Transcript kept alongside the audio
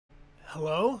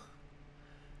Hello?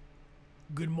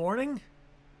 Good morning?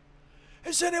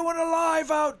 Is anyone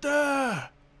alive out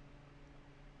there?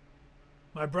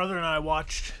 My brother and I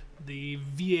watched the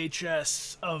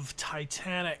VHS of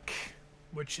Titanic,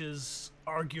 which is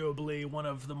arguably one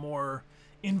of the more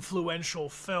influential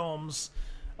films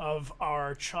of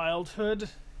our childhood.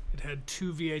 It had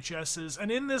 2 VHSs, and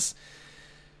in this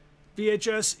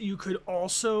VHS you could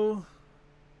also,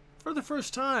 for the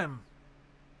first time,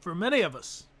 for many of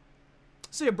us,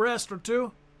 see a breast or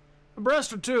two. A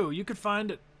breast or two, you could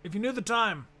find it. If you knew the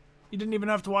time, you didn't even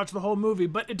have to watch the whole movie,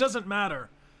 but it doesn't matter.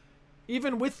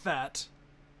 Even with that,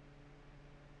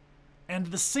 and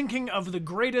the sinking of the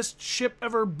greatest ship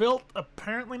ever built,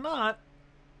 apparently not,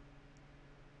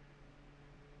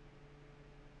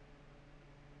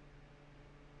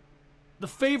 the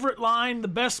favorite line, the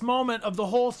best moment of the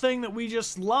whole thing that we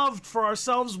just loved for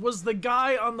ourselves was the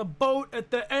guy on the boat at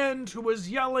the end who was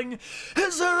yelling,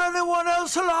 "Is there anyone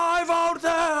else alive out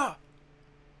there?"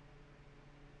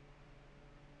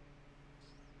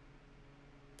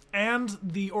 And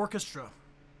the orchestra.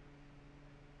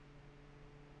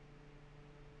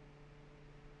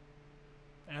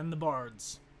 And the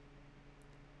bards.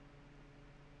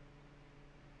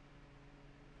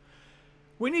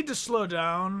 We need to slow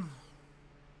down.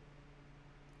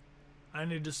 I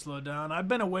need to slow down. I've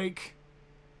been awake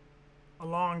a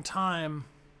long time,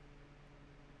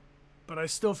 but I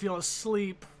still feel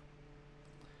asleep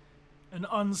and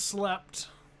unslept.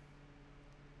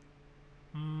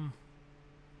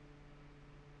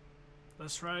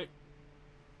 That's right.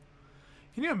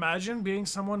 Can you imagine being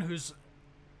someone who's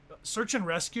search and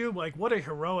rescue? Like, what a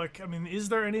heroic... I mean, is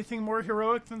there anything more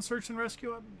heroic than search and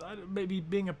rescue? Maybe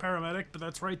being a paramedic, but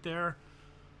that's right there.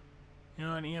 You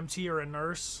know, an EMT or a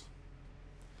nurse.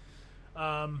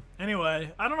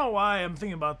 Anyway, I don't know why I'm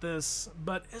thinking about this,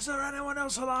 but is there anyone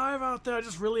else alive out there? I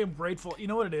just really am grateful. You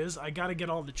know what it is? I gotta get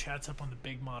all the chats up on the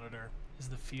big monitor, is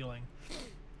the feeling.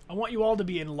 I want you all to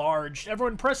be enlarged.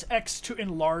 Everyone press X to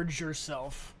enlarge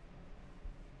yourself.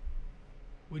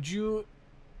 Would you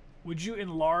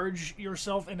enlarge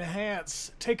yourself?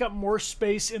 Enhance. Take up more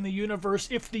space in the universe.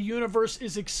 If the universe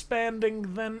is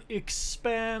expanding, then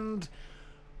expand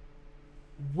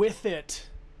with it.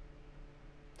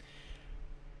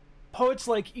 Poets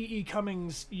like E.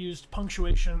 Cummings used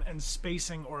punctuation and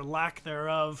spacing, or lack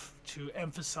thereof, to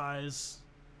emphasize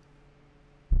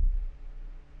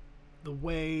the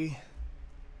way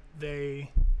they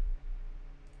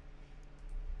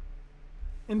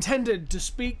intended to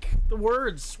speak the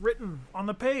words written on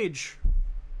the page.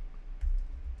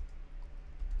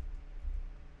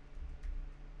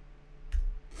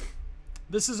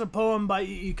 This is a poem by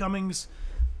E. Cummings.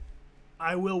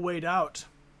 I will wait out.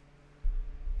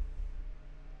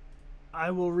 I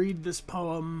will read this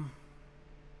poem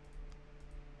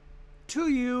to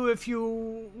you if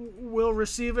you will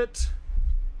receive it,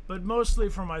 but mostly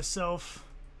for myself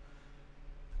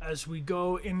as we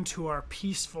go into our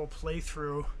peaceful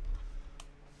playthrough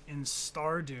in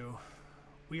Stardew.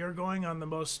 We are going on the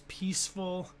most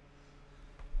peaceful...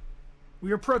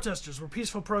 We are protesters. We're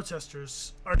peaceful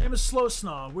protesters. Our name is Slow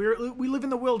Snaw. We live in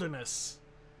the wilderness.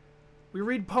 We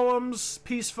read poems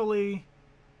peacefully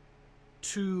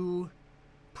to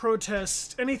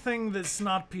protest anything that's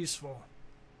not peaceful.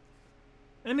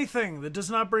 Anything that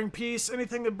does not bring peace,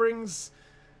 anything that brings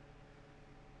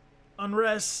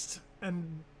unrest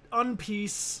and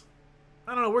unpeace.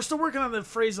 I don't know, we're still working on the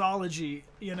phraseology,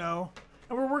 you know,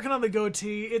 and we're working on the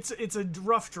goatee. It's a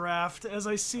rough draft as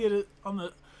I see it on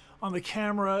the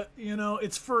camera, you know.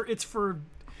 It's for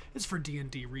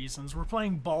D&D reasons. We're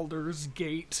playing Baldur's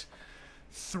Gate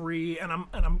 3, and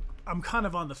I'm kind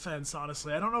of on the fence,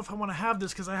 honestly. I don't know if I want to have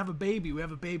this because I have a baby. We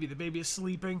have a baby. The baby is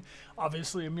sleeping.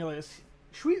 Obviously, Amelia is...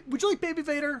 Would you like Baby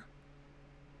Vader?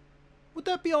 Would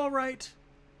that be all right?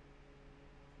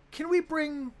 Can we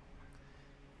bring...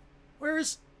 Where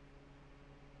is...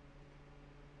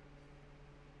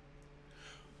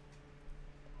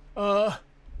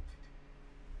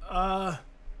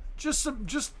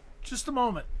 Just a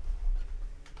moment.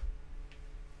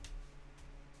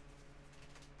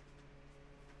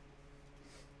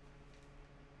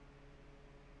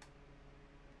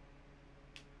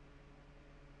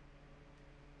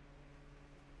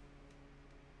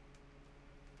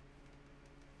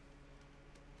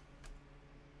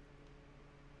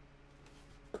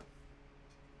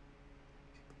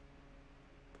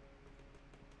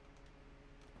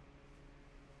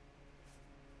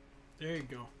 There you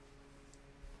go.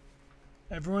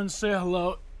 Everyone say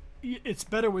hello. It's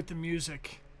better with the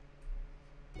music.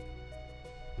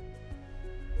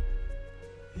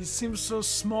 He seems so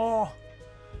small.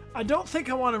 I don't think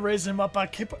I want to raise him up.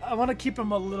 I want to keep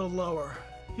him a little lower.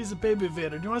 He's a baby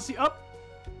Vader. Do you want to see up?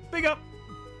 Big up.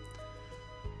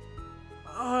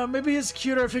 Maybe it's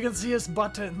cuter if you can see his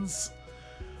buttons.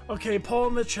 Okay, poll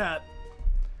in the chat.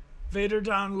 Vader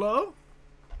down low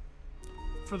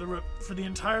for the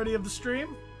entirety of the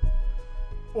stream,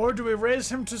 or do we raise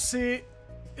him to see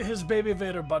his baby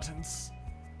Vader buttons?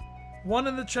 1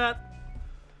 in the chat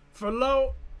for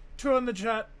low, 2 in the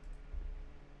chat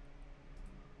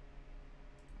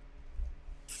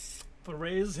for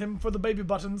raise him for the baby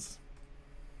buttons.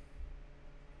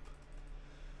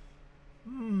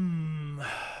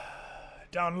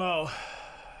 Down low.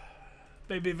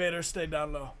 Baby Vader, stay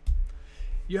down low.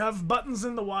 You have buttons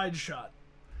in the wide shot.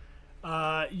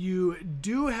 You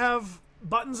do have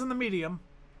buttons in the medium,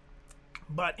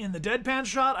 but in the deadpan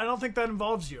shot, I don't think that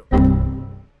involves you.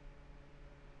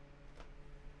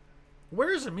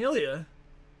 Where's Amelia?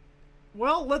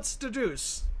 Well, let's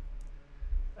deduce.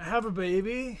 I have a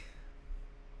baby.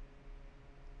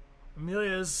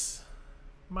 Amelia's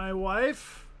my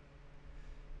wife.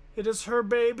 It is her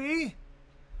baby.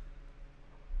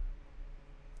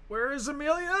 Where is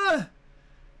Amelia?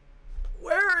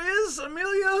 Where is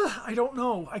Amelia? I don't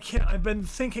know. I can't. I've been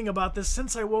thinking about this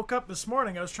since I woke up this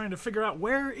morning. I was trying to figure out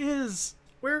where is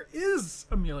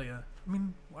Amelia? I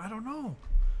mean, I don't know.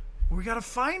 We gotta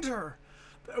find her.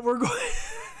 We're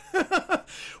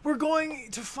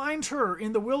going to find her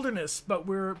in the wilderness, but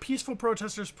we're peaceful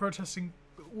protesters protesting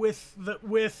with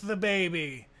the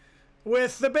baby.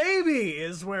 With the baby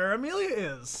is where Amelia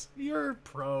is. You're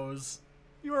pros.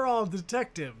 You're all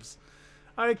detectives.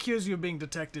 I accuse you of being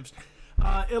detectives.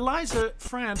 Eliza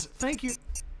France, thank you.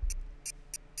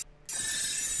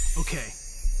 Okay.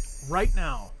 Right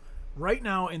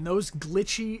now, in those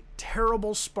glitchy,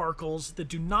 terrible sparkles that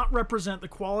do not represent the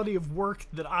quality of work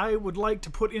that I would like to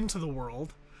put into the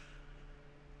world,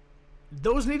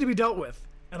 those need to be dealt with.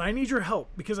 And I need your help,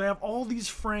 because I have all these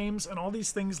frames and all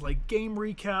these things like game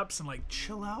recaps and like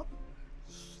chill out.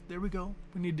 There we go.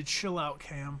 We need to chill out,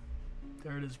 Cam.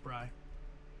 There it is, Bri.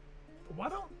 But why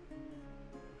don't...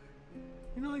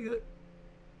 You know, like...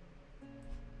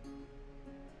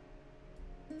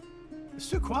 It's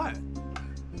too quiet.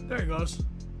 There he goes.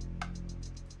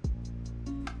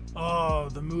 Oh,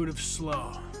 the mood of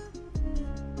slow.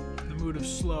 The mood of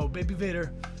slow. Baby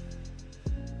Vader.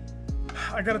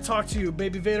 I gotta talk to you,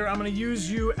 Baby Vader. I'm gonna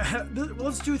use you.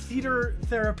 Let's do theater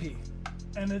therapy.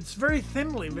 And it's very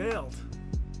thinly veiled.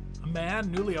 A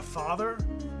man, newly a father,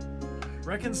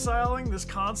 reconciling this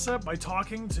concept by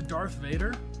talking to Darth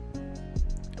Vader.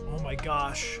 Oh my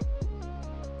gosh.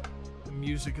 The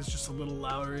music is just a little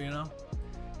louder, you know?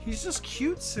 He's just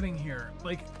cute sitting here.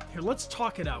 Like, here, let's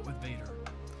talk it out with Vader.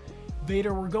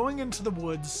 Vader, we're going into the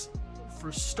woods for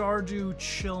Stardew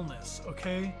chillness,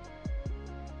 okay?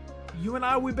 You and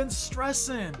I, we've been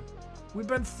stressing. We've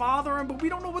been fathering, but we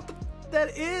don't know what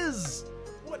that is.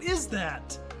 What is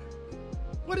that?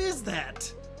 What is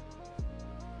that?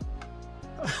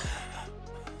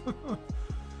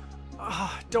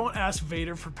 Don't ask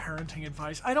Vader for parenting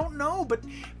advice. I don't know, but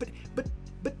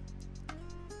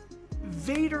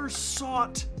Vader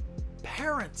sought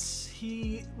parents.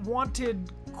 He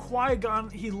wanted Qui-Gon.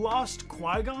 He lost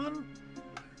Qui-Gon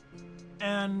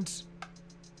and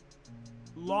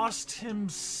lost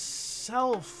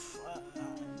himself.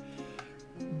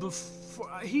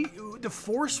 Before the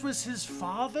Force was his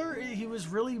father. He was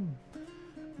really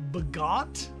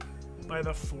begot by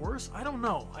the Force. I don't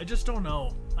know. I just don't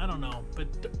know. I don't know. But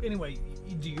anyway,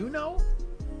 do you know?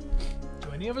 Do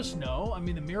any of us know? I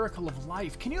mean, the miracle of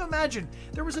life. Can you imagine?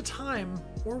 There was a time,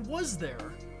 or was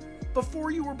there, before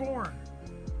you were born?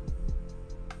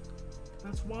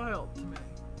 That's wild to me.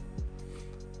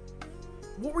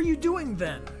 What were you doing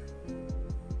then?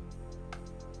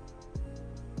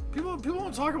 People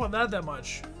don't talk about that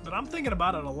much, but I'm thinking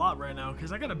about it a lot right now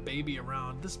because I got a baby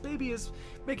around. This baby is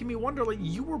making me wonder, like,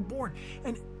 you were born.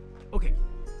 And, okay.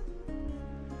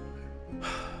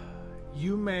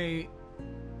 You may...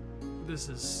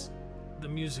 The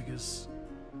music is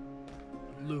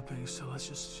looping, so let's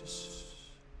just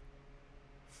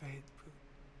fade.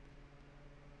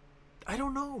 I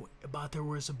don't know about there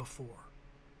was a before.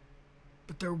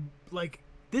 But they're, like,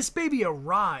 this baby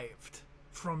arrived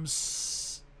from,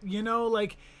 you know,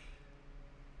 like,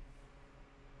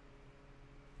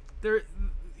 there,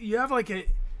 you have like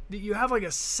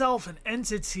a self, an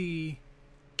entity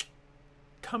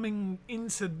coming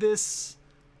into this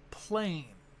plane,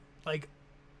 like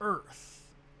Earth.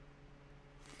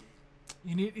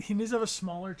 He needs to have a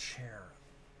smaller chair.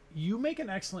 You make an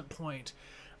excellent point.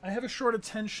 I have a short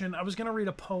attention. I was gonna read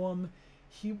a poem.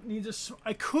 He needs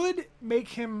I could make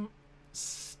him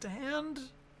stand?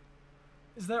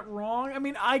 Is that wrong? I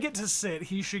mean, I get to sit.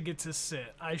 He should get to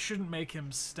sit. I shouldn't make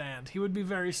him stand. He would be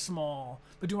very small.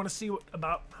 But do you want to see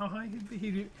about how high he'd be?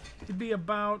 He'd be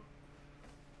about...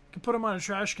 You could put him on a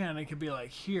trash can and it could be like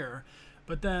here.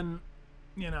 But then,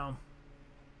 you know...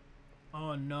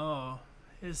 Oh no.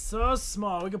 He's so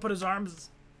small. We could put his arms...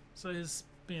 So he's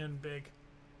being big.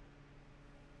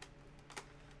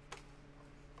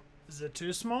 Is it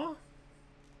too small?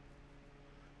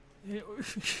 You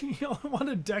want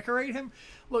to decorate him?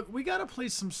 Look, we gotta play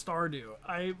some Stardew.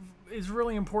 It's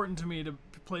really important to me to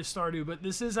play Stardew, but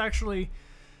this is actually,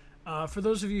 for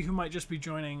those of you who might just be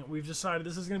joining, we've decided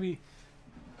this is gonna be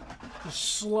the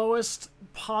slowest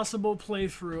possible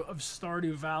playthrough of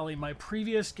Stardew Valley. My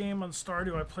previous game on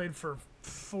Stardew I played for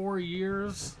 4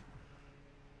 years.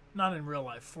 Not in real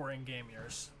life, 4 in-game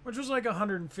years. Which was like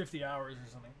 150 hours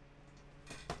or something.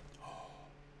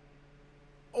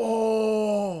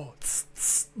 Oh!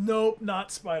 Nope,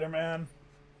 not Spider-Man.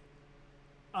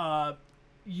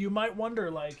 You might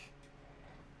wonder, like,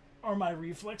 are my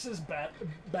reflexes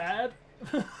bad?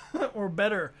 Or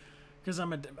better? Because I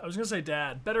was gonna say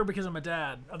dad. Better because I'm a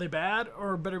dad. Are they bad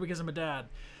or better because I'm a dad?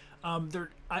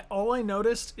 All I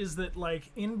noticed is that,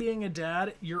 like, in being a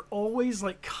dad, you're always,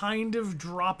 like, kind of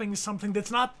dropping something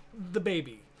that's not the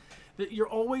baby. That you're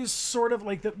always sort of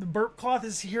like the burp cloth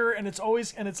is here and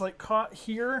it's like caught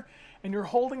here and you're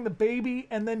holding the baby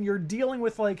and then you're dealing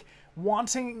with like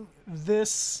wanting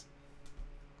this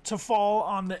to fall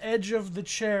on the edge of the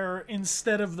chair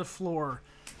instead of the floor.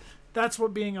 That's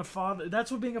what being a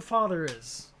father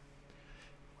is.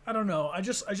 I don't know. I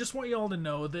just want you all to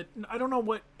know that I don't know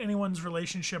what anyone's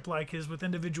relationship like is with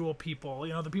individual people,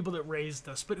 you know, the people that raised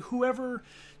us, but whoever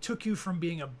took you from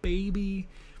being a baby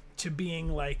to being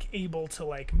like able to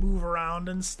like move around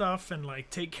and stuff and like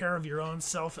take care of your own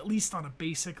self, at least on a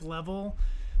basic level.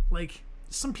 Like,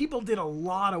 some people did a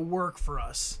lot of work for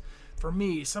us. For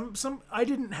me, I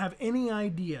didn't have any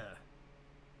idea.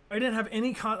 I didn't have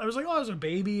any I was like, oh, I was a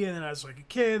baby, and then I was like a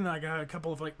kid, and I got a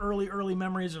couple of like early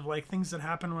memories of like things that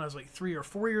happened when I was like 3 or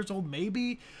 4 years old,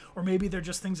 maybe, or maybe they're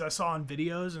just things I saw on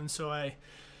videos, and so I,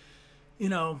 you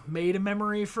know, made a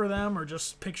memory for them or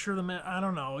just picture them. I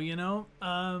don't know, you know?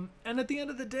 And at the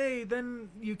end of the day, then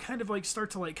you kind of like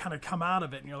start to like kind of come out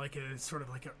of it and you're like a sort of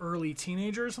like an early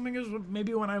teenager or something. Is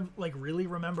maybe when I like really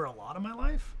remember a lot of my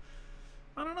life.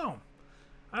 I don't know.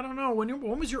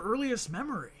 When was your earliest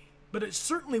memory? But it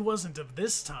certainly wasn't of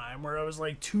this time where I was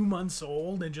like 2 months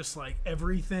old and just like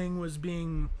everything was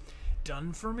being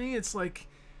done for me. It's like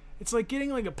getting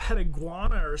like a pet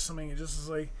iguana or something. It just is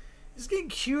like, he's getting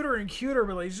cuter and cuter,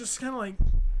 but like, he's just kind of like,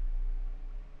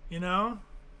 you know?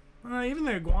 Even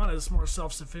the iguana is more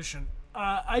self-sufficient.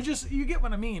 You get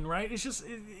what I mean, right? It's just,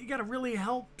 you gotta really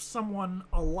help someone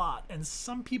a lot. And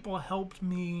some people helped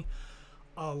me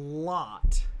a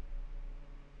lot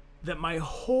that my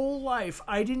whole life,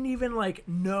 I didn't even like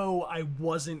know I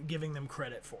wasn't giving them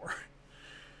credit for.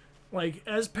 Like,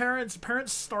 as parents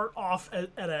start off at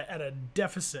a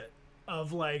deficit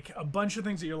of like a bunch of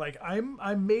things that you're like,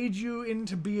 I made you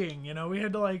into being, you know. We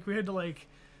had to like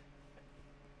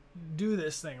do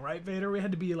this thing, right, Vader? We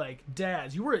had to be like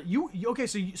dads. Okay,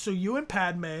 so you and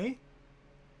Padme,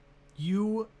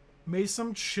 you made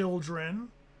some children.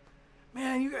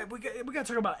 Man, we got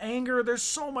to talk about anger. There's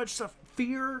so much stuff.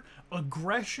 Fear,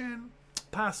 aggression,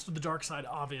 paths to the dark side,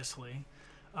 obviously.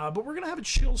 But we're gonna have a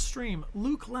chill stream.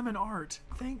 Luke Lemon Art,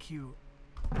 thank you.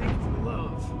 Thank you for the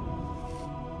love.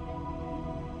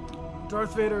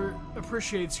 Darth Vader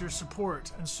appreciates your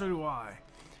support, and so do I.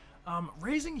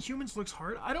 Raising humans looks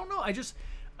hard. I don't know.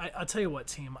 I'll tell you what,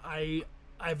 team. Let's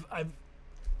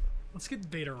get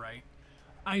Vader right.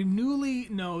 I newly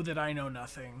know that I know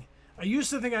nothing. I used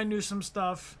to think I knew some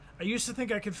stuff. I used to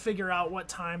think I could figure out what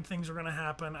time things were going to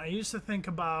happen. I used to think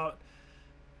about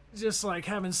just like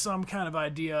having some kind of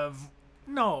idea of,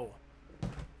 no.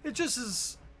 It just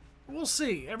is, we'll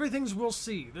see. Everything's we'll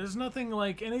see. There's nothing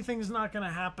like, anything's not going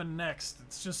to happen next.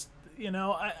 It's just, you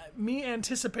know, me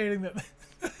anticipating that.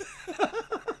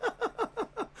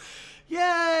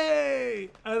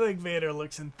 Yay! I think Vader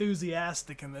looks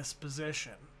enthusiastic in this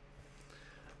position.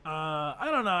 I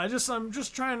don't know. I'm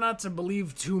just trying not to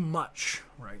believe too much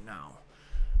right now.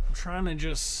 I'm trying to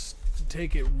just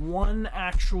take it one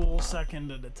actual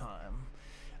second at a time.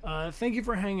 Thank you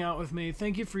for hanging out with me.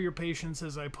 Thank you for your patience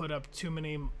as I put up too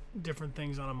many different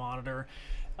things on a monitor.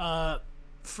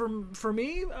 For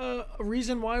me, a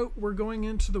reason why we're going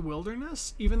into the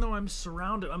wilderness, even though I'm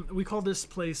surrounded, we call this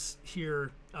place here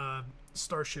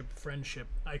Starship Friendship.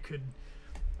 I could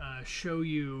show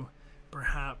you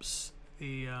perhaps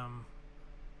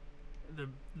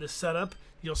the setup,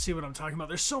 you'll see what I'm talking about.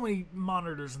 There's so many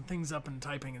monitors and things up and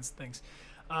typing and things.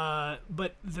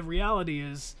 But the reality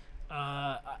is,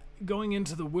 going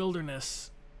into the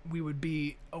wilderness, we would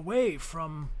be away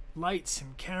from lights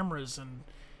and cameras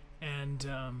and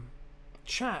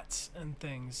chats and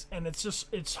things, and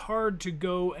it's hard to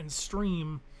go and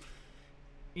stream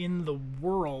in the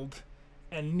world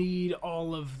and need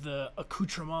all of the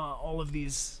accoutrement, all of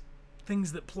these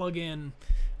things that plug in,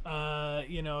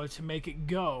 to make it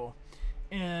go.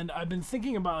 And I've been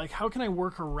thinking about, like, how can I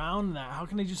work around that? How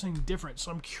can I do something different?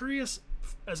 So I'm curious,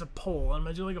 as a poll, I'm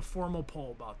going to do like a formal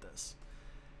poll about this.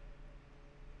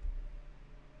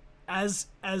 As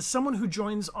someone who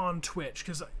joins on Twitch,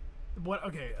 because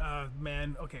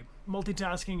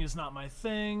multitasking is not my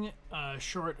thing.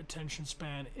 Short attention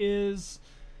span is.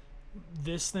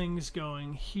 This thing's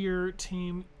going here,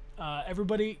 team.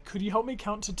 Everybody, could you help me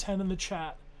count to 10 in the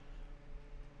chat?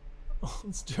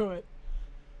 Let's do it.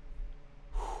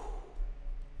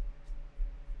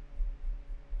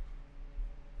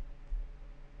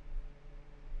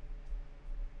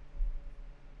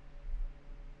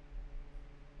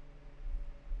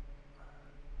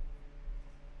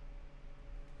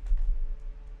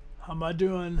 How am I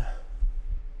doing?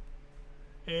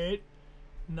 8,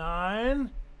 9.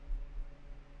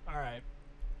 All right.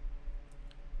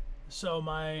 So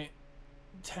my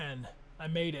 10. I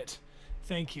made it.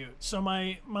 Thank you. So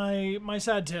my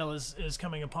sad tale is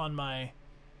coming upon my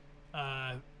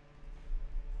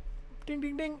ding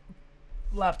ding ding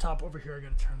laptop over here. I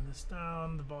gotta turn this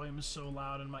down. The volume is so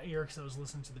loud in my ear because I was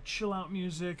listening to the chill out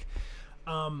music.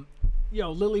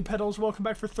 Lily Petals, welcome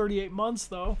back for 38 months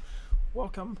though.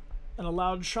 Welcome. And a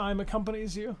loud chime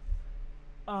accompanies you.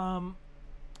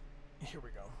 Here we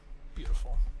go.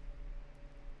 Beautiful.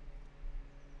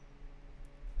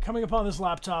 Coming upon this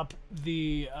laptop,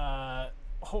 the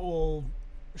whole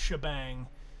shebang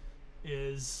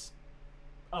is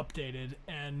updated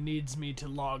and needs me to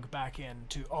log back in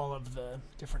to all of the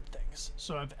different things.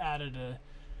 So I've added a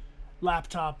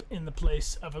laptop in the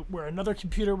place of where another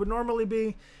computer would normally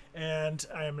be, and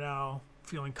I am now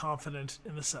feeling confident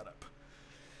in the setup.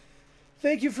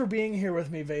 Thank you for being here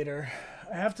with me, Vader.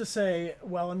 I have to say,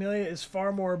 while Amelia is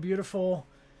far more beautiful,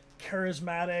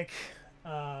 charismatic,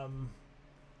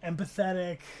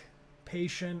 empathetic,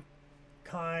 patient,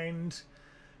 kind,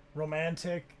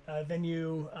 romantic than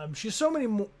you, she's so many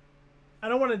more. I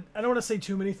don't want to say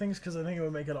too many things because I think it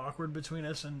would make it awkward between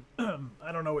us, and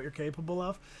I don't know what you're capable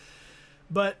of.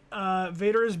 But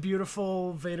Vader is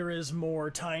beautiful. Vader is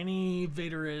more tiny.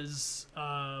 Vader is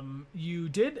you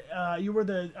were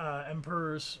the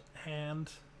Emperor's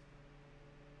hand,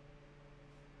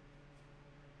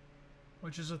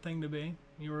 which is a thing to be.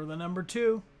 You were the number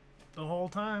 2 the whole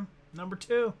time. Number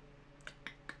 2.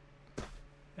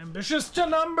 Ambitious to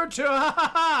number 2. Ha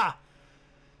ha ha!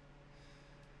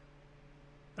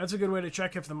 That's a good way to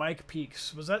check if the mic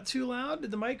peaks. Was that too loud?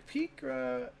 Did the mic peak?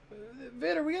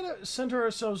 Vader, we gotta center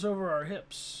ourselves over our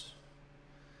hips.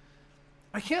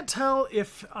 I can't tell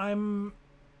if I'm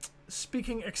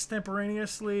speaking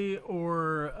extemporaneously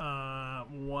or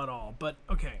what all. But,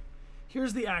 okay.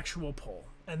 Here's the actual poll.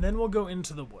 And then we'll go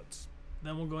into the woods.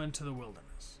 Then we'll go into the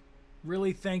wilderness.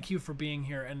 Really, thank you for being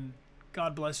here. And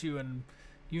God bless you. And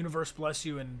universe bless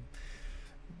you. And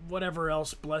whatever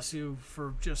else bless you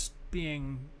for just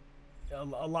being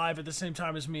alive at the same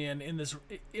time as me and in this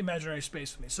imaginary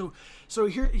space with me. So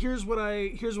here's what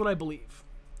I believe.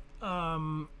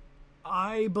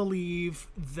 I believe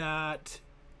that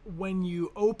when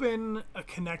you open a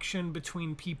connection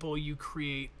between people, you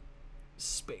create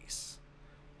space.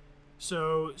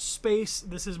 So space,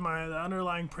 this is the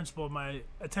underlying principle of my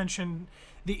attention.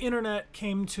 The internet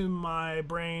came to my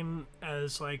brain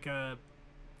as like a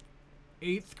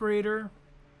 8th grader,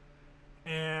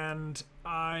 and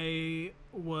I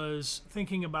was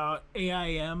thinking about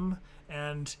AIM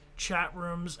and chat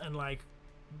rooms and like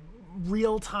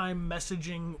real-time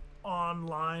messaging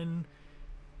online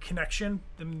connection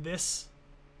than this,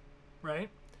 right?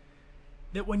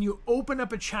 That when you open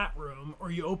up a chat room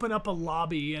or you open up a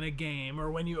lobby in a game,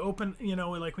 or when you open,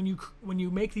 like when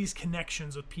you make these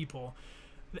connections with people,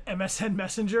 the MSN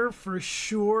Messenger, for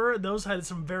sure, those had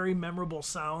some very memorable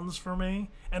sounds for me,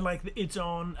 and like its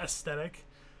own aesthetic,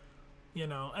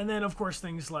 and then of course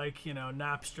things like,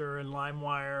 Napster and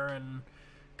LimeWire and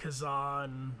Kazaa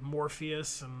and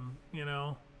Morpheus and,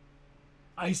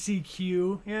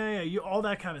 ICQ, you all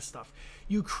that kind of stuff.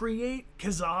 You create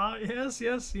Kazaa,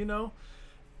 yes,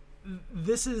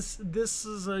 this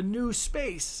is a new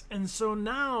space. And so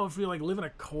now if you like live in a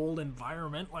cold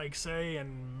environment, like say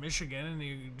in Michigan, and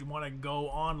you want to go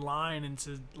online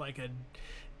into like a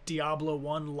Diablo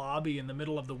 1 lobby in the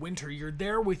middle of the winter. You're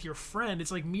there with your friend.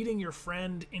 It's like meeting your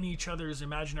friend in each other's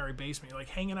imaginary basement. You're like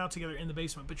hanging out together in the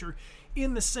basement, but you're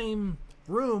in the same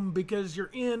room because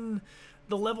you're in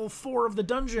the level 4 of the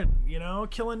dungeon, you know,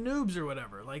 killing noobs or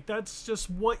whatever. Like, that's just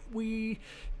what we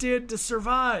did to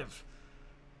survive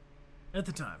at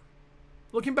the time.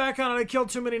 Looking back on it, I killed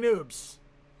too many noobs.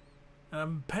 And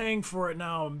I'm paying for it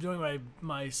now. I'm doing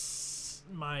my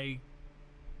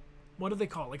what do they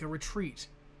call it? Like a retreat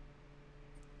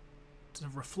to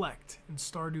reflect in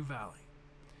Stardew Valley.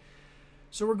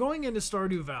 So we're going into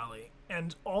Stardew Valley,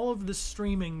 and all of the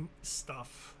streaming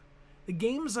stuff, the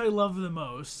games I love the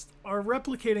most, are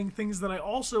replicating things that I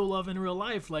also love in real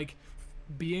life, like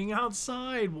being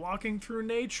outside, walking through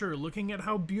nature, looking at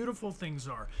how beautiful things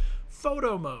are,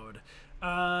 photo mode,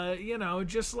 you know,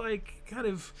 just like kind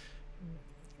of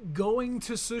going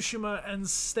to Tsushima and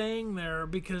staying there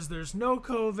because there's no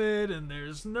COVID and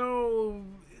there's no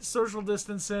social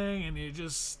distancing and you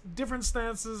just, different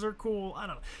stances are cool. I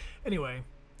don't know. Anyway,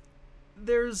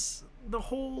 there's the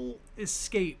whole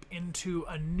escape into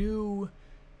a new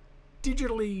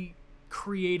digitally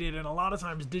created and a lot of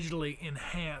times digitally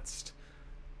enhanced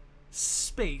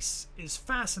space is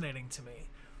fascinating to me.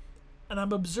 And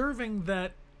I'm observing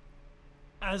that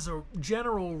as a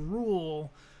general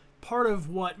rule, part of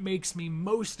what makes me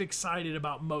most excited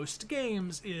about most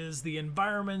games is the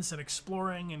environments and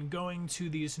exploring and going to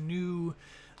these new,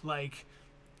 like,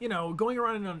 you know, going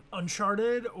around in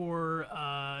Uncharted or,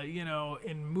 you know,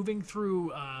 in moving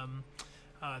through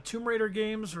Tomb Raider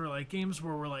games or, like, games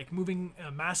where we're, like, moving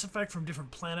Mass Effect from different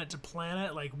planet to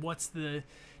planet. Like, what's the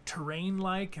terrain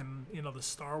like? And, you know, the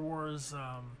Star Wars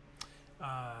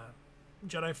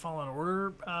Jedi Fallen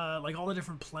Order, like, all the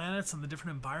different planets and the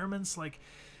different environments, like,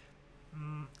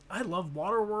 I love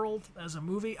Waterworld as a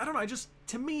movie. I don't know,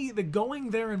 to me, the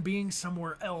going there and being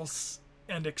somewhere else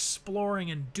and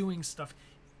exploring and doing stuff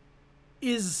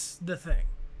is the thing.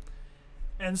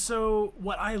 And so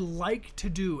what I like to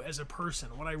do as a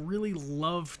person, what I really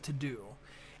love to do,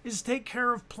 is take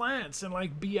care of plants and,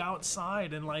 like, be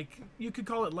outside and, like, you could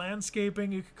call it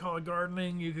landscaping, you could call it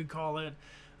gardening, you could call it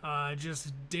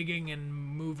just digging and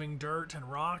moving dirt and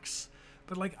rocks.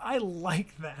 But, like, I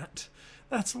like that.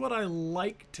 That's what I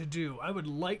like to do. I would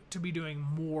like to be doing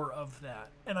more of that.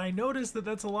 And I notice that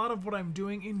that's a lot of what I'm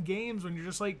doing in games when you're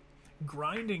just, like,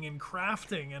 grinding and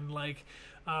crafting and, like,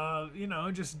 you know,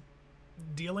 just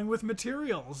dealing with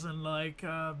materials and, like,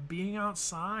 being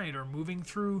outside or moving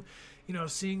through, you know,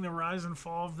 seeing the rise and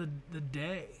fall of the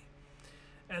day.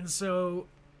 And so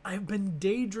I've been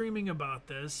daydreaming about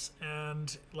this,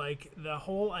 and, like, the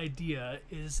whole idea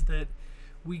is that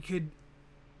we could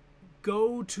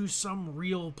go to some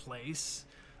real place,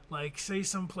 like, say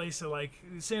some place like,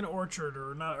 say an orchard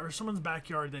or someone's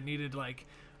backyard that needed, like,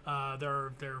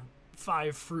 their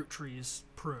 5 fruit trees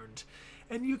pruned,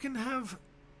 and you can have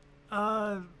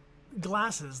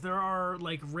glasses. There are,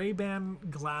 like, Ray-Ban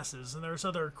glasses, and there's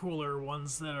other cooler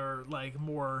ones that are, like,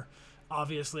 more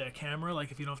obviously a camera,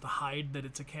 like, if you don't have to hide that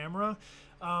it's a camera,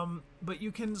 but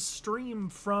you can stream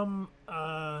from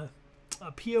a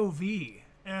POV.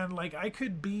 And, like, I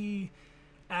could be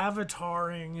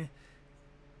avataring,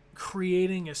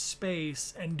 creating a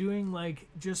space, and doing, like,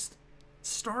 just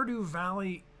Stardew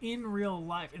Valley in real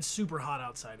life. It's super hot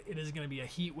outside. It is going to be a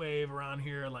heat wave around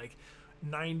here, like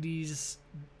 90s.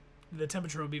 The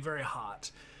temperature will be very hot.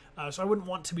 So I wouldn't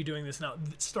want to be doing this now.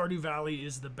 Stardew Valley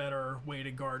is the better way to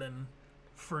garden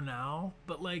for now.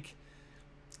 But, like,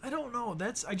 I don't know.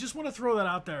 I just want to throw that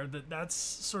out there, that's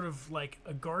sort of like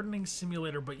a gardening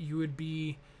simulator, but you would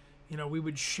be, you know, we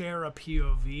would share a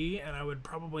POV, and I would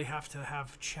probably have to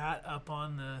have chat up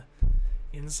on the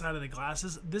inside of the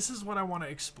glasses. This is what I want to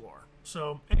explore.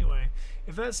 So anyway,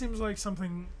 if that seems like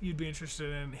something you'd be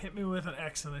interested in, hit me with an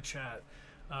X in the chat.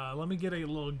 Let me get a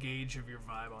little gauge of your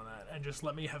vibe on that, and just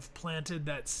let me have planted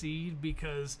that seed,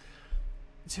 because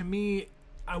to me,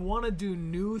 I want to do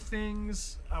new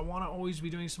things. I want to always be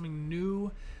doing something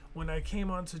new. When I came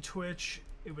onto Twitch,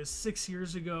 it was 6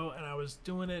 years ago, and I was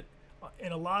doing it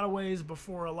in a lot of ways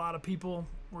before a lot of people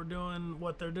were doing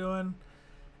what they're doing.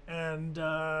 And,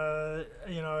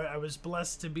 you know, I was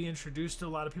blessed to be introduced to a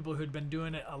lot of people who'd been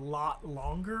doing it a lot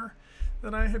longer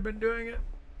than I had been doing it.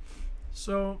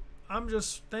 So I'm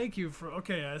just, thank you for,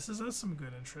 okay, that's some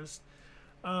good interest.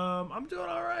 I'm doing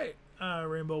all right.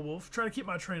 Rainbow Wolf. Try to keep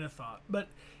my train of thought. But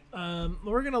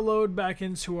we're going to load back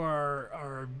into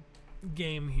our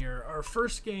game here. Our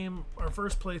first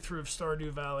playthrough of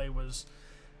Stardew Valley was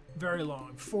very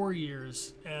long, 4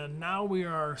 years. And now we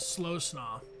are Slow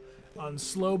Snaw on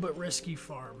Slow But Risky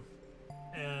Farm.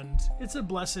 And it's a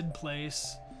blessed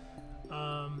place.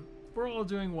 We're all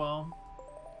doing well.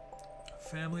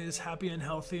 Family is happy and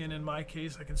healthy, and in my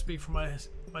case, I can speak for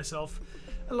myself,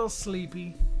 a little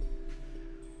sleepy.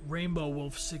 Rainbow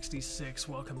Wolf 66,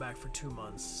 welcome back for 2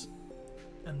 months.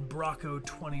 And Brocco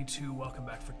 22, welcome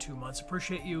back for 2 months.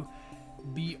 Appreciate you.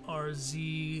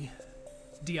 BRZ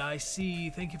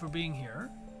DIC, thank you for being here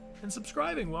and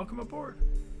subscribing. Welcome aboard.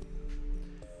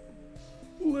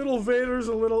 Little Vader's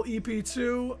a little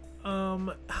EP2.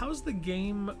 How's the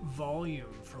game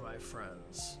volume for my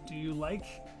friends? Do you like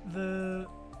the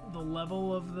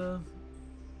level of the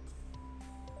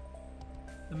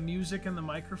music and the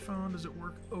microphone? Does it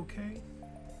work okay?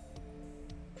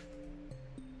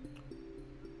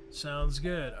 Sounds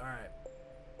good. All right.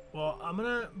 Well, I'm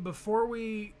gonna before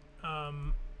we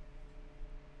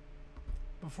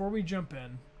jump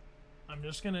in, I'm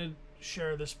just gonna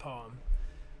share this poem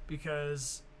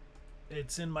because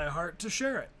it's in my heart to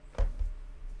share it.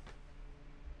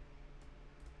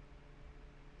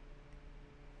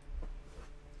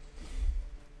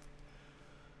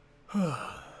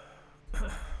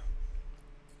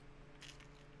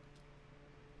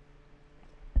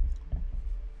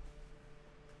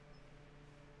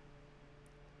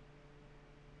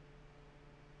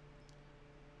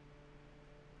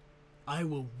 I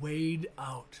will wade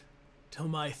out till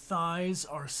my thighs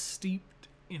are steeped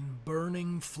in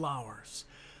burning flowers.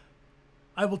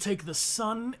 I will take the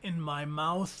sun in my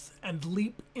mouth and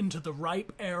leap into the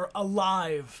ripe air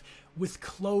alive, with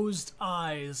closed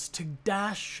eyes, to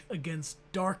dash against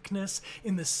darkness.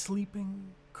 In the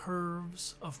sleeping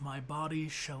curves of my body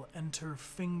shall enter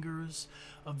fingers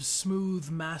of smooth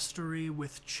mastery.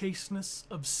 With chasteness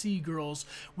of sea girls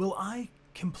will I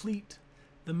complete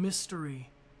the mystery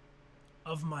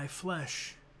of my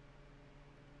flesh.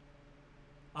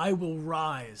 I will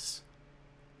rise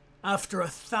after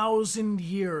 1,000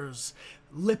 years,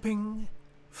 lipping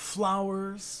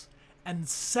flowers, and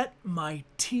set my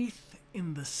teeth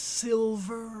in the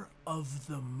silver of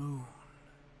the moon.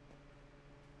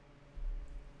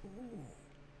 Ooh.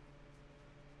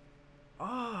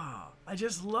 I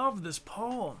just love this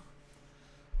poem.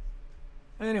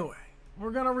 Anyway,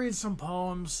 we're gonna read some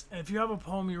poems. If you have a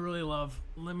poem you really love,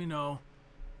 let me know.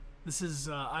 This is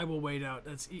I Will Wait Out.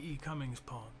 That's E.E. Cummings'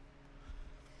 poem.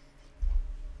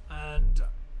 And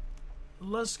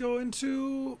let's go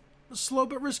into Slow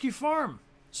But Risky Farm.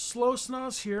 Slow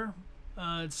Snaw's here.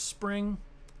 It's spring.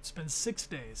 It's been 6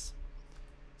 days.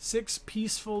 6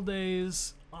 peaceful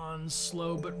days on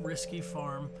Slow But Risky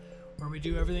Farm, where we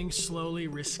do everything slowly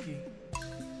risky.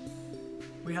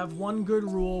 We have one good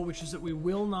rule, which is that we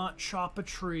will not chop a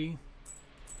tree.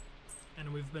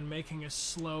 And we've been making a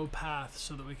slow path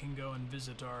so that we can go and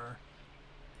visit our...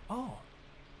 Oh.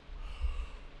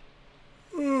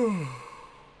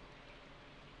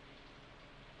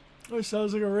 That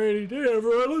sounds like a rainy day,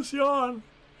 everyone. Let's yawn.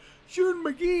 June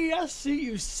McGee, I see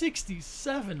you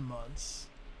 67 months.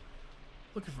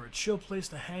 Looking for a chill place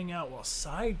to hang out while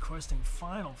side questing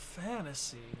Final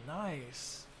Fantasy.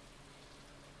 Nice.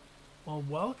 Well,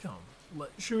 welcome.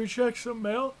 Should we check some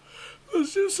mail?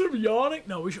 Let's do some yawning.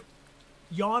 No, we should...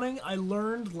 Yawning, I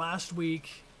learned last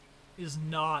week, is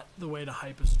not the way to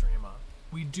hype a stream up.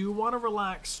 We do want to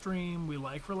relax stream. We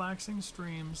like relaxing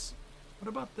streams. What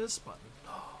about this button?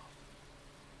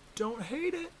 Don't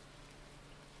hate it.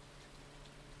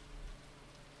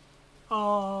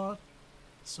 Aw,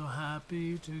 so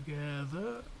happy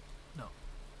together. No.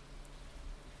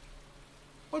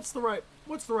 What's the right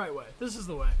way? This is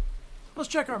the way. Let's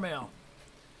check our mail.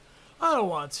 I don't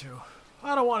want to.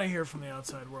 I don't want to hear from the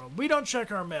outside world. We don't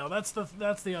check our mail. That's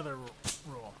the other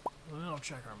rule. We don't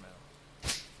check our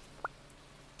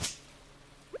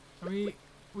mail.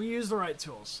 We use the right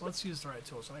tools. Let's use the right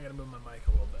tools. I gotta move my mic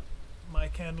a little bit.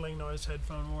 Mic handling, noise,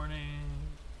 headphone warning.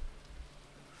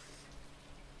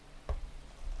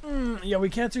 Yeah, we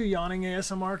can't do yawning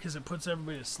ASMR because it puts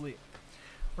everybody to sleep.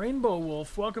 Rainbow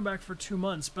Wolf, welcome back for 2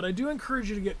 months. But I do encourage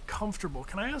you to get comfortable.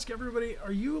 Can I ask everybody,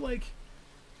 are you like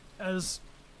as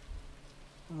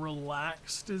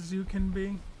relaxed as you can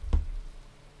be?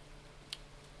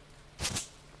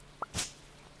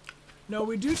 No,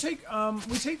 we do take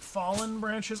we take fallen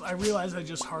branches. I realize I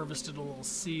just harvested a little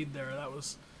seed there. That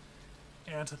was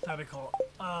antithetical.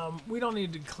 We don't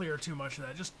need to clear too much of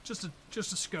that.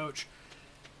 Just a scotch.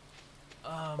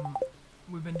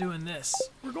 We've been doing this.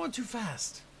 We're going too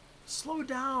fast. Slow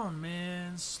down,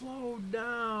 man. Slow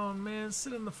down, man.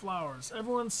 Sit in the flowers.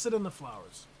 Everyone sit in the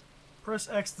flowers. Press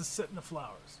X to sit in the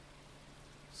flowers.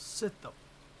 Sit them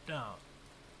down.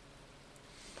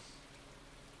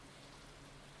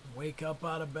 Wake up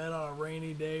out of bed on a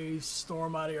rainy day,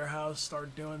 storm out of your house,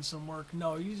 start doing some work.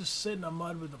 No, you just sit in the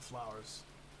mud with the flowers.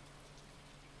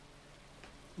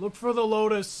 Look for the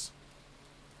lotus.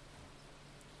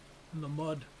 In the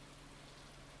mud.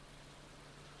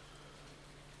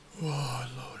 Oh,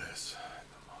 lotus. In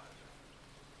the mud.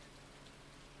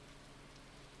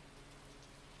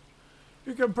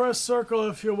 You can press circle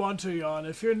if you want to yawn.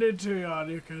 If you need to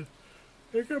yawn, you can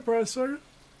press circle.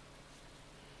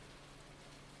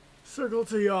 Circle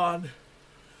to yawn.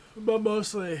 But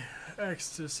mostly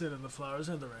X to sit in the flowers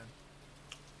in the rain.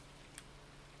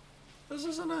 This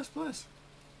is a nice place.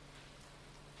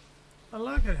 I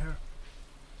like it here.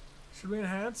 Should we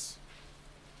enhance?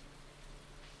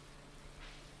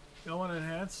 Y'all want to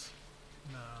enhance?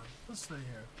 No, let's stay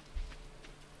here.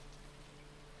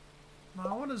 No,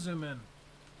 I want to zoom in.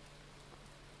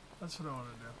 That's what I want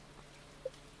to do.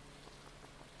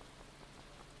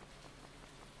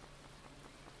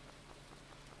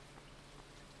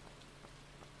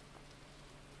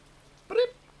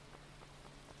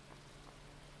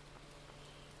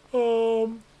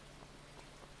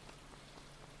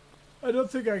 I don't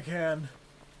think I can.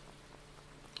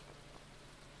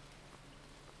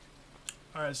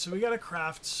 Alright, so we gotta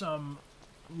craft some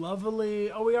lovely...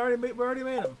 Oh, we already made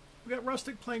them. We got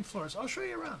rustic plank floors. I'll show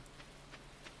you around.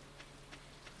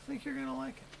 I think you're gonna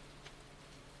like it.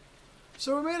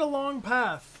 So we made a long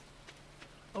path.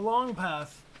 A long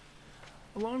path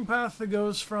that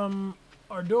goes from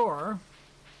our door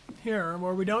here,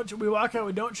 where we walk out,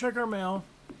 we don't check our mail.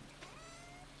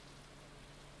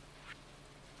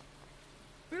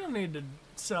 We don't need to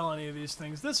sell any of these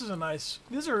things. This is a nice...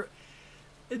 These are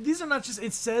not just...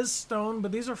 It says stone,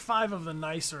 but these are 5 of the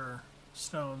nicer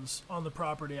stones on the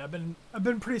property. I've been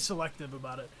pretty selective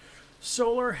about it.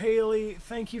 Solar Haley,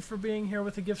 thank you for being here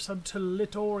with a gift sub to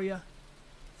Litoria.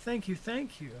 Thank you,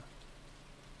 thank you.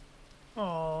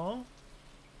 Aww.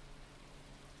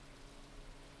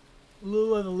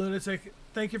 Lula the Lunatic,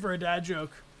 thank you for a dad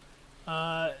joke.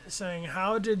 Saying,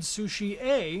 how did Sushi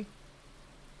A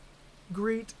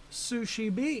greet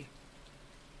Sushi B?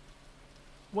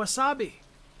 Wasabi.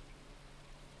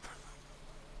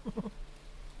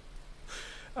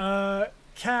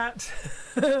 Cat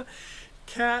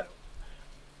Cat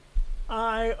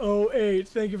I08,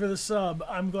 thank you for the sub.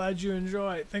 I'm glad you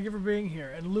enjoy. Thank you for being here.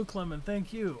 And Luke Lemon,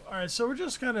 thank you. Alright, so we're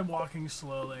just kind of walking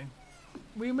slowly.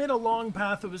 We made a long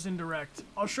path that was indirect.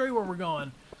 I'll show you where we're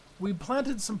going. We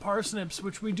planted some parsnips,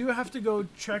 which we do have to go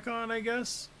check on, I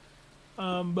guess.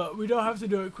 But we don't have to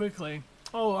do it quickly.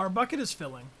 Oh, our bucket is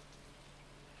filling.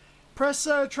 Press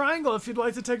triangle if you'd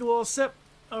like to take a little sip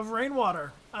of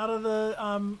rainwater out of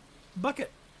the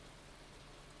bucket.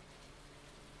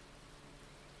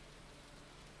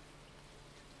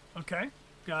 Okay,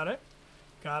 got it.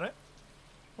 Got it.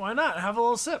 Why not? Have a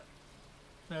little sip.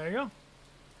 There you go.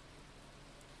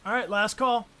 Alright, last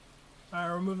call. Alright,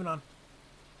 we're moving on.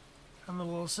 Having a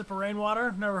little sip of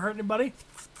rainwater. Never hurt anybody.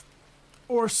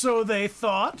 Or so they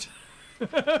thought.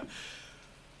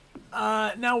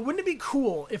 Now, wouldn't it be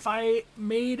cool if I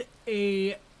made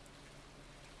a...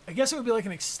 I guess it would be like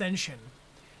an extension.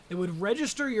 It would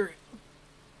register your...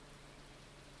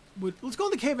 Let's go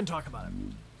in the cave and talk about it.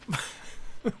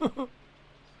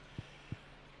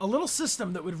 A little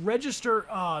system that would register...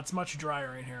 Oh, it's much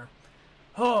drier in here.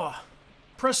 Oh,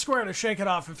 press square to shake it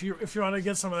off if you want to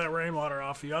get some of that rainwater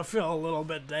off you. I feel a little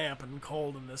bit damp and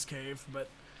cold in this cave, but...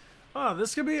 Oh,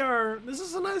 this could be our... This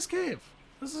is a nice cave.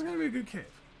 This is going to be a good cave.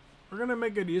 We're going to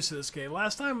make good use of this cave.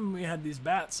 Last time we had these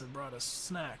bats that brought us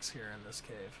snacks here in this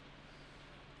cave.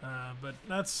 But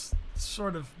that's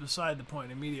sort of beside the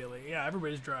point immediately. Yeah,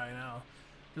 everybody's dry now.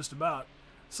 Just about.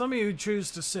 Some of you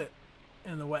choose to sit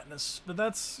in the wetness, but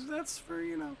that's for,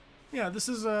 you know... Yeah, this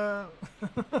is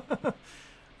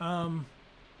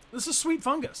this is Sweet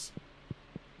Fungus.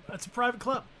 That's a private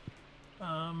club.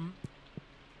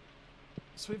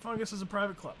 Sweet Fungus is a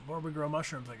private club, where we grow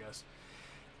mushrooms, I guess.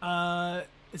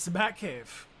 It's a bat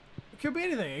cave. It could be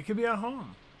anything. It could be a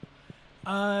home.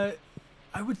 I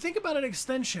would think about an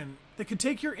extension that could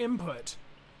take your input,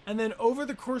 and then over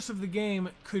the course of the game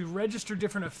could register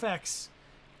different effects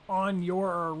on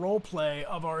your roleplay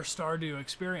of our Stardew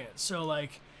experience. So,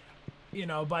 like, you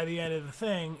know, by the end of the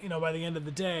thing, you know, by the end of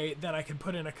the day, then I could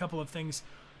put in a couple of things,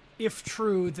 if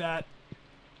true that,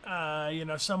 you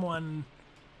know, someone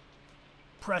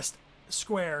pressed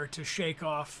square to shake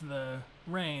off the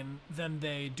rain, then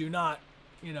they do not,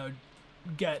 you know,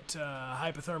 get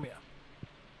hypothermia.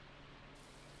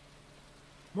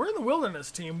 We're in the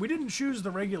wilderness, team. We didn't choose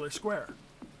the regular square.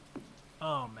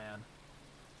 Oh, man.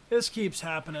 This keeps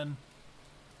happening.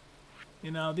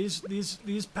 You know, these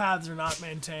paths are not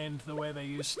maintained the way they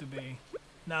used to be,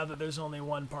 now that there's only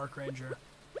one park ranger.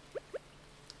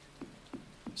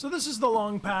 So this is the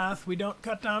long path. We don't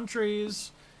cut down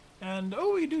trees. And,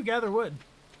 oh, we do gather wood.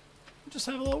 Just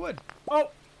have a little wood.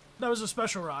 Oh, that was a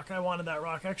special rock. I wanted that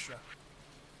rock extra.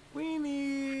 We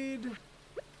need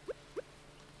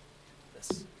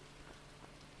this.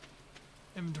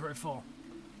 Inventory full.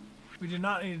 We do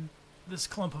not need this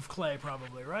clump of clay,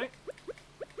 probably, right?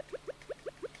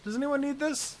 Does anyone need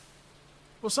this?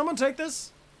 Will someone take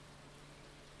this?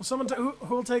 Will someone who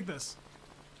will take this?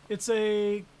 It's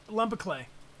a lump of clay.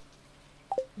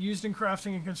 Used in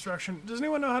crafting and construction. Does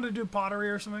anyone know how to do pottery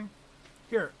or something?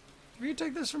 Here. Will you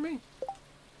take this from me?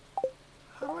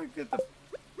 How do I get the...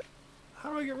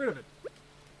 How do I get rid of it?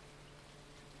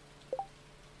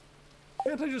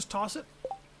 Can't I just toss it?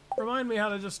 Remind me how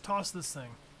to just toss this thing.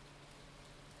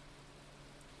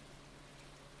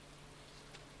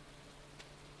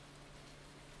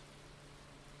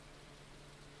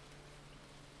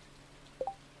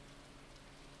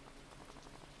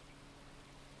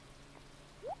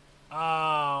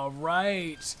 Ah,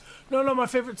 right. No, my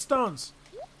favorite stones.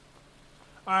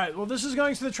 Alright, well this is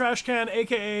going to the trash can,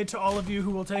 aka to all of you who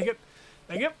will take it.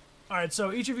 Thank you. Alright,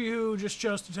 so each of you who just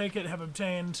chose to take it have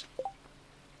obtained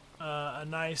a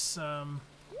nice clump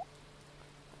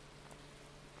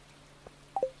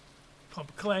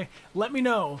of clay. Let me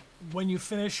know when you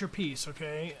finish your piece,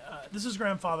 okay? This is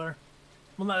grandfather.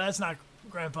 Well, no, that's not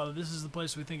grandfather. This is the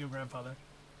place we think of grandfather.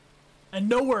 And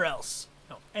nowhere else.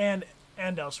 No, and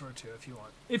elsewhere too, if you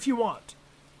want. If you want.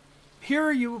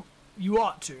 Here you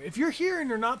ought to. If you're here and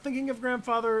you're not thinking of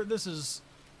grandfather, this is,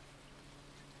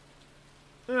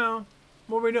 you know,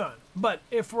 what we're doing. But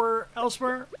if we're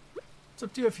elsewhere, it's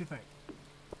up to you if you think.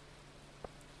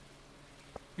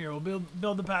 Here, we'll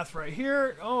build the path right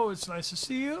here. Oh, it's nice to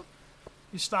see you.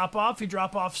 You stop off. You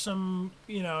drop off some.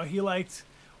 You know, he liked.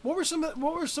 What were some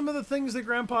of the things that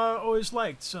Grandpa always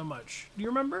liked so much? Do you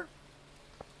remember?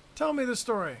 Tell me the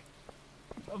story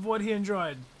of what he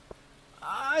enjoyed.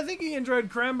 I think he enjoyed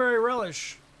cranberry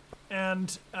relish,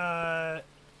 and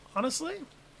honestly,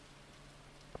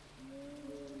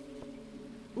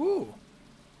 ooh,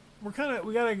 we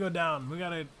gotta go down.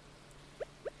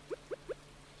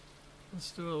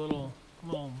 Let's do a little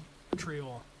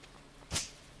retrieval.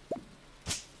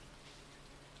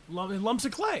 Lumps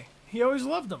of clay. He always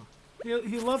loved them.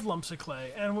 He loved lumps of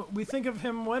clay, and we think of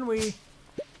him when we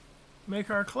make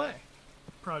our clay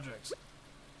projects.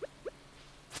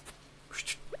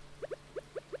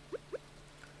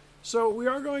 So we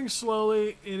are going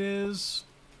slowly. It is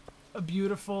a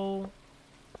beautiful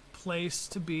place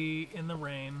to be in the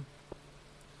rain.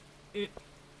 It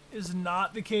is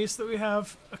not the case that we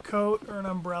have a coat or an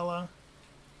umbrella.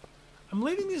 I'm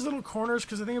leaving these little corners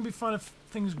because I think it'd be fun if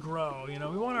things grow. You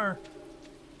know, we want our...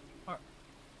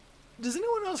 Does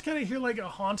anyone else kind of hear like a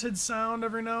haunted sound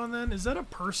every now and then? Is that a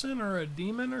person or a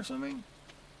demon or something?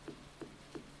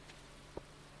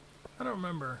 I don't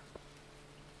remember.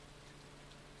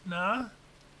 Nah?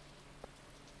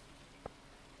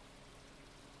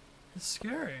 It's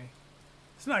scary.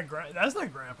 It's not that's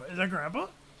not Grandpa. Is that Grandpa?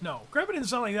 No. Grandpa didn't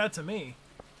sound like that to me.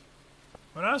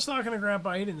 When I was talking to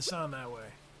Grandpa, he didn't sound that way.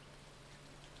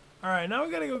 Alright, now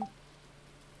we gotta go...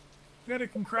 We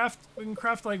can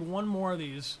craft like one more of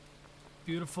these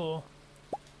beautiful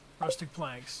rustic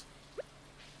planks.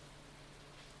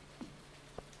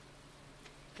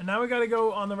 And now we gotta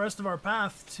go on the rest of our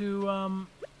path to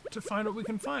find what we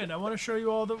can find. I want to show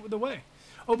you all the way.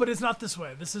 Oh, but it's not this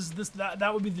way.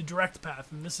 That would be the direct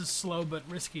path, and this is slow but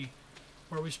risky,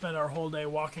 where we spend our whole day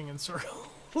walking in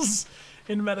circles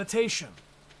in meditation.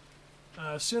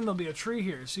 Soon there'll be a tree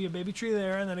here. See a baby tree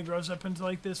there, and then it grows up into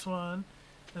like this one,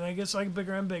 and then it gets like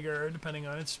bigger and bigger, depending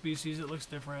on its species. It looks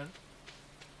different.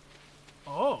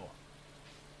 Oh.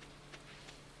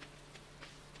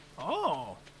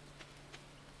 Oh.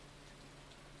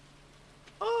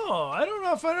 Oh, I don't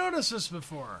know if I noticed this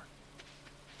before.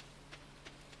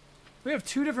 We have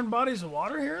two different bodies of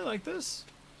water here, like this?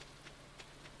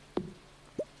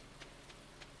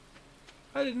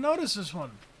 I didn't notice this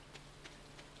one.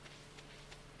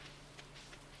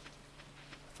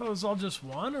 I thought it was all just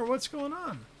one, or what's going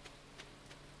on?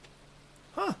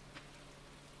 Huh.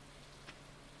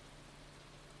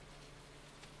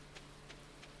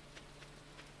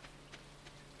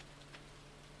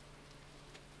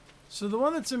 So the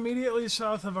one that's immediately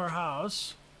south of our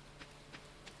house,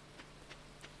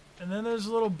 and then there's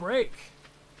a little break.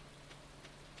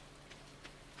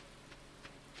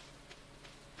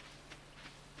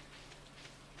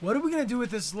 What are we going to do with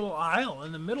this little aisle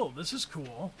in the middle? This is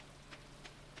cool.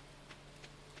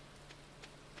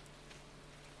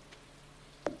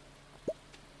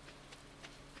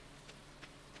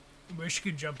 Wish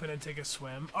you could jump in and take a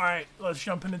swim. Alright, let's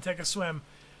jump in and take a swim.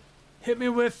 Hit me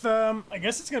with, I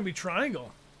guess it's going to be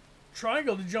triangle.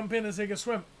 triangle to jump in and take a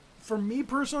swim. For me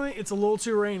personally, it's a little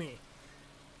too rainy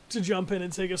to jump in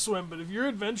and take a swim, but if you're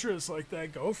adventurous like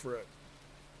that, go for it.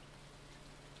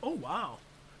 Oh, wow.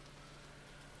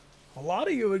 A lot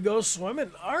of you would go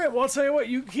swimming. All right, well, I'll tell you what.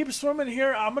 You keep swimming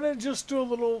here. I'm going to just do a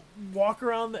little walk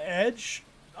around the edge.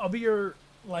 I'll be your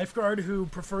lifeguard who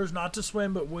prefers not to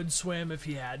swim but would swim if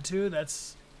he had to.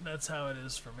 That's how it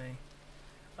is for me.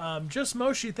 Just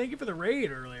Moshi, thank you for the raid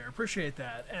earlier. Appreciate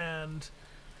that. And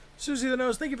Susie the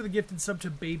Nose, thank you for the gifted sub to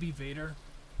Baby Vader.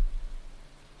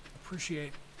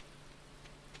 Appreciate.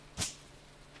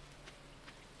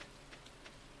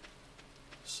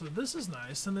 So this is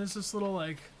nice, and there's this little,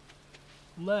 like,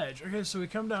 ledge. Okay, so we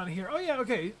come down here. Oh, yeah,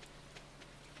 okay.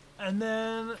 And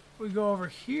then we go over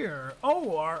here.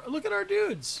 Oh, look at our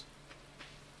dudes.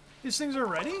 These things are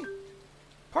ready?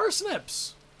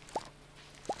 Parsnips.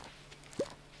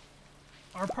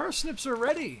 Our parsnips are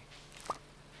ready.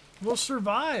 We'll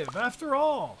survive, after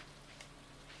all.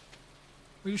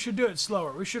 We should do it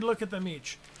slower. We should look at them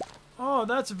each. Oh,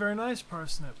 that's a very nice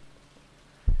parsnip.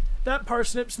 That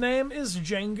parsnip's name is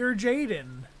Jenger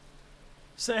Jaden.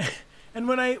 And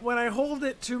when I hold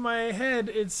it to my head,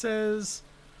 it says,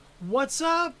 "What's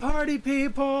up, party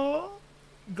people?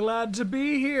 Glad to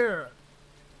be here."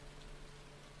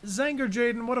 Zenger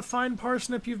Jaden, what a fine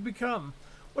parsnip you've become.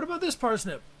 What about this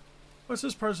parsnip? What's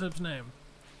this parsnip's name?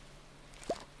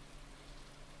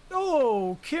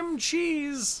 Oh, Kim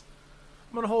Cheese.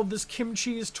 I'm going to hold this Kim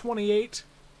Cheese 28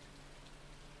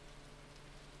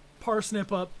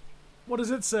 parsnip up. What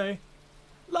does it say?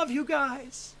 Love you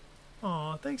guys.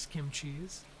 Aw, thanks, Kim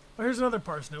Cheese. Oh, here's another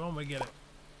parsnip. I'm going to get it.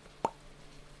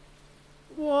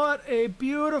 What a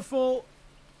beautiful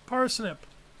parsnip.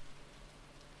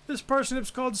 This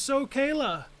parsnip's called So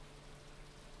Kayla,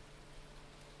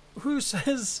 who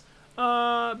says,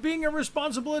 being a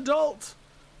responsible adult.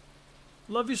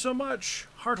 Love you so much.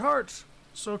 Heart, heart.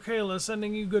 So Kayla,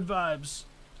 sending you good vibes.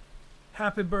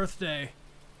 Happy birthday.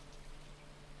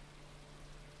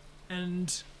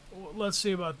 And let's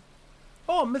see about...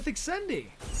 Oh, Mythic Sendy.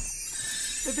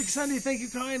 Mythic Sendy, thank you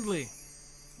kindly.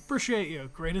 Appreciate you.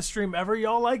 Greatest stream ever.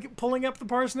 Y'all like pulling up the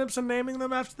parsnips and naming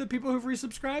them after the people who've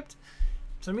resubscribed?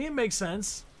 To me, it makes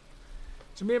sense.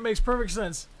 To me, it makes perfect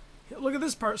sense. Look at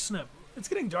this parsnip. It's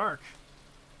getting dark.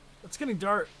 It's getting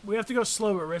dark. We have to go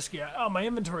slow but risky. Oh, my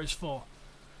inventory's full.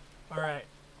 Alright.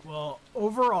 Well,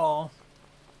 overall,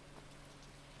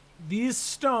 these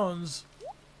stones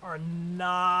are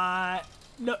not...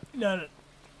 No.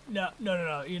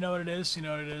 You know what it is? You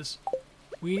know what it is?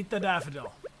 We eat the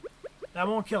daffodil. That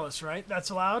won't kill us, right? That's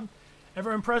allowed?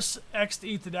 Everyone press X to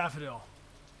eat the daffodil.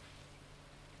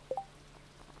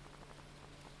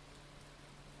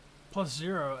 Plus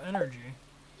 0 energy.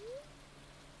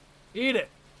 Eat it!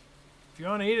 If you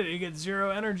want to eat it, you get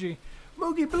 0 energy.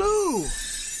 Moogie Blue!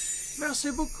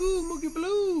 Merci beaucoup, Moogie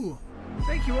Blue!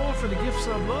 Thank you all for the gifts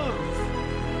of love.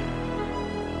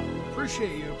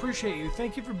 Appreciate you, appreciate you.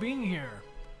 Thank you for being here.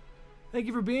 Thank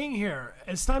you for being here.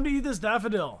 It's time to eat this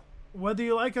daffodil. Whether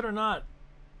you like it or not.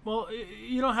 Well,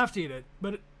 you don't have to eat it,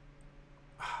 but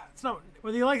it's not...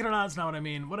 Whether you like it or not, it's not what I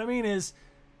mean. What I mean is,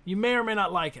 you may or may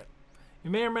not like it. You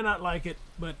may or may not like it,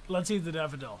 but let's eat the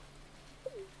daffodil.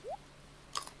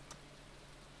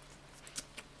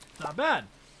 Not bad.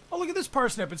 Oh, look at this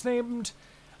parsnip. It's named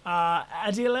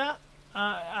Adelia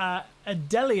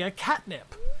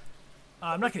Catnip.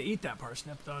 I'm not going to eat that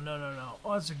parsnip, though. No.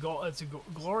 Oh, it's a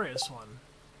glorious one.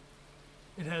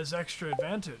 It has extra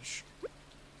advantage.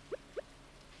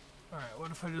 Alright,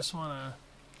 what if I just want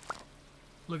to...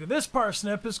 Look at this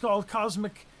parsnip. It's called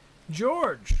Cosmic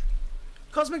George.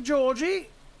 Cosmic Georgie,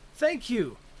 thank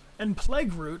you. And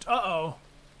Plague Root. Uh-oh.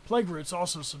 Plague Root's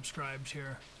also subscribed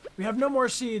here. We have no more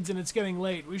seeds and it's getting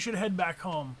late. We should head back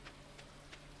home.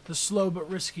 The slow but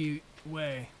risky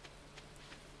way.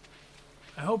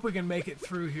 I hope we can make it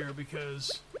through here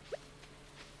because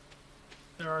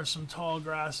there are some tall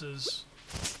grasses.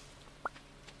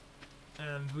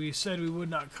 And we said we would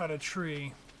not cut a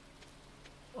tree.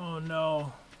 Oh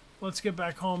no. Let's get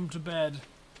back home to bed.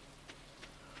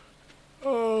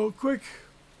 Oh, quick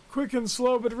and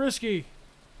slow but risky.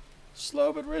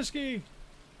 Slow but risky.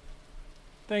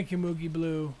 Thank you, Moogie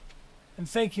Blue. And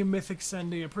thank you, Mythic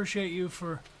Sendy. Appreciate you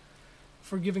for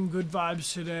giving good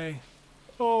vibes today.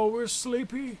 Oh, we're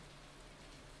sleepy.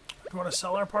 Do you want to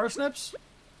sell our parsnips?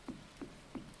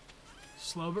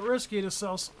 Slow but risky to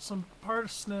sell some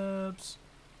parsnips.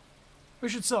 We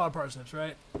should sell our parsnips,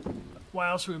 right? Why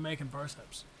else are we making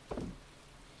parsnips?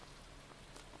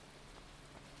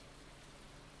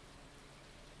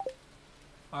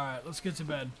 Alright, let's get to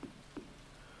bed.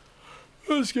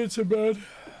 Let's get to bed.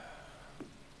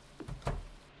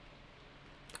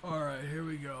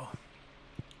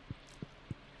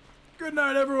 Good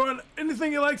night, everyone.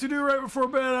 Anything you like to do right before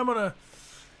bed? I'm gonna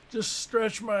just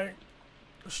stretch my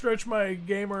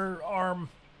gamer arm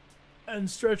and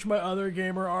stretch my other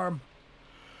gamer arm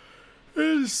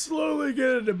and slowly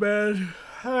get into bed.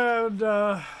 And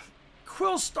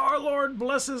Quill Starlord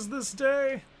blesses this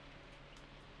day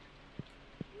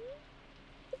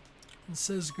and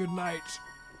says good night.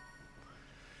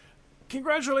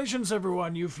 Congratulations,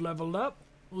 everyone. You've leveled up.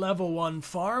 Level 1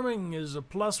 farming is a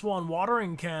 +1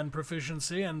 watering can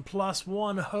proficiency and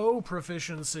 +1 hoe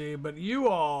proficiency, but you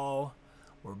all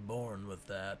were born with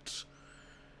that.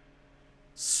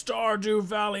 Stardew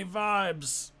Valley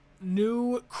vibes.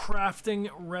 New crafting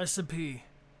recipe.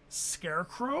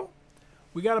 Scarecrow?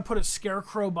 We gotta put a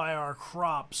scarecrow by our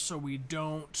crops so we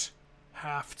don't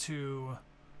have to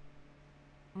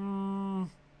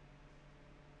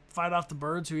fight off the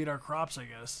birds who eat our crops, I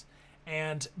guess.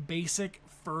 And basic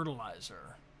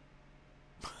fertilizer.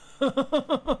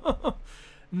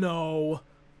 No.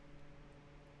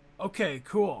 Okay,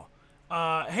 cool.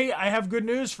 Hey, I have good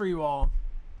news for you all.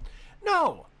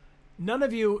 No, none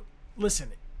of you, listen,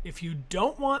 if you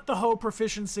don't want the hoe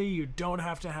proficiency, you don't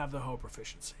have to have the hoe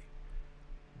proficiency.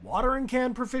 Watering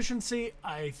can proficiency,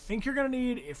 I think you're going to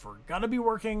need if we're going to be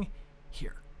working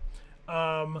here.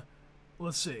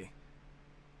 Let's see.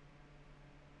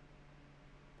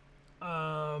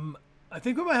 I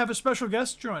think we might have a special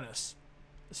guest join us.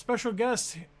 A special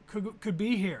guest could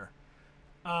be here.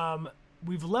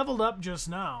 We've leveled up just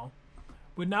now.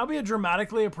 Would now be a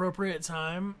dramatically appropriate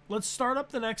time. Let's start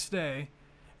up the next day,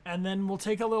 and then we'll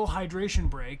take a little hydration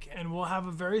break, and we'll have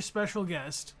a very special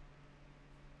guest.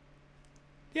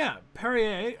 Yeah,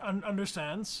 Perrier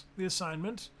understands the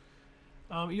assignment.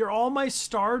 You're all my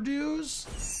Stardews.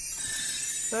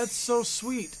 That's so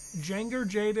sweet. Jenger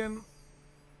Jaden.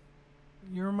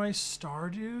 You're my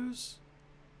Stardews?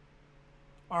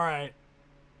 Alright.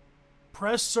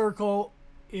 Press circle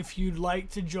if you'd like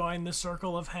to join the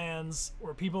circle of hands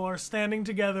where people are standing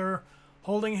together,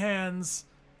 holding hands,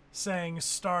 saying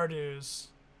Stardews.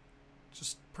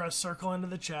 Just press circle into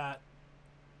the chat.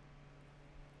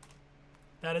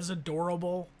 That is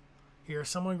adorable. Here,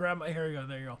 someone grab my... Here you go.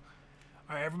 There you go.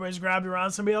 Alright, everybody's grabbed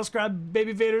around. Somebody else grab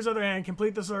Baby Vader's other hand.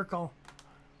 Complete the circle.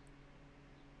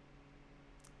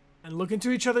 And look into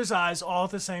each other's eyes all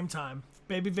at the same time.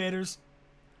 Baby Vader's.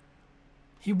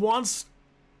 He wants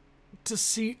to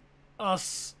see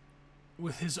us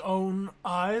with his own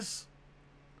eyes,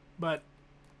 but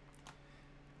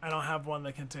I don't have one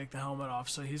that can take the helmet off,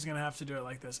 so he's going to have to do it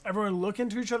like this. Everyone look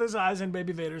into each other's eyes and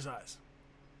Baby Vader's eyes.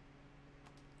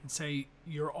 And say,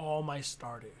 you're all my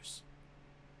Stardews.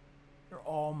 You're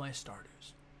all my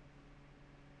Stardews.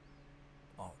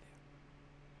 All of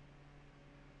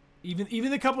you. Even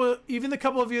the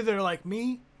couple of you that are like,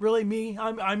 me? Really, me?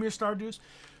 I'm your Stardews?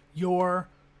 You're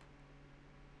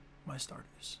my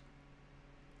Stardews.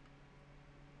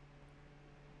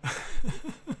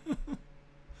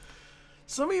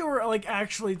 Some of you are like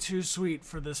actually too sweet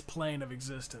for this plane of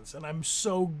existence, and I'm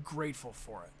so grateful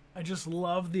for it. I just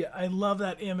love I love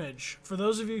that image. For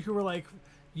those of you who were like,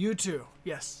 you too,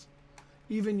 yes,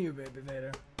 even you, Baby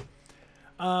Vader.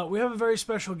 We have a very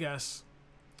special guest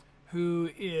who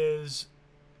is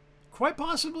quite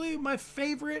possibly my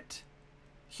favorite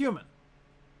human.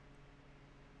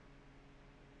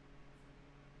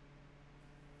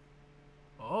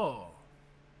 Oh,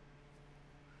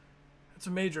 that's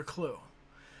a major clue.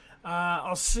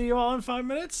 I'll see you all in 5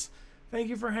 minutes. Thank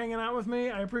you for hanging out with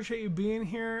me. I appreciate you being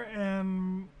here,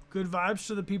 and good vibes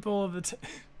to the people of the...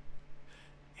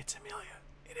 It's Amelia.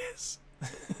 It is.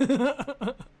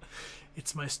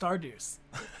 It's my Stardews.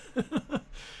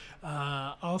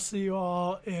 I'll see you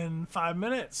all in 5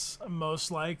 minutes, most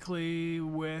likely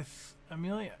with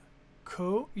Amelia.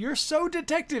 Cool. You're so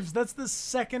detectives. That's the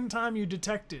second time you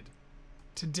detected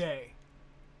today.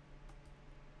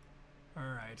 All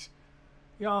right.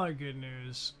 Y'all are good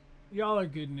news. Y'all are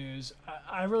good news.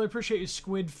 I really appreciate you,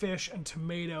 Squid, Fish, and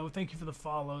Tomato. Thank you for the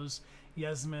follows.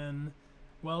 Yasmin,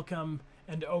 welcome.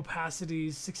 And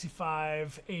Opacities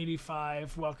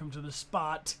 6585, welcome to the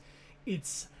spot.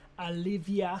 It's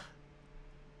Olivia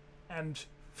and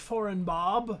Foreign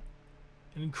Bob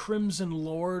and Crimson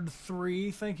Lord 3.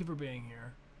 Thank you for being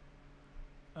here.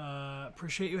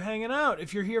 Appreciate you hanging out.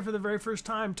 If you're here for the very first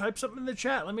time, type something in the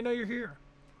chat. Let me know you're here.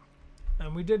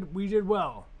 And we did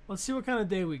well. Let's see what kind of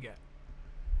day we get.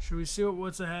 Should we see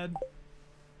what's ahead?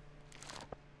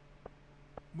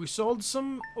 We sold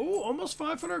some, almost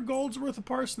 500 gold's worth of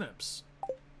parsnips.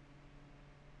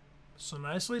 So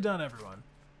nicely done, everyone.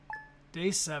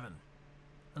 Day 7.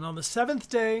 And on the 7th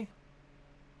day,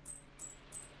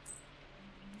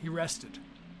 he rested.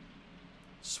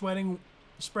 Sweating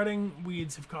Spreading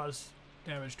weeds have caused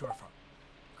damage to our farm.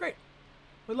 Great.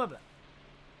 We love that.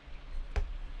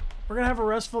 We're going to have a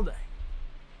restful day.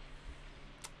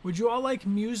 Would you all like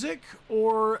music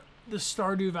or the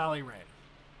Stardew Valley rain?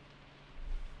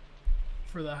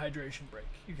 For the hydration break.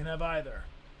 You can have either.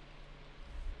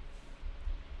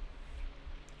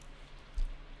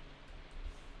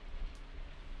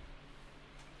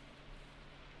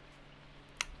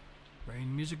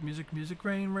 Rain, music, music, music,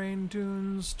 rain, rain,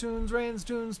 tunes, tunes, rains,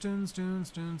 tunes, tunes, tunes,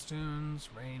 tunes, tunes,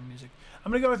 rain, music.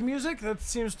 I'm gonna go with music. That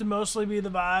seems to mostly be the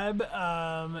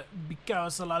vibe,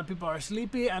 because a lot of people are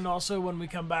sleepy, and also when we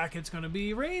come back, it's gonna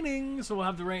be raining, so we'll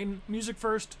have the rain music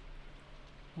first,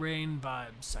 rain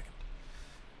vibe second.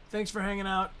 Thanks for hanging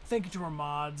out. Thank you to our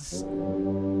mods,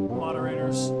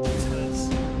 moderators, lieutenants.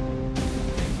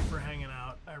 Thank you for hanging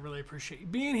out. I really appreciate you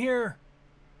being here.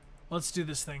 Let's do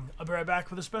this thing. I'll be right back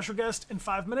with a special guest in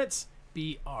 5 minutes.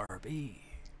 BRB.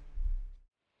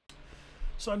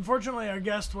 So unfortunately, our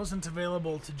guest wasn't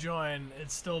available to join.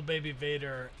 It's still Baby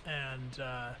Vader, and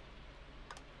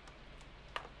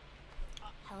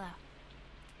hello.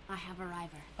 I have a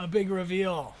arriver. A big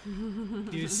reveal.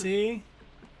 You see?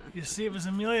 You see, it was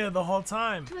Amelia the whole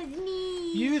time. It was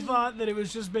me. You thought that it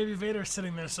was just Baby Vader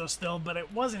sitting there so still, but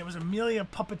it wasn't. It was Amelia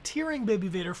puppeteering Baby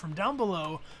Vader from down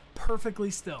below, perfectly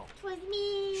still. It was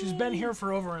me. She's been here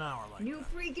for over an hour. Like no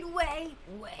freaking way.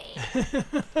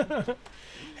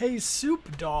 Hey,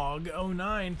 Soup Dog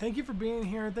 09, thank you for being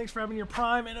here. Thanks for having your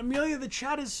Prime. And Amelia, the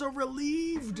chat is so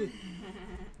relieved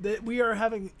that we are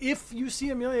having. If you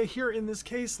see Amelia here in this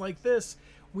case like this,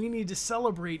 we need to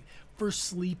celebrate for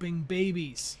sleeping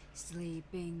babies.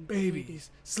 Sleeping babies,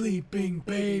 sleeping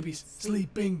babies,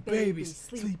 sleeping babies,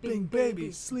 sleeping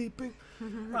babies, sleeping.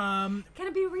 Can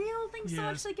it be real? Thanks so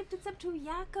much yes. for the gifted sub to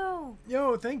Yako.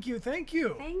 Yo, thank you, thank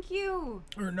you. Thank you.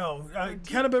 Or no,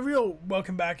 Can it be real?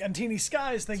 Welcome back. And Teeny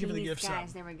Skies, thank you for the gift sub.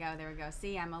 There we go, there we go.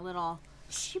 See, I'm a little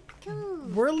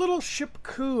ship-coo. We're a little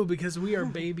ship-coo because we are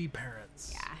baby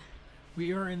parents. Yeah.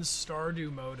 We are in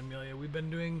Stardew mode, Amelia. We've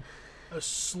been doing a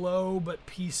slow but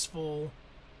peaceful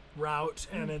route,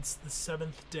 and it's the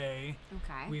 7th day.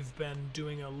 Okay. We've been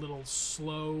doing a little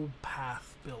slow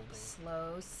path building.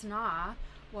 Slow snaw.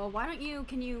 Well, why don't you,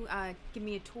 can you give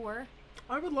me a tour?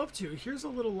 I would love to. Here's a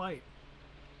little light.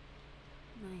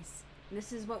 Nice.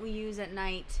 This is what we use at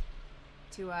night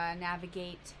to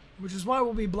navigate. Which is why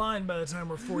we'll be blind by the time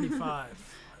we're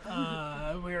 45.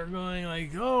 We are going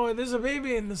like, oh, there's a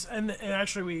baby in this, and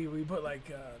actually we put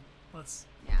like, let's.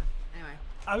 Yeah. Anyway.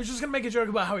 I was just gonna make a joke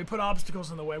about how we put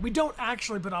obstacles in the way. We don't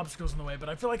actually put obstacles in the way, but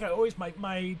I feel like I always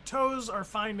my toes are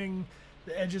finding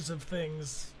the edges of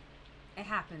things. It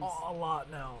happens a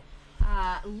lot now.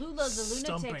 Lula the lunatic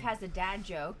Stumping. has a dad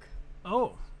joke.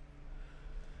 Oh.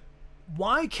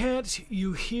 Why can't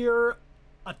you hear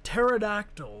a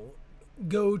pterodactyl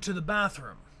go to the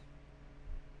bathroom?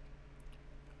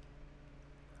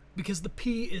 Because the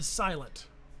P is silent.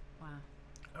 Wow.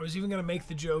 I was even going to make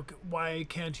the joke, why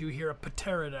can't you hear a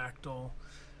pterodactyl?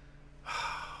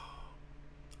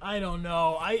 I don't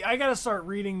know. I got to start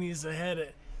reading these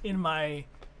ahead in my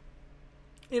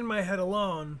head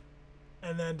alone,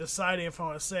 and then deciding if I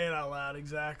want to say it out loud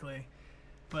exactly.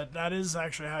 But that is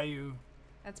actually how you...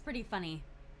 That's pretty funny.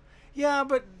 Yeah,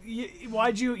 but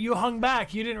why'd you hung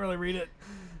back? You didn't really read it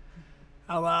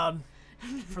out loud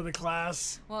for the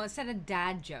class. Well, it said a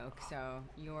dad joke, so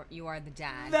you are the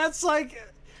dad. That's like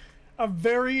a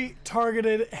very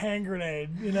targeted hand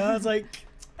grenade, you know? It's like,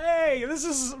 hey, this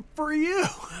is for you.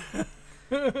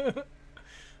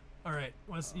 All right,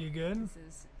 you good? This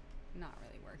is not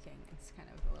really working. It's kind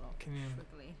of a little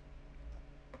twiggly.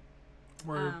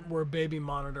 We're baby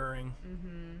monitoring.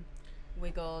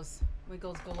 Wiggles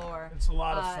galore. It's a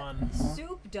lot of fun.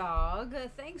 Soup Dog,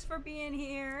 thanks for being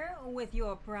here with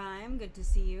your Prime. Good to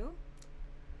see you.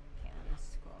 Okay, let me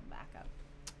scroll back up.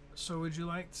 So would you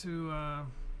like to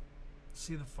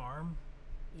see the farm?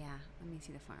 Yeah, let me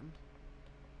see the farm.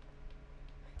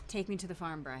 Take me to the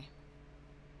farm, Bri.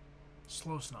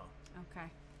 Slow Snow.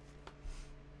 Okay.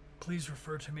 Please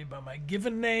refer to me by my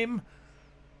given name.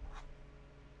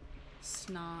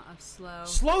 Snaw of Slow.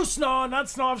 Slow Snaw, not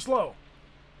Snaw of Slow.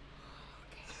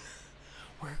 Okay.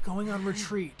 We're going on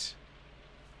retreat.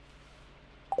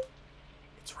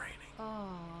 It's raining. Oh,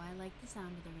 I like the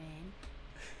sound of the rain.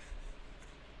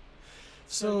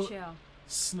 So chill.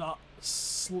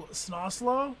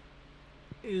 Snoslow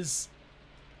is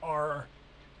our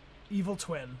evil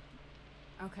twin.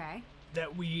 Okay.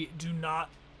 That we do not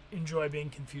enjoy being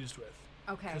confused with.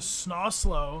 Okay. Because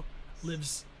Snoslow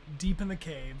lives deep in the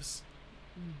caves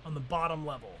on the bottom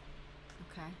level.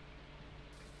 Okay.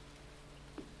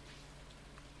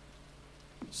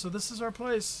 So this is our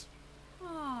place.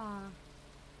 Aw.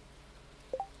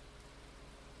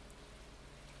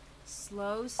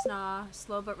 Slow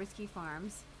but risky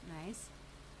farms. Nice.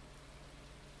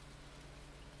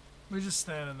 We just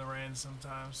stand in the rain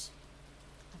sometimes.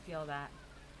 I feel that.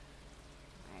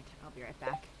 Alright, I'll be right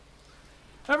back.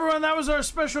 Everyone, that was our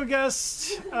special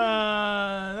guest.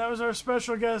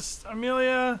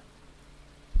 Amelia.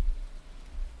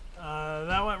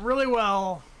 That went really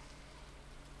well.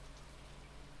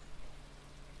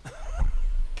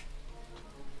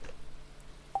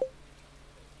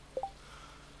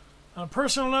 On a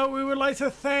personal note, we would like to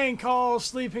thank all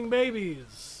sleeping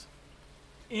babies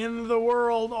in the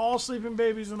world, all sleeping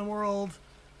babies in the world.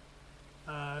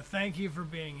 Thank you for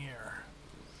being here.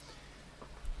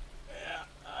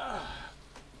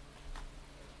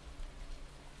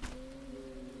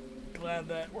 Glad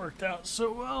that worked out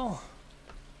so well.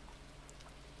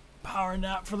 Power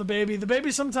nap for the baby. The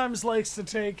baby sometimes likes to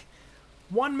take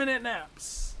 1-minute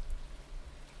naps.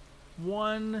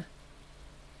 1-minute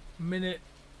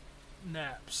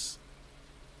naps.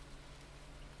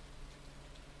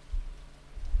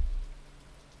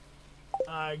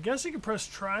 I guess you can press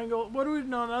triangle. What do we...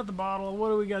 No, not the bottle. What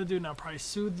do we got to do now? Probably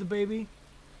soothe the baby.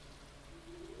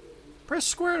 Press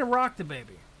square to rock the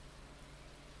baby.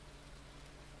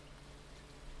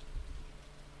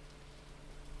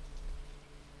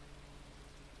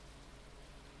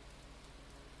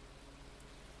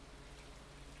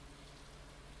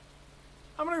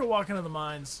 I'm gonna go walk into the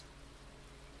mines.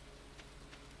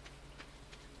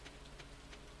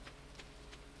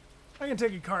 I can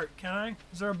take a cart, can I?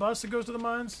 Is there a bus that goes to the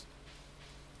mines?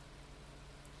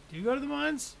 Do you go to the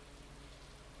mines?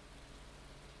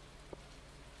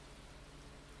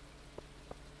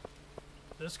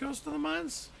 This goes to the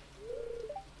mines?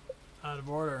 Out of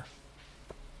order.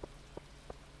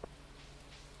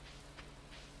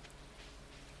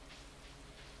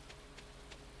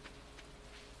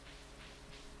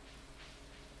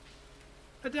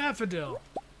 A daffodil.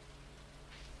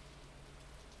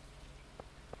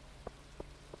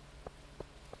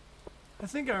 I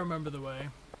think I remember the way.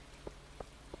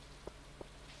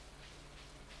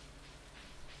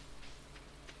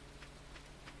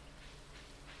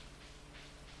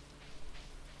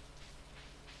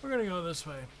 We're gonna go this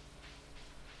way.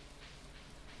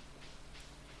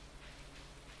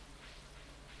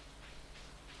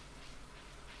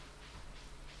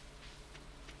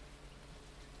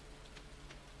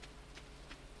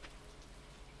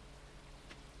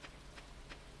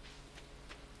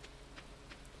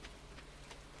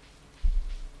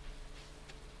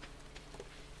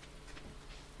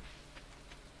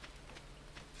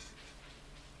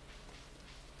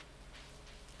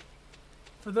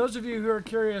 For those of you who are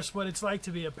curious what it's like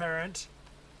to be a parent,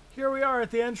 here we are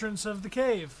at the entrance of the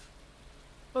cave.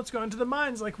 Let's go into the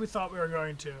mines like we thought we were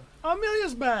going to.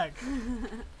 Amelia's back!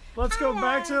 Let's go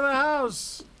back to the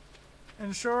house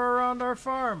and show her around our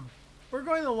farm. We're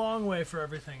going the long way for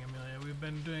everything, Amelia. We've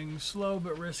been doing slow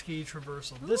but risky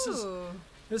traversal.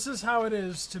 This is how it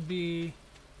is to be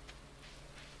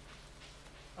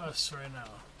us right now.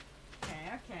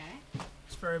 Okay.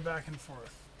 It's very back and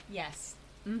forth. Yes.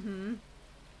 Mm-hmm.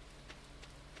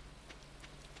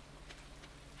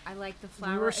 I like the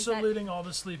flower. We were saluting all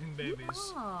the sleeping babies.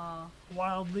 Oh.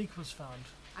 Wild leek was found.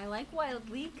 I like wild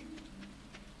leek.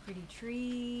 Pretty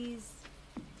trees.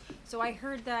 So I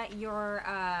heard that your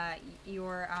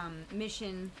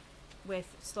mission with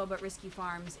Slow But Risky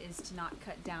Farms is to not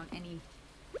cut down any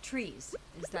trees.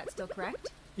 Is that still correct?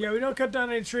 Yeah, we don't cut down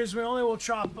any trees. We only will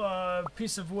chop a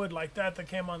piece of wood like that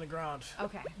came on the ground.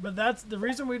 Okay. But that's the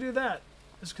reason we do that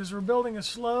is because we're building a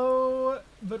slow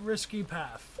but risky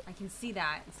path. I can see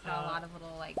that. It's got a lot of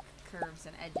little like curves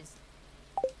and edges.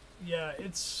 Yeah,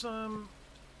 it's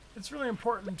really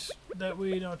important that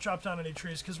we don't chop down any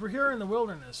trees because we're here in the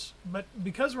wilderness. But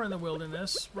because we're in the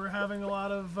wilderness, we're having a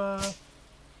lot of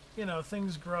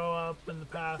things grow up in the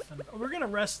path, and we're gonna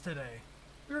rest today.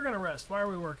 We're gonna rest. Why are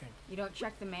we working? You don't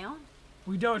check the mail?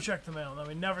 We don't check the mail. No,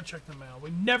 we never check the mail.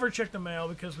 We never check the mail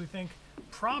because we think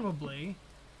probably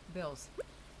Bills.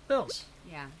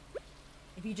 Yeah.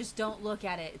 If you just don't look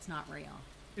at it, it's not real.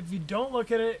 If you don't look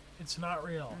at it, it's not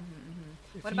real.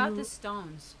 What about the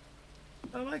stones?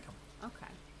 I like them.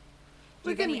 Okay. Do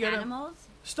We you have can any get 'em. animals?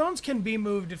 Stones can be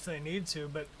moved if they need to,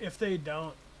 but if they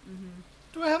don't...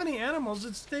 Do I have any animals?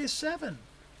 It's day 7.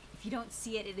 If you don't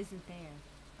see it, it isn't there.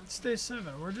 Okay. It's day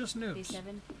 7. We're just noobs. Day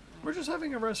 7? We're just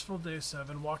having a restful day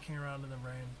 7, walking around in the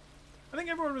rain. I think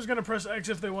everyone was going to press X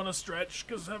if they want to stretch,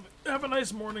 because have a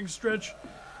nice morning stretch.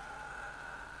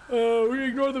 We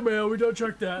ignore the mail. We don't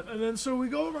check that. And then so we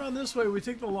go around this way. We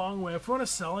take the long way. If we want to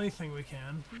sell anything, we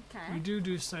can. Okay. We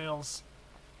do sales.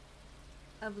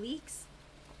 Of leeks?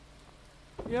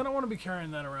 Yeah, I don't want to be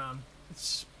carrying that around.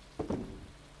 It's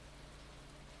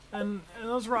and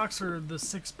those rocks are the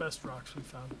 6 best rocks we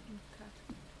found.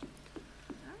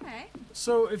 Okay. Alright.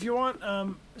 So if you want,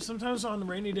 sometimes on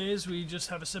rainy days we just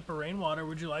have a sip of rainwater.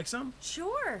 Would you like some?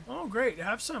 Sure. Oh, great.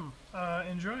 Have some.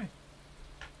 Enjoy.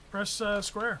 Press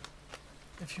square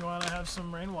if you want to have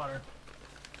some rainwater.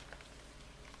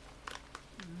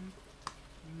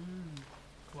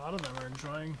 A lot of them are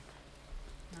enjoying.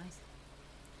 Nice.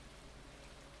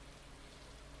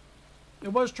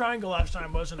 It was triangle last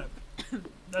time, wasn't it?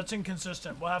 That's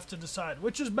inconsistent. We'll have to decide.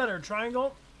 Which is better,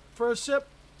 triangle for a sip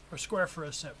or square for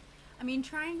a sip? I mean,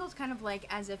 triangle's kind of like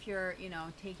as if you're, you know,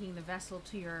 taking the vessel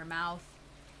to your mouth.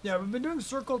 Yeah, we've been doing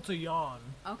circle to yawn.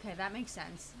 Okay, that makes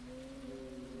sense.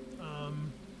 Yeah.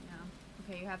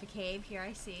 Okay, you have a cave here,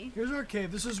 I see. Here's our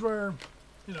cave. This is where,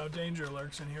 you know, danger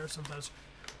lurks in here sometimes.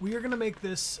 We are going to make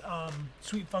this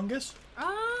sweet fungus.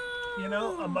 Oh! You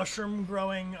know, a mushroom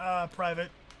growing private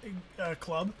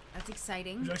club. That's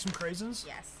exciting. Would you like some craisins?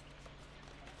 Yes.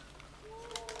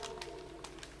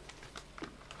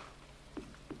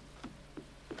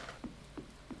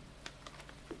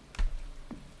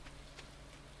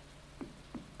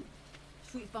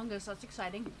 Sweet fungus, that's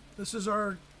exciting. This is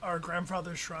our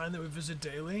grandfather's shrine that we visit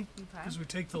daily. Okay. Because we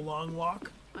take the long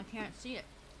walk. I can't see it.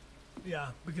 Yeah,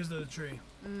 because of the tree.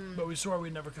 But we swore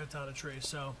we'd never cut down a tree,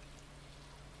 so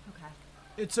Okay.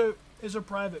 it's a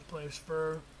private place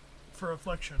for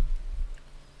affliction.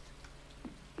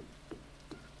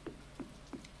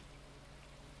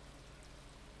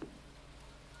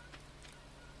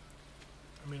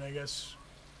 I mean, I guess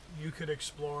you could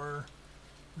explore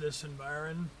this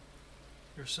environment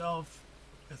yourself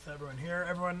with everyone here.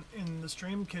 Everyone in the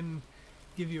stream can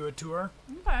give you a tour.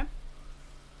 Okay.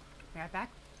 Be right back.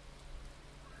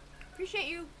 Appreciate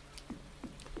you.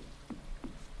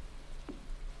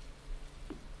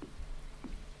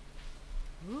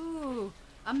 Ooh,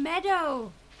 a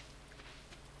meadow.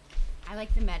 I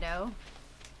like the meadow.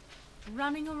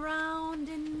 Running around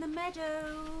in the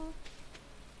meadow.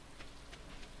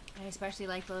 I especially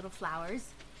like the little flowers.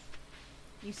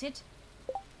 You sit.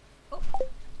 Oh.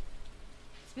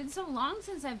 It's been so long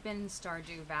since I've been in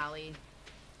Stardew Valley.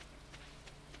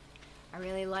 I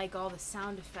really like all the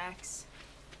sound effects.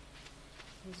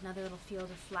 There's another little field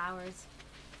of flowers.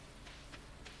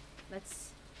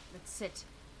 Let's sit.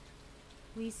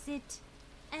 We sit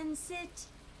and sit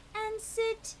and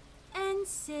sit and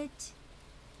sit.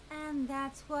 And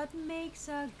that's what makes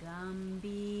a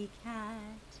Gumby cat.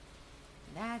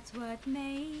 That's what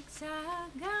makes a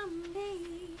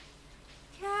Gumby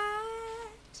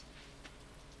cat.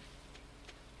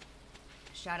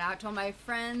 Shout out to all my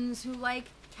friends who like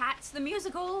Cats the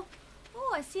Musical.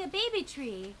 Oh, I see a baby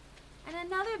tree. And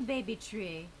another baby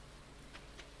tree.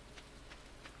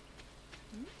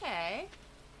 Okay.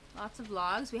 Lots of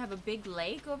logs. We have a big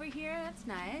lake over here. That's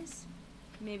nice.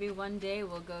 Maybe one day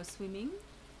we'll go swimming.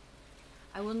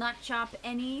 I will not chop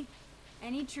any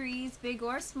trees, big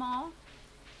or small.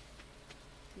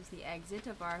 This is the exit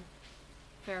of our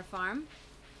fair farm.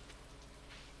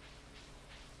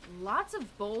 Lots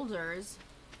of boulders.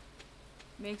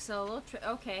 Makes a little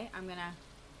okay, I'm gonna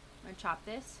chop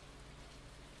this.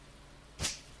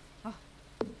 Oh,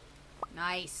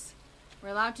 nice. We're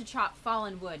allowed to chop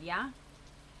fallen wood, yeah?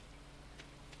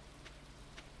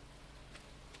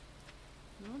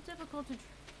 A little difficult to.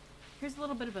 Here's a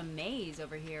little bit of a maze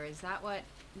over here. Is that what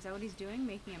he's doing?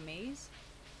 Making a maze?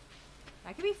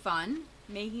 That could be fun.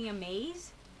 Making a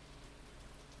maze.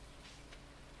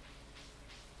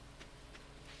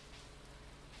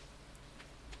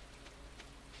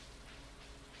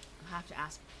 I'll have to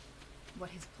ask what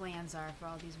his plans are for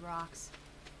all these rocks.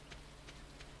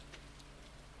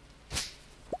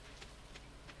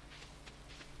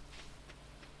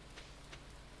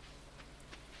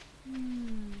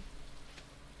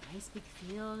 Nice big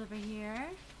field over here.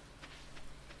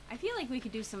 I feel like we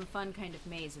could do some fun kind of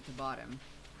maze at the bottom.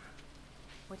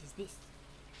 What is this?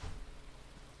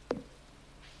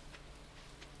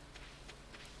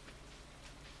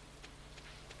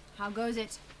 How goes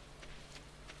it?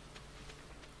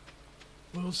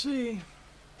 We'll see.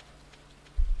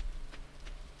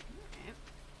 Okay.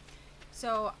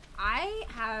 So I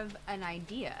have an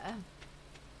idea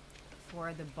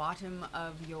for the bottom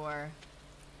of your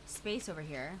space over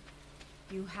here.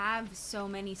 You have so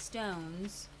many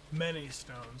stones. Many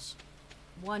stones.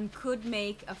 One could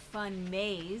make a fun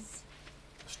maze.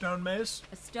 Stone maze?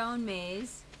 A stone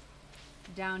maze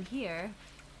down here.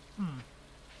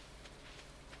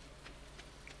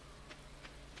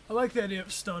 I like the idea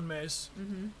of stone maze.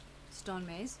 Mm-hmm. Stone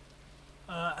maze.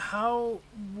 How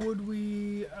would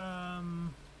we,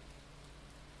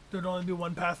 there'd only be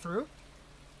one path through?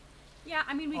 Yeah,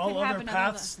 I mean, we All could have other another...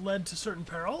 paths led to certain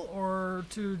peril, or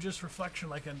to just reflection,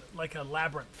 like a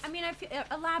labyrinth? I mean, I feel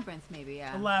a labyrinth, maybe,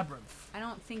 yeah. A labyrinth. I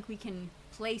don't think we can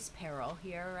place peril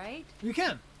here, right? You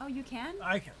can. Oh, you can?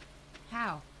 I can.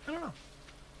 How? I don't know.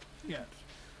 Yeah.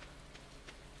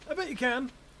 I bet you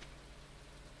can.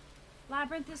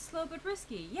 Labyrinth is slow but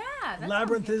risky. Yeah, that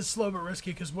Labyrinth sounds is slow but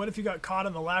risky, because what if you got caught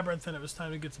in the labyrinth and it was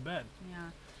time to get to bed? good.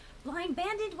 Yeah. Blind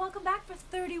Bandit, welcome back for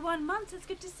 31 months. It's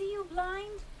good to see you,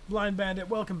 Blind. Blind Bandit,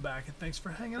 welcome back, and thanks for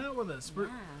hanging out with us. Yeah.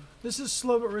 This is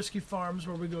Slow But Risky Farms,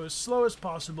 where we go as slow as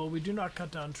possible. We do not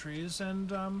cut down trees,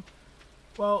 and,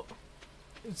 well,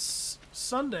 it's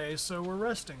Sunday, so we're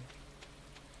resting.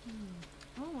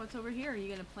 Oh, what's over here? Are you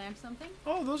going to plant something?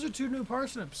 Oh, those are 2 new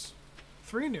parsnips.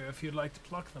 3 new, if you'd like to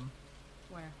pluck them.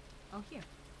 Where? Oh, here.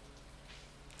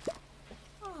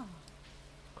 Oh.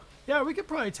 Yeah, we could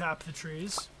probably tap the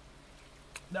trees.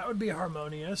 That would be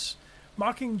harmonious.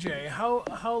 Mockingjay, how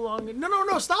long...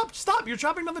 No, stop! You're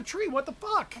chopping down the tree, what the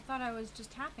fuck? I thought I was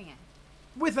just tapping it.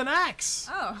 With an axe!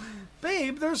 Oh.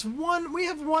 Babe, we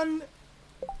have one...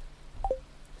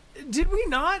 Did we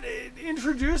not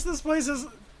introduce this place as...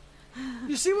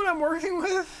 You see what I'm working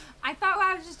with? I thought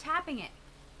I was just tapping it.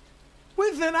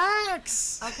 With an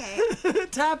axe! Okay.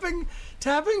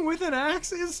 Tapping with an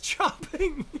axe is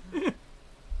chopping.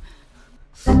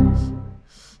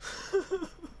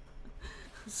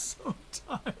 So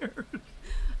tired.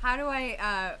 How do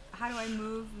I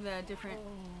move the different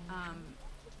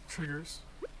Triggers.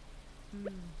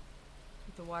 with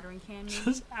the watering can? Maybe?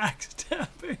 Just axe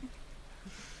tapping.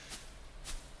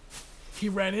 He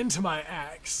ran into my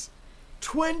axe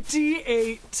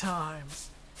 28 times.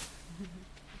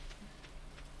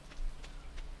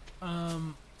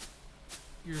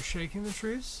 You're shaking the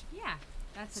trees? Yeah,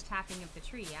 that's the tapping of the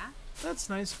tree, yeah? That's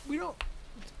nice. We don't...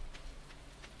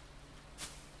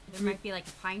 There might be like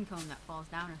a pine cone that falls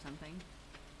down or something.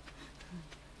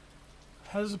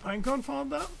 Has a pine cone fallen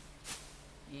down?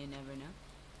 You never know.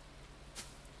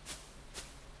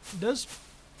 Does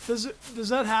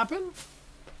that happen?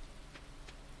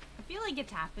 I feel like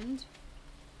it's happened.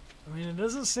 I mean, it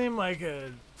doesn't seem like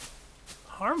a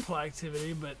harmful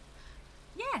activity, but...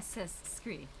 Yes, says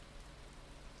Scree.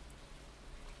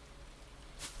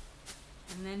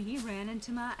 And then he ran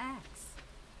into my axe.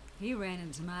 He ran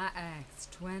into my axe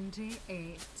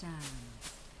 28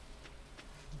 times.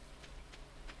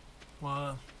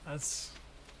 Well, that's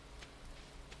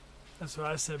what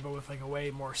I said, but with like a way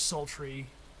more sultry,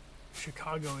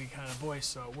 Chicago-y kind of voice,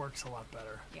 so it works a lot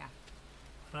better. Yeah.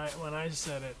 When I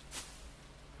said it,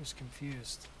 I was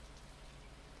confused.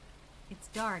 It's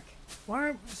dark.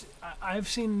 I've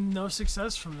seen no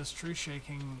success from this tree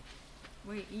shaking.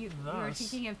 Wait, you were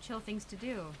thinking of chill things to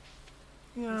do.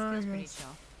 Yeah, this feels pretty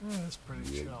chill. Yeah, it's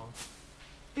pretty chill.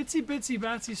 Itsy Bitsy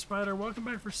Batsy Spider, welcome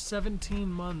back for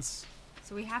 17 months.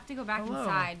 So we have to go back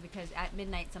inside because at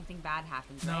midnight something bad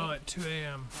happens, right? No, at 2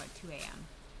 a.m. Oh, at 2 a.m.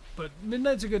 But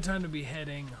midnight's a good time to be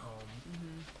heading home.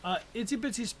 Itsy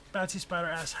Bitsy Batsy Spider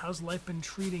asks, how's life been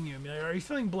treating you? Amelia? Are you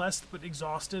feeling blessed but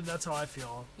exhausted? That's how I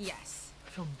feel. Yes. I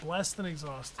feel blessed and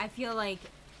exhausted. I feel like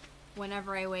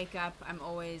whenever I wake up, I'm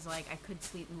always like, I could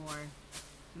sleep more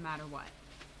no matter what.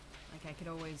 Like, I could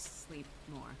always sleep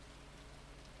more.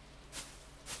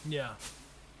 Yeah.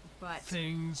 But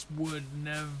things would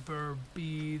never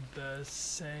be the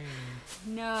same.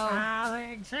 No.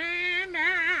 Alexander!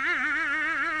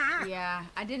 Yeah,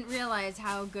 I didn't realize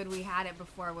how good we had it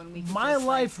before when we could My just,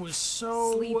 life like, was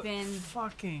so sleep in.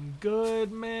 fucking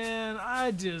good, man.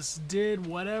 I just did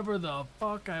whatever the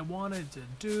fuck I wanted to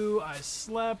do. I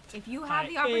slept. If you have I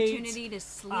the opportunity to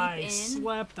sleep I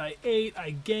slept, I ate,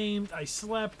 I gamed, I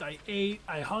slept, I ate,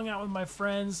 I hung out with my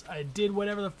friends, I did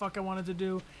whatever the fuck I wanted to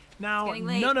do. Now,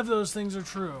 none of those things are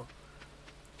true.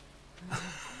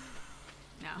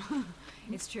 No,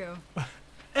 it's true.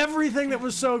 Everything that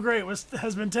was so great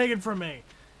has been taken from me.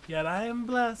 Yet I am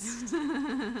blessed.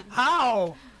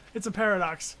 How? It's a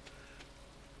paradox.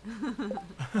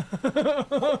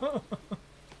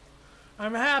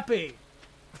 I'm happy.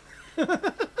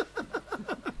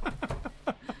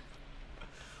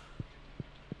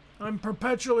 I'm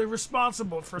perpetually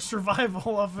responsible for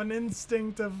survival of an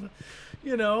instinct of,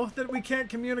 that we can't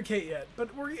communicate yet. But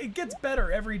it gets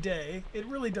better every day. It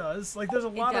really does. Like there's a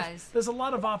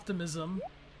lot of optimism.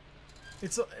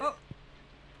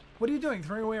 What are you doing?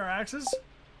 Throwing away our axes?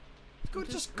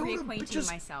 Just go reacquainting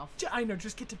myself. I know.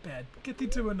 Just get to bed. Get thee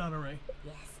to a nunnery.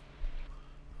 Yes.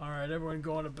 All right, everyone,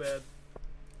 going to bed.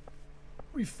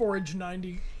 We forage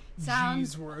 90.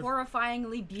 Sounds G's worth.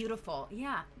 horrifyingly beautiful.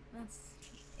 Yeah, that's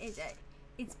it.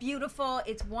 It's beautiful.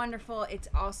 It's wonderful. It's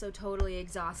also totally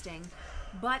exhausting,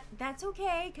 but that's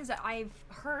okay because I've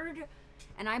heard,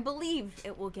 and I believe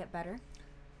it will get better.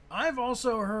 I've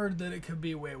also heard that it could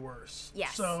be way worse.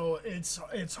 Yes. So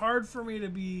it's hard for me to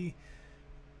be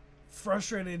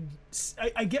frustrated.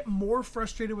 I get more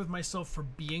frustrated with myself for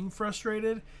being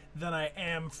frustrated than I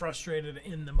am frustrated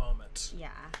in the moment. Yeah.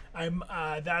 I'm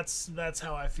that's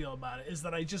how I feel about it. Is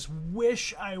that I just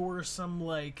wish I were some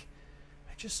like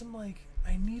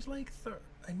I need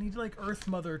like Earth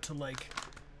Mother to like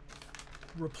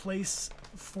replace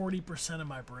 40% of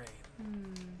my brain.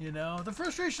 You know, the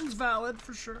frustration's valid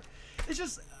for sure. It's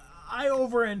just I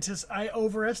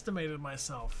overestimated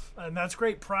myself, and that's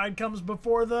great. Pride comes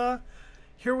before the.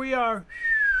 Here we are.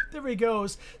 There he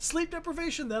goes. Sleep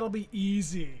deprivation. That'll be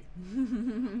easy.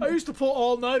 I used to pull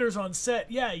all-nighters on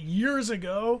set. Yeah, years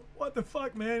ago. What the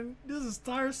fuck, man? This is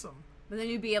tiresome. But then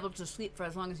you'd be able to sleep for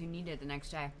as long as you needed the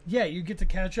next day. Yeah, you get to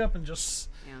catch up and just.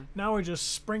 Yeah. Now we're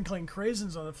just sprinkling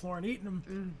craisins on the floor and eating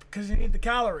them because you need the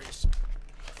calories.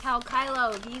 Hal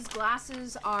Kylo, these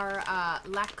glasses are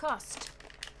Lacoste.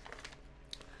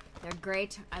 They're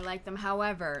great. I like them.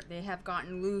 However, they have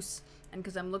gotten loose, and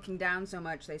because I'm looking down so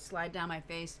much, they slide down my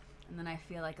face, and then I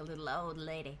feel like a little old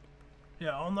lady.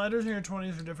 Yeah, all-nighters in your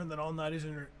 20s are different than all-nighters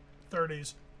in your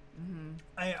 30s.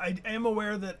 I am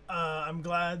aware that I'm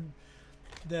glad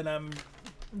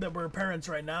that we're parents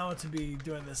right now to be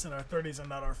doing this in our 30s and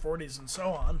not our 40s and so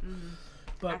on.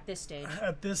 But At this stage.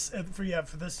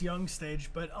 For this young stage.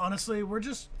 But honestly, we're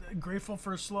just grateful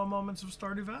for slow moments of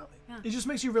Stardew Valley. Yeah. It just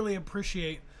makes you really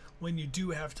appreciate when you do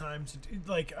have time to do,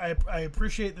 like I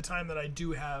appreciate the time that I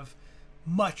do have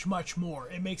much more.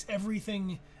 It makes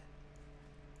everything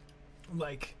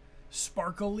like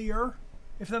sparklier,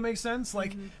 if that makes sense.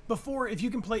 Like before, if you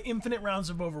can play infinite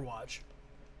rounds of Overwatch,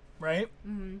 right?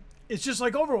 It's just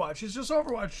like Overwatch. It's just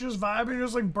Overwatch. You're just vibing. You're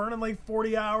just like burning like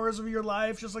 40 hours of your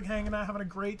life, just like hanging out, having a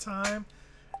great time.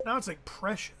 Now it's like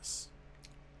precious.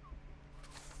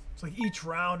 It's like each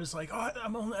round is like, oh, I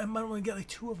might only get like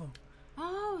 2 of them.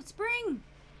 Oh, spring!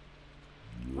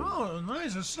 Oh, nice.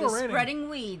 It's The still raining. spreading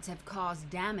weeds have caused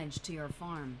damage to your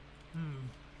farm.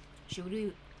 Should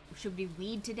we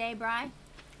weed today, Bri?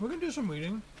 We're going to do some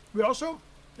weeding. We also,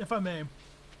 if I may, Are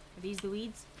these the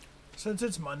weeds? since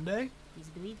it's Monday, These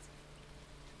are the weeds?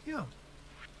 yeah,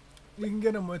 you can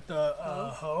get them with the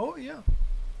hoe. Yeah.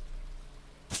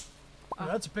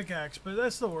 That's a pickaxe, but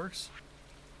that still works.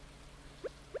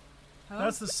 Hoe?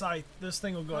 That's the scythe. This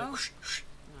thing will go like Oh. whoosh, whoosh,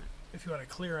 if you want to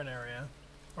clear an area.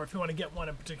 Or if you want to get one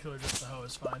in particular, just the hoe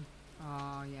is fine.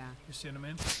 Oh, yeah. You see what I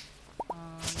mean? Oh,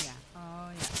 yeah.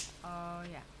 Oh, yeah. Oh,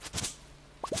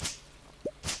 yeah.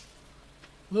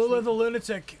 Lula the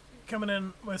Lunatic coming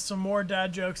in with some more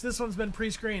dad jokes. This one's been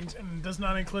pre-screened and does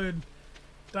not include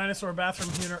dinosaur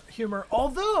bathroom humor.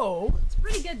 Although, It's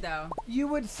pretty good, though. you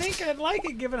would think I'd like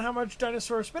it given how much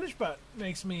dinosaur spinach butt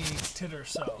makes me titter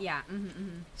so. Yeah.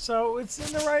 So it's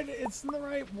in the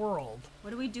right world.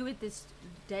 What do we do with this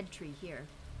dead tree here?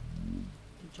 Can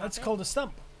you chop That's it? called a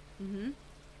stump.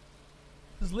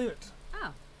 Just leave it.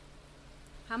 Oh.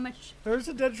 How much? There's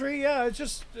a dead tree. Yeah, it's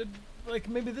just like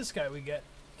maybe this guy we get.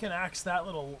 You can axe that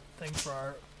little thing for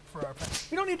our pet.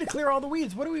 We don't need to clear all the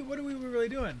weeds. What are we really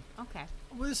doing? Okay.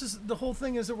 Well, this is the whole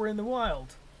thing is that we're in the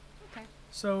wild. Okay.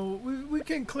 So we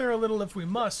can clear a little if we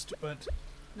must, but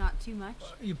Not too much.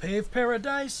 you pave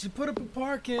paradise, you put up a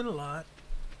parking lot.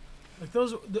 Like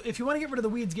those, if you want to get rid of the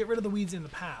weeds, get rid of the weeds in the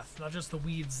path, not just the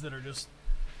weeds that are just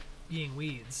being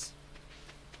weeds.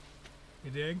 You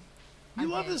dig? You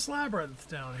love Okay. this labyrinth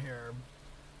down here.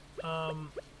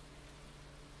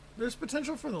 There's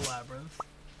potential for the labyrinth.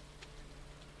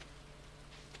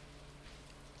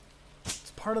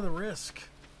 It's part of the risk.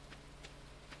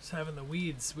 Just having the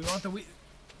weeds. We want the weed,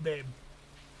 babe.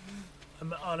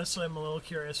 Honestly, I'm a little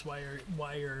curious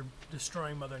why you're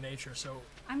destroying Mother Nature so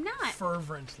I'm not.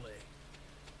 fervently.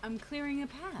 I'm clearing a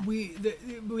path.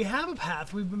 We have a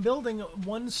path. We've been building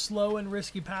one slow and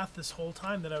risky path this whole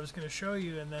time that I was going to show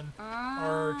you, and then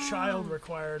our child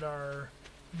required our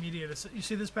immediate. You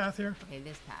see this path here? Okay,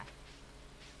 this path.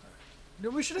 No,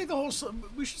 we should take the whole.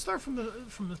 We should start from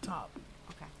the top,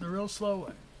 Okay. the real slow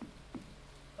way.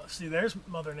 See, there's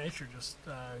Mother Nature just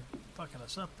fucking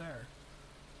us up there.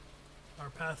 Our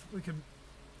path. We could.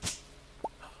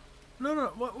 No.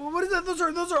 What is that? Those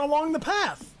are along the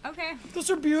path. Okay. Those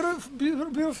are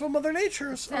beautiful Mother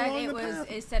Nature along the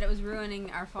path. It said it was ruining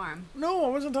our farm. No, I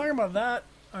wasn't talking about that.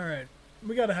 All right,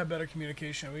 we got to have better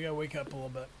communication. We got to wake up a little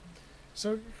bit.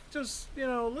 So just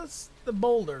let's the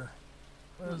boulder.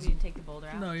 You want me to take the boulder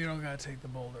out? No, you don't gotta take the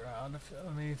boulder out.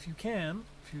 If you can.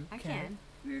 I can.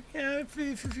 You can,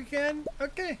 if you can.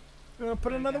 Okay. You wanna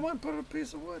put another one? Put a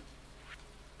piece of wood.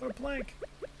 Put a plank.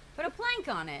 Put a plank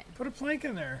on it. Put a plank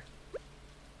in there.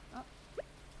 Oh.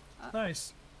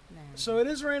 Nice. There. So it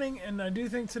is raining, and I do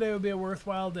think today would be a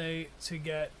worthwhile day to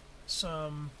get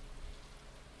some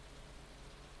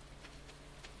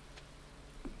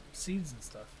seeds and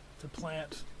stuff to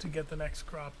plant to get the next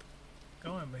crop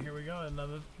going. But here we go,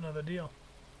 another deal.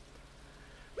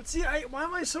 But see, why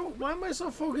am I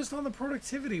so focused on the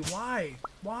productivity? Why?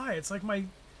 It's like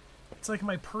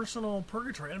my personal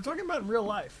purgatory. And I'm talking about in real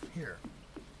life here.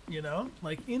 You know,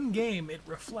 like in game, it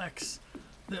reflects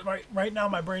that. Right now,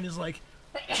 my brain is like,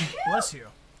 bless you.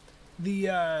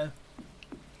 The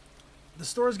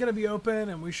store's gonna be open,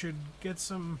 and we should get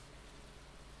some,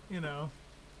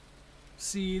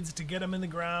 seeds to get them in the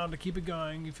ground to keep it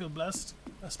going. You feel blessed?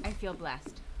 I feel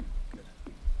blessed.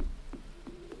 Good.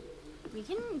 We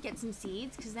can get some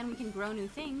seeds, because then we can grow new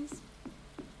things.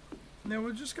 Now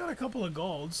we just got a couple of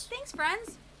golds, Thanks,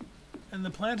 friends. and the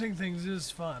planting things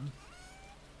is fun.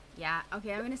 Yeah,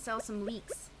 okay, I'm gonna sell some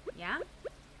leeks. Yeah? And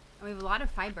we have a lot of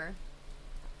fiber.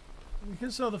 We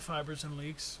can sell the fibers and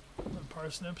leeks and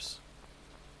parsnips.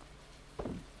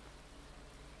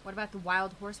 What about the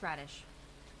wild horseradish?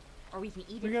 Or we can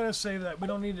eat We it. gotta save that. We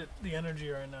don't need the energy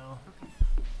right now. Okay.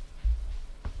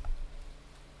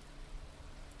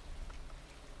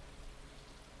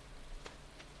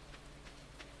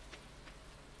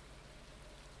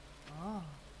 Oh.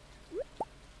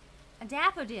 A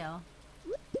daffodil.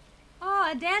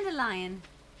 Oh, a dandelion.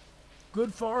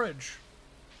 Good forage.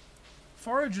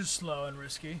 Forage is slow and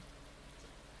risky.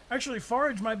 Actually,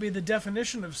 forage might be the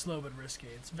definition of slow but risky.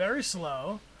 It's very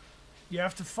slow. You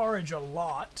have to forage a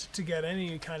lot to get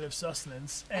any kind of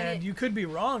sustenance, and you could be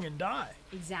wrong and die.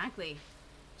 Exactly.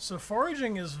 So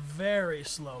foraging is very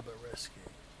slow but risky.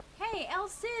 Hey, El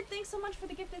Cid, thanks so much for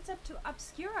the gift. It's up to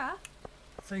Obscura.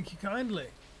 Thank you kindly.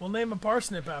 We'll name a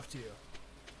parsnip after you.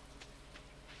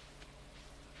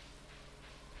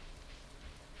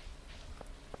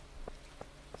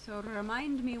 So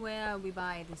remind me where we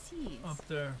buy the seeds. Up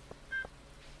there.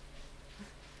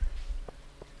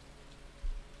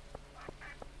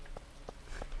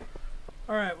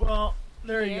 Alright, well,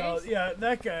 there you go. Cheers. Yeah,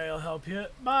 that guy will help you.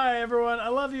 Bye, everyone. I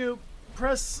love you.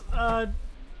 Press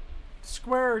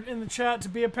square in the chat to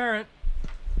be a parent.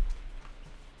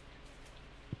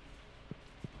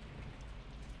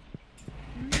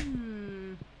 Alright,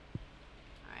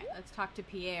 let's talk to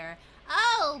Pierre.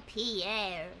 Oh,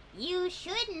 Pierre, you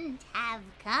shouldn't have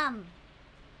come.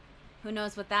 Who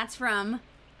knows what that's from?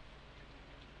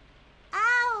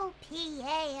 Oh,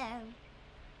 Pierre,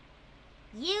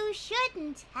 you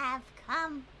shouldn't have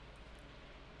come.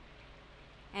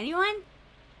 Anyone?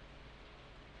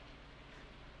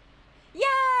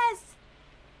 Yes!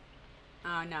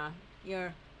 Oh no,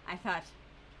 I thought.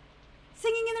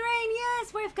 Singing in the Rain,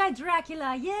 yes! We've got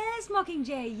Dracula, yes!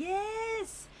 Mockingjay,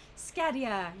 yes!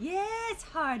 Scadia, yes!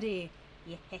 Hardy,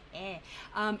 yeah!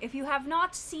 If you have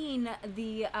not seen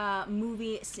the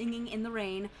movie Singing in the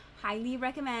Rain, highly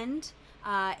recommend.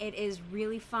 It is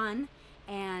really fun,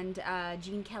 and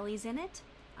Gene Kelly's in it.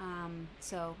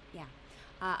 So, yeah.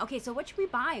 Okay, so what should we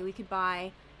buy? We could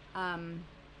buy,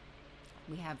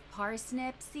 we have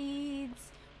parsnip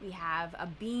seeds, we have a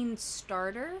bean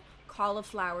starter,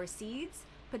 cauliflower seeds,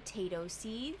 potato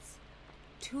seeds,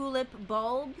 tulip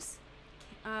bulbs,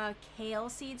 kale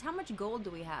seeds. How much gold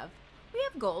do we have? We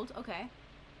have gold, okay.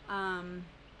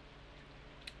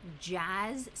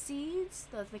 Jazz seeds,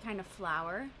 that's the kind of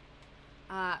flower.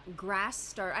 Grass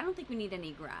starter. I don't think we need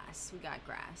any grass. We got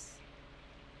grass.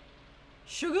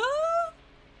 Sugar,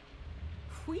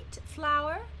 wheat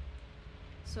flour,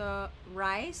 so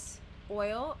rice,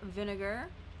 oil, vinegar,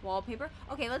 wallpaper.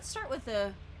 Okay, let's start with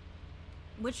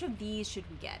which of these should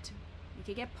we get? We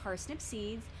could get parsnip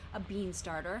seeds, a bean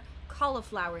starter,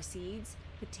 cauliflower seeds,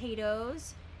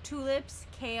 potatoes, tulips,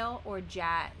 kale, or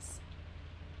jazz.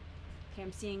 Okay,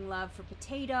 I'm seeing love for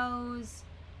potatoes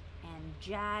and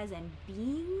jazz and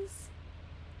beans.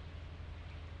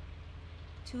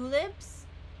 Tulips,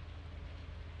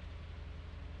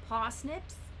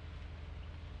 parsnips,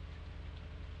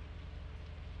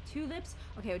 tulips.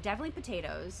 Okay, definitely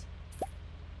potatoes.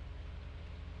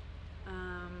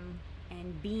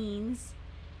 And beans.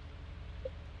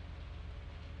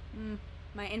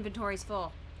 My inventory's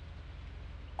full.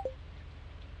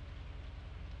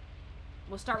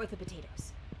 We'll start with the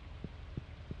potatoes.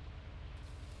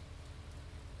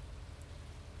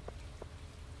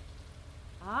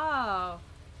 Oh,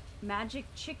 Magic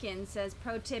Chicken says,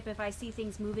 pro tip, if I see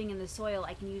things moving in the soil,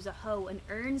 I can use a hoe and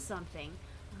earn something.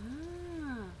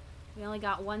 Ah, we only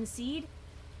got one seed?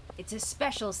 It's a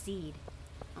special seed.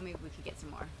 Oh, maybe we could get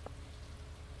some more.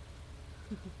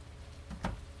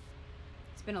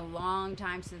 It's been a long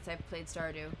time since I've played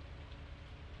Stardew. Okay,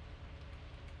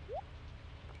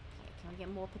 can we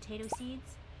get more potato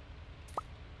seeds?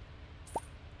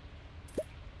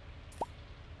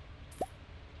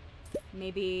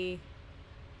 Maybe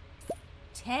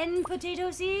 10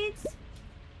 potato seeds?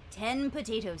 10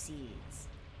 potato seeds.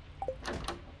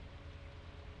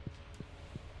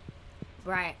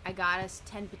 Right, I got us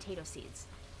 10 potato seeds.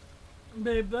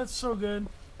 Babe, that's so good.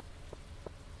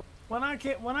 When I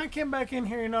came back in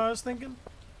here, you know, I was thinking,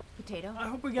 Potato? I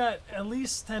hope we got at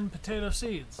least 10 potato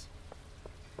seeds.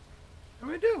 And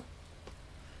we do.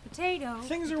 Potato.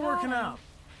 Things are working out.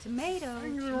 Tomato.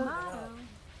 Things are working out.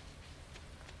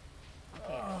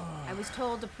 Okay. I was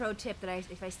told a pro tip that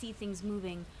if I see things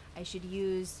moving, I should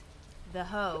use the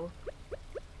hoe,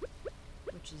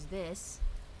 which is this.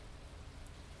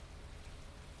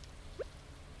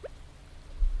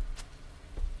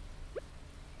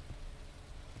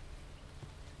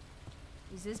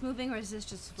 Is this moving or is this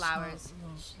just flowers?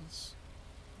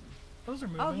 Those are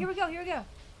moving. Oh, here we go, here we go.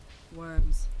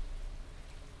 Worms.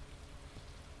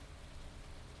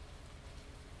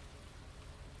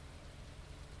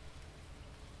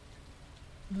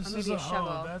 This Or is maybe a a hoe.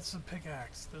 shovel. That's a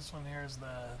pickaxe. This one here is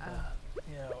the Oh.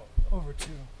 yeah, over 2.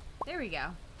 There we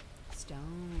go.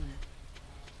 Stone.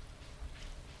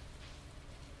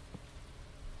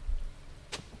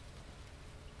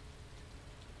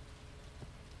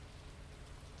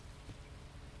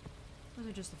 Those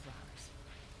are just the flowers.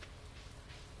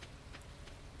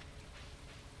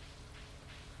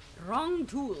 Wrong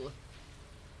tool.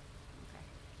 Okay.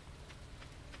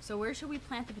 So where should we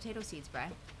plant the potato seeds,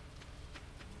 Brad?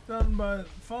 Done by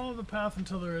follow the path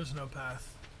until there is no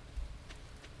path.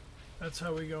 That's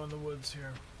how we go in the woods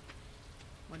here.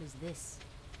 What is this?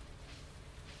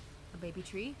 A baby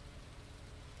tree?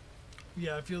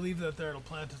 Yeah, if you leave that there, it'll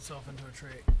plant itself into a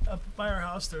tree. Up by our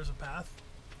house, there's a path.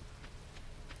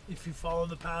 If you follow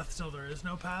the path till there is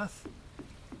no path.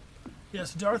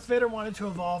 Yes, Darth Vader wanted to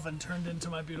evolve and turned into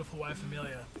my beautiful wife,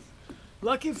 Amelia.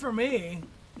 Lucky for me,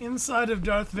 inside of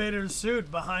Darth Vader's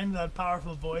suit, behind that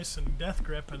powerful voice and death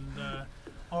grip and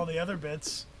all the other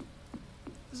bits,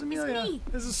 is Amelia. me.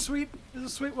 Is a sweet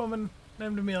woman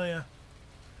named Amelia.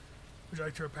 Would you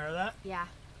like to repair that? Yeah.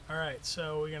 All right,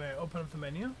 so we're gonna open up the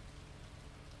menu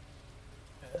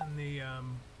and the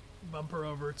bumper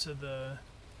over to the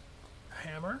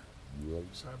hammer.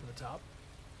 Start up at the top.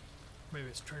 Maybe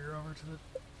it's trigger over to the.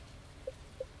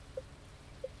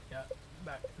 Yeah,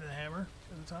 back to the hammer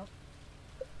at the top.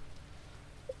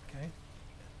 Okay.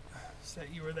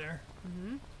 Set you were there.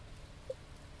 Mm-hmm.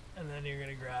 And then you're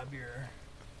gonna grab your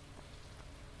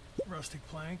rustic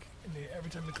plank, and every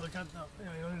time you click on, no,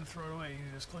 you don't need to throw it away. You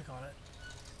can just click on it.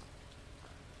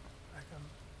 Back on.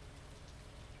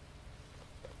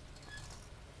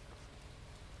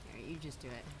 Alright, you just do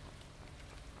it.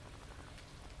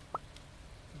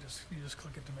 You just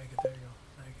click it to make it. There you go.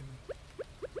 Now you can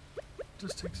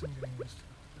just take some getting used to.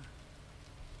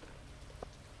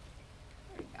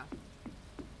 There you go.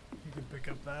 You can pick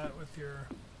up that with your.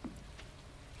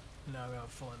 Now we have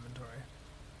full inventory.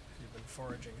 You've been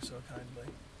foraging so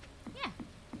kindly. Yeah.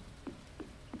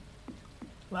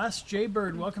 Last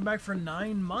Jaybird, welcome back for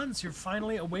 9 months. You're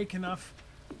finally awake enough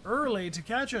early to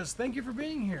catch us. Thank you for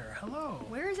being here. Hello.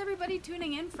 Where is everybody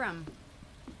tuning in from?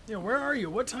 Yeah, where are you?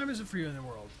 What time is it for you in the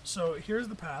world? So here's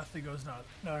the path that goes down.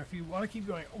 Now, if you want to keep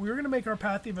going, we were going to make our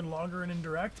path even longer and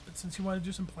indirect, but since you want to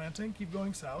do some planting, keep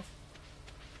going south.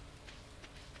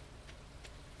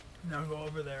 Now go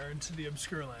over there into the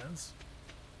obscure lands.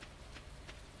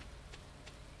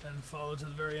 And follow to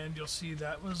the very end. You'll see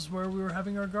that was where we were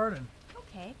having our garden.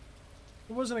 Okay.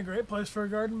 It wasn't a great place for a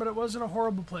garden, but it wasn't a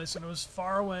horrible place, and it was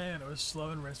far away, and it was slow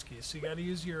and risky. So you got to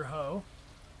use your hoe.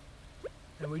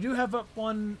 And we do have up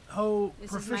one hoe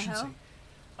This proficiency. is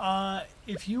my hoe?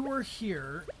 If you were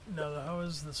here, no, the hoe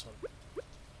is this one.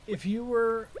 If you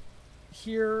were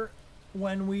here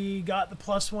when we got the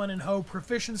 +1 in hoe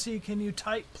proficiency, can you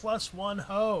type +1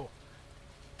 hoe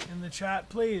in the chat,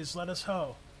 please? Let us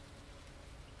hoe.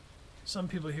 Some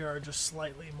people here are just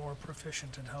slightly more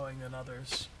proficient in hoeing than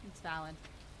others. It's valid.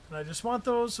 And I just want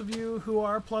those of you who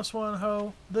are +1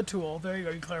 hoe, the tool. There you go,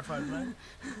 you clarified that.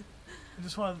 I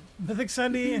just want Mythic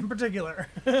Sandy in particular.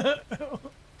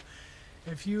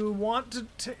 If you want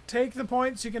to take the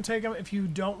points, you can take them. If you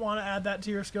don't want to add that to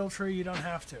your skill tree, you don't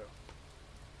have to.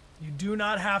 You do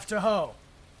not have to hoe.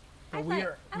 But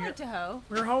I like to hoe.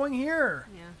 we're hoeing here.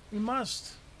 Yeah. We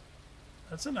must.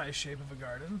 That's a nice shape of a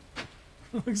garden.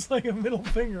 Looks like a middle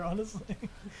finger, honestly.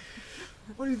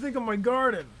 What do you think of my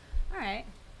garden? All right.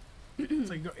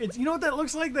 It's you know what that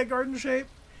looks like? That garden shape?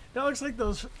 That looks like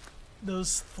those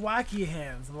thwacky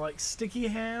hands, like sticky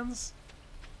hands.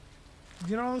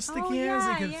 You know those sticky hands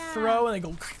yeah, they can throw and they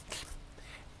go.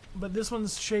 But this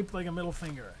one's shaped like a middle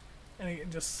finger, and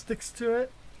it just sticks to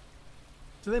it.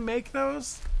 Do they make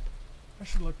those? I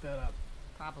should look that up.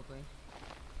 Probably.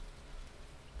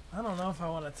 I don't know if I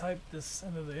want to type this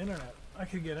into the internet. I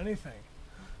could get anything.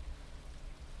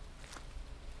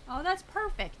 Oh, that's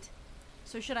perfect.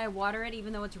 So should I water it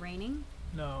even though it's raining?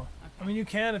 No. Okay. I mean, you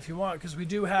can if you want, because we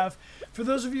do have, for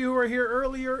those of you who were here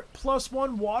earlier,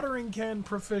 +1 watering can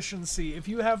proficiency. If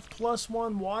you have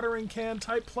 +1 watering can,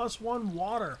 type +1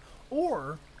 water.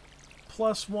 Or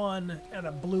 +1 and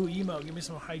a blue emote. Give me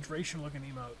some hydration looking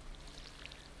emote.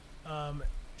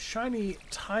 Shiny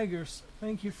Tigers,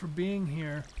 thank you for being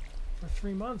here for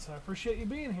 3 months. I appreciate you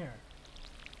being here.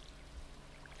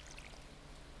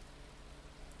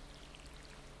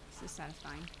 This is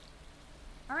satisfying.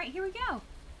 All right, here we go.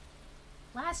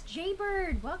 Last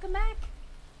Jaybird, welcome back.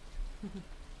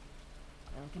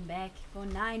 Welcome back for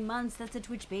 9 months. That's a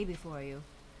Twitch baby for you.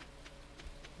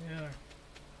 Yeah.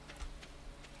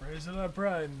 Raising up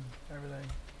pride and everything.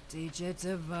 Teach it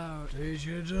to vote. Teach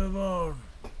you to vote.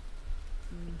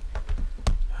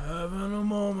 Having a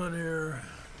moment here.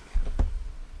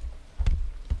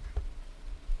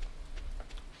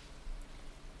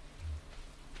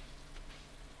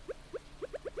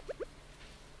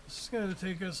 This is going to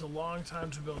take us a long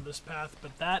time to build this path,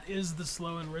 but that is the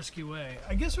slow and risky way.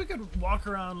 I guess we could walk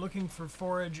around looking for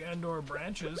forage and or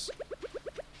branches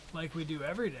like we do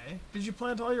every day. Did you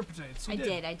plant all your potatoes? You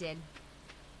did. I did.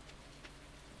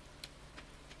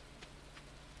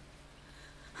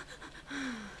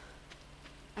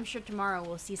 I'm sure tomorrow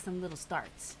we'll see some little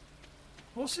starts.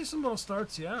 We'll see some little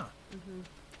starts, yeah.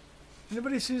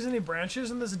 Anybody sees any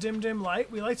branches in this dim light?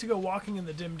 We like to go walking in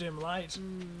the dim light.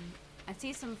 I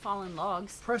see some fallen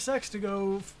logs. Press X to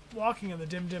go walking in the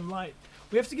dim light.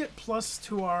 We have to get plus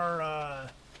to our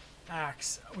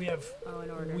axe. We have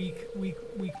in order.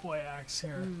 weak boy axe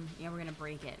here. Yeah, we're gonna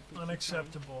break it.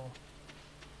 Unacceptable.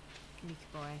 Weak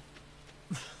boy.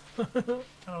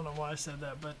 I don't know why I said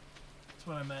that, but that's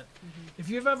what I meant. If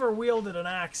you've ever wielded an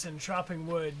axe in chopping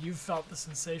wood, you've felt the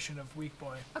sensation of weak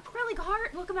boy. Acrylic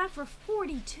Heart, welcome back for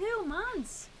 42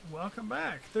 months. Welcome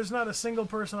back. There's not a single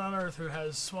person on Earth who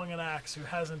has swung an axe who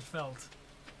hasn't felt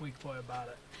weak boy about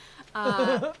it.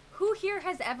 Who here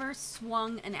has ever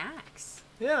swung an axe?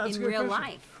 Yeah, that's in a good real question.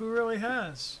 life? Who really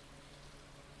has?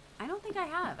 I don't think I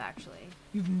have, actually.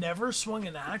 You've never swung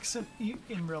an axe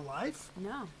in real life?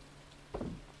 No.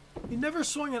 You never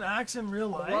swung an axe in real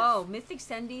life? Whoa, Mythic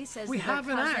Sendy says We that her have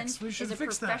an cousin axe. We should is a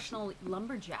fix that. professional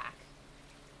lumberjack.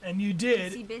 And you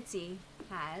did. Itsy Bitsy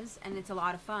has, and it's a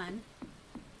lot of fun.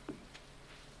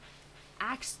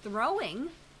 Axe throwing.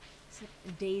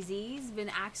 Daisy's been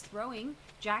axe throwing.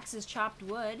 Jax has chopped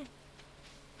wood.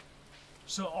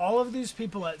 So all of these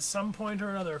people at some point or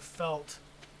another felt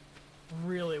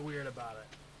really weird about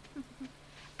it.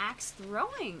 Axe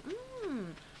throwing.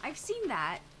 I've seen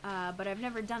that, but I've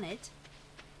never done it.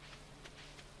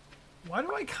 Why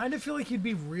do I kind of feel like you'd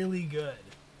be really good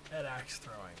at axe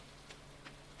throwing?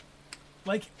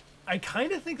 Like, I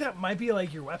kind of think that might be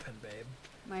like your weapon, babe.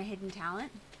 My hidden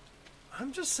talent?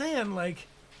 I'm just saying, like,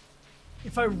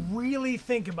 if I really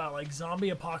think about, like, zombie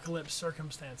apocalypse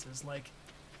circumstances, like,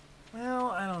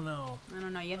 well, I don't know. I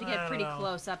don't know. You have to get pretty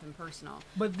close up and personal.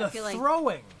 But the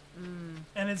throwing,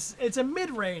 and it's a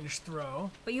mid-range throw.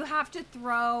 But you have to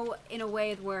throw in a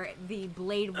way where the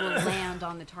blade will land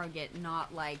on the target,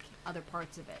 not like other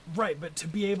parts of it. Right, but to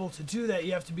be able to do that,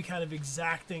 you have to be kind of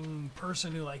exacting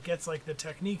person who like gets like the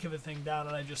technique of a thing down.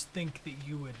 And I just think that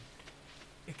you would,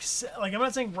 like, I'm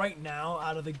not saying right now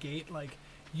out of the gate, like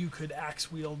you could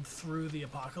axe wield through the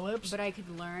apocalypse. But I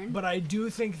could learn. But I do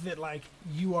think that like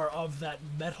you are of that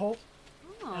metal,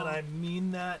 Oh. and I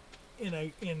mean that in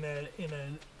a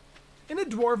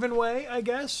dwarven way, I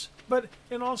guess. But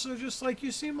and also just like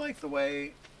you seem like the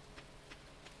way.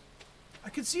 I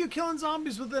could see you killing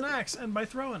zombies with an axe and by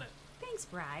throwing it. Thanks,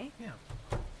 Bri. Yeah.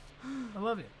 I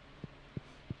love you.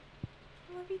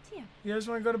 I love you too. You guys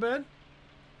want to go to bed?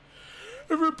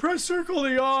 Press circle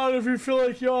to yawn if you feel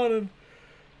like yawning.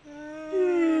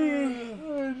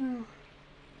 I do.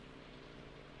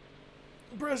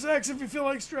 Press X if you feel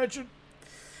like stretching.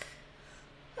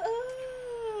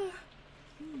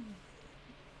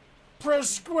 Press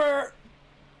square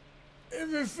if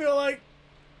you feel like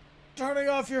turning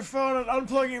off your phone and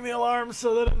unplugging the alarm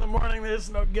so that in the morning there's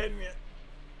no getting you.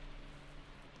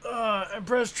 And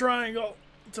press triangle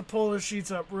to pull the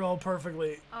sheets up real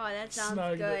perfectly. Oh, that sounds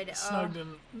Snugged good. It,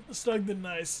 snugged and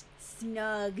nice.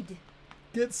 Snugged.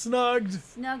 Get snugged.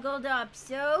 Snuggled up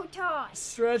so tight.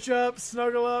 Stretch up,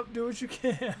 snuggle up, do what you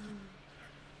can.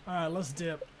 Alright, let's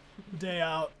dip. Day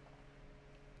out.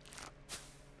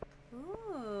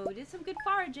 Ooh, did some good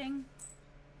foraging.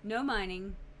 No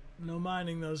mining. No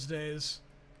mining those days.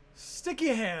 Sticky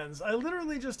hands. I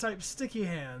literally just typed sticky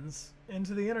hands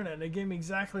into the internet and it gave me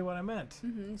exactly what I meant.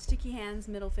 Mm-hmm. Sticky hands,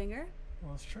 middle finger.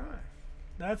 Well, let's try.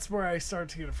 That's where I start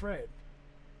to get afraid.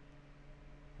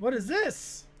 What is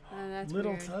this? That's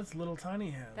little. weird. That's little tiny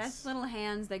hands. That's little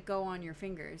hands that go on your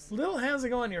fingers. Little hands that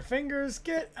go on your fingers.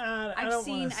 Get out. I've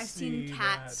seen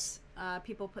cats.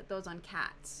 People put those on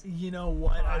cats. You know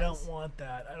what? I don't want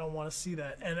that. I don't want to see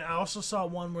that. And I also saw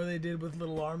one where they did with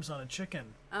little arms on a chicken.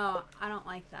 Oh, I don't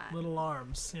like that. Little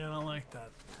arms. Yeah, I don't like that.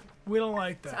 We don't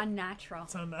like that. It's unnatural.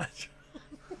 It's unnatural.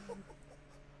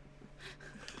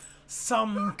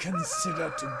 Some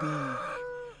consider to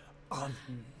be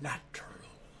unnatural.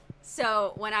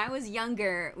 So when I was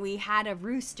younger, we had a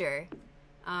rooster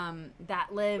that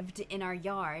lived in our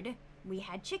yard. We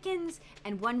had chickens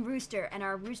and one rooster, and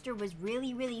our rooster was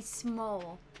really, really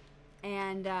small.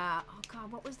 And, oh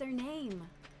God, what was their name?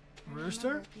 Rooster?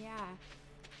 Remember. Yeah.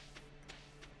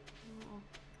 Oh,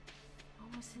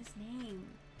 what was his name?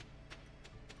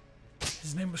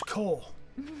 His name was Cole.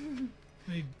 And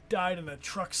he died in a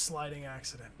truck sliding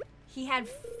accident. He had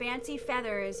fancy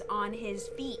feathers on his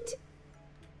feet.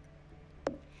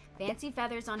 Fancy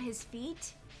feathers on his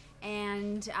feet,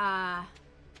 and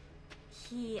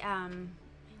he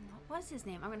what was his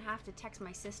name? I'm gonna have to text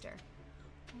my sister.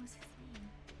 What was his name?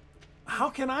 How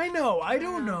can I know? I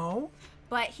don't know.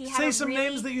 But he had Say some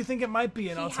names that you think it might be,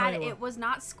 and I'll tell you. It was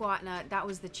not Squat Nut. That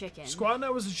was the chicken. Squat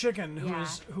Nut was a chicken Yeah.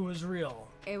 who was real.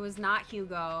 It was not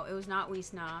Hugo. It was not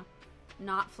Wiesna.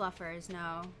 Not Fluffers.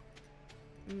 No.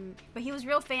 But he was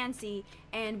real fancy,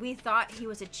 and we thought he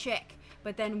was a chick.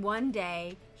 But then one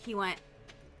day he went.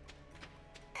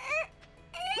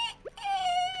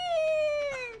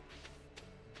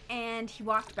 And he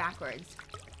walked backwards.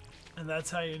 And that's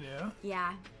how you knew?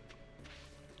 Yeah.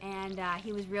 And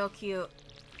he was real cute,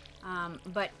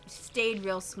 but stayed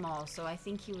real small, so I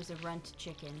think he was a runt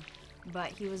chicken.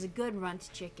 But he was a good runt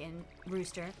chicken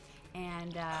rooster,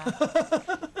 and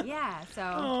yeah,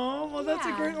 so... Oh, well, that's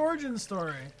a great origin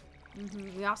story.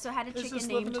 We also had a He's chicken just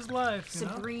named living his life, you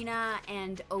know? Sabrina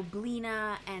and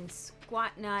Oblina and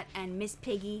Squat Nut and Miss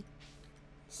Piggy.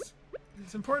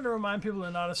 It's important to remind people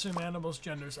to not assume animals'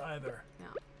 genders either. No.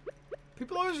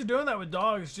 People always are doing that with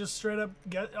dogs, just straight up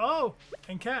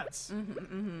and cats.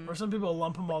 Or some people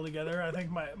lump them all together. I think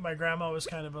my grandma was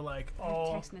kind of like,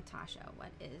 oh. Text Natasha, what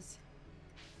is?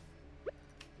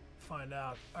 Find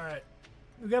out. All right.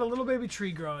 We got a little baby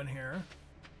tree growing here.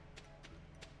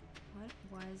 What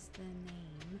was the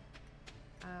name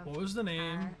of What was the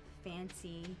name our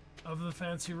fancy of the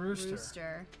fancy rooster?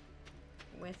 rooster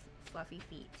with fluffy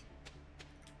feet?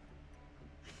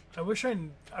 I wish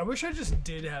I just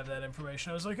did have that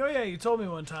information. I was like, oh yeah, you told me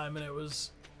one time, and it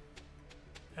was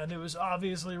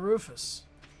obviously Rufus.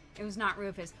 It was not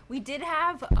Rufus. We did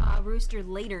have a rooster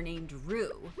later named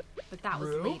Rue, but that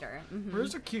was Rue? later.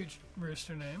 Rue's a cute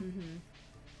rooster name.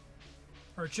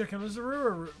 Or chicken was a Rue,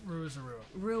 or Rue is a Rue?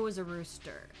 Rue was a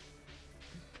rooster.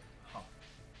 Oh,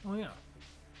 well yeah.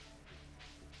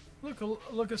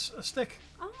 Look, a stick.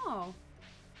 Oh,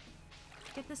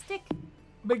 get the stick.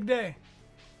 Big day.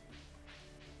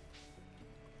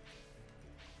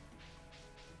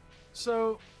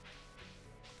 So,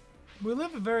 we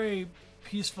live a very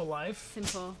peaceful life.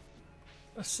 Simple.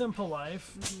 A simple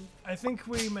life. I think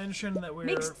we mentioned that we're...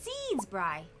 Mixed seeds,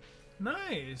 Bri.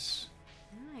 Nice.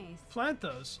 Nice. Plant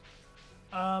those.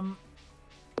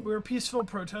 We're peaceful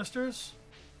protesters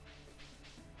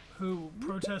who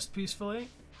protest peacefully.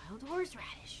 Wild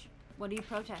horseradish. What are you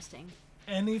protesting?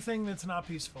 Anything that's not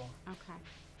peaceful. Okay.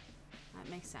 That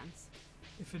makes sense.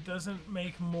 If it doesn't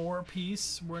make more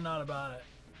peace, we're not about it.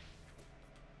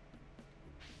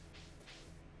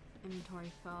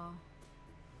 Inventory full.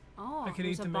 Oh, I could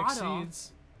there's eat a the mixed bottle.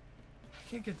 seeds. I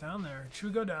can't get down there. Should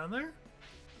we go down there?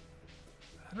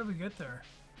 How did we get there?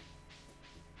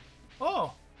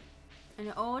 Oh,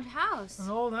 An old house. an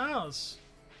old house.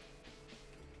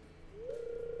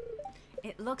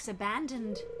 It looks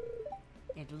abandoned.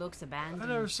 It looks abandoned. I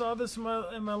never saw this in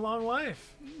my long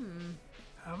life.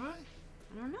 Have I?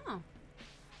 I don't know.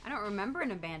 I don't remember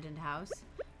an abandoned house.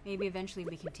 Maybe eventually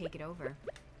we can take it over.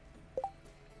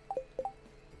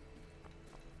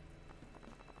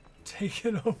 take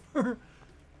it over.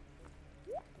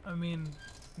 I mean,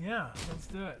 yeah, let's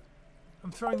do it.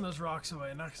 I'm throwing those rocks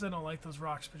away, not because I don't like those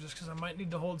rocks, but just because I might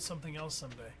need to hold something else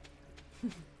someday.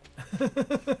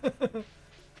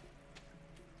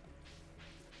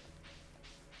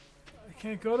 I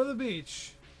can't go to the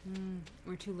beach.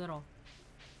 We're too little.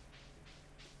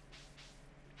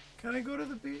 Can I go to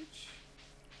the beach?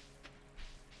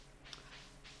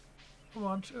 I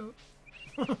want to.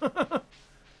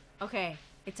 Okay,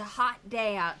 it's a hot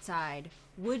day outside.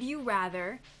 Would you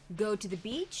rather go to the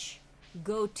beach,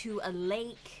 go to a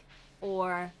lake,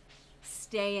 or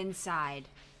stay inside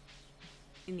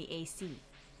in the AC?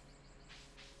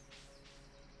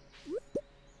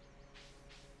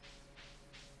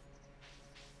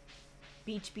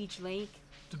 Beach, beach, lake.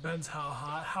 Depends how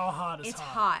hot. How hot is It's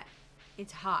hot? hot.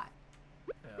 It's hot.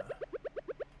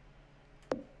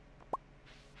 Yeah.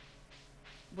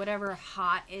 Whatever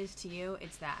hot is to you,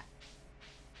 it's that.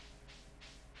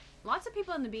 Lots of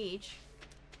people on the beach.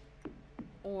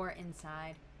 Or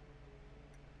inside.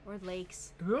 Or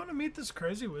lakes. Do we want to meet this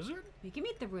crazy wizard? We can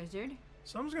meet the wizard.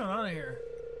 Something's going on here.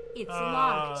 It's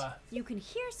locked. You can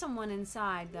hear someone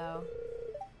inside, though.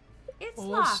 It's Well,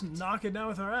 locked. let's knock it down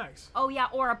with our axe. Oh, yeah,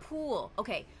 or a pool.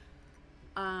 Okay.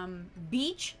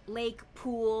 Beach, lake,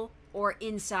 pool, or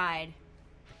inside.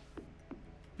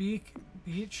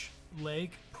 Beach,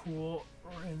 lake, pool,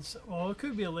 or inside. Well, it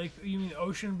could be a lake. You mean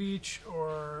ocean beach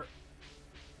or...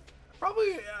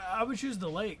 Probably, I would choose the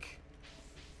lake.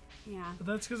 Yeah. But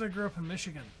that's because I grew up in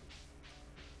Michigan.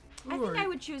 I think I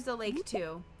would choose the lake,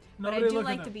 too. But I Nobody do looking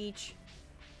like at- the beach.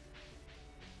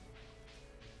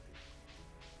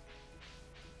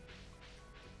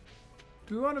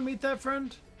 Do we want to meet that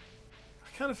friend?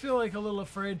 I kind of feel like a little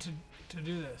afraid to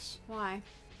do this. Why?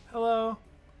 Hello?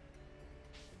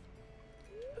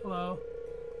 Hello?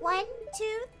 1,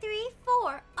 2, 3,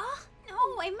 4. Oh, no,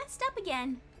 I messed up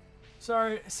again.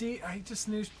 Sorry, see, I just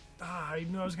knew... I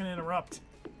knew I was going to interrupt.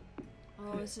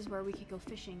 Oh, this is where we could go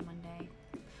fishing one day.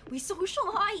 We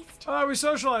socialized! Oh, we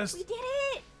socialized! We did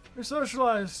it! We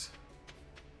socialized!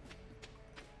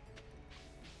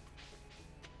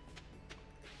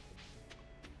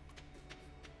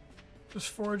 Just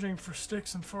foraging for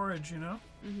sticks and forage, you know?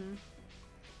 Mm-hmm.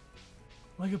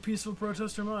 Like a peaceful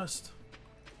protester must.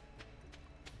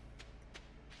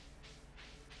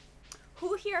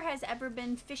 Who here has ever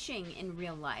been fishing in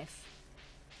real life?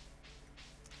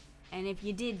 And if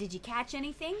you did you catch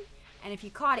anything? And if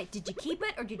you caught it, did you keep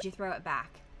it or did you throw it back?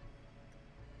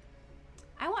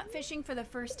 I went fishing for the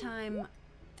first time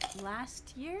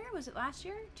last year. Was it last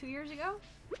year? 2 years ago?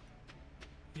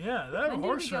 Yeah, that When did we go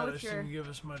with horseradish your- didn't give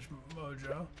us much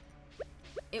mojo.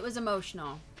 It was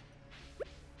emotional.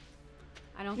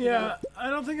 I don't think Yeah, I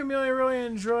don't think Amelia really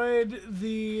enjoyed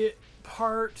the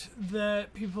part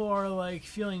that people are like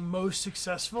feeling most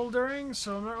successful during,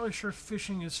 so I'm not really sure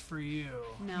fishing is for you.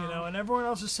 No. You know, and everyone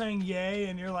else is saying yay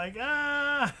and you're like,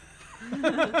 ah.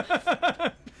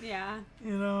 Yeah.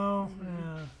 You know,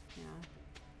 Yeah.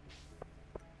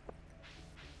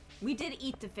 We did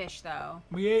eat the fish though.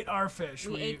 We ate our fish.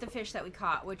 We ate the fish that we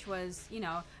caught, which was, you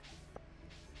know,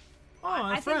 Oh,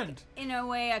 I a friend. think in a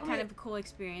way a kind Okay. of a cool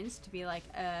experience to be like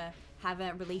have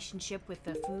a relationship with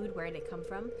the food. Where did it come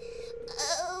from?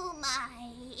 Oh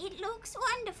my, it looks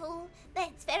wonderful.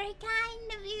 That's very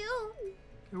kind of you.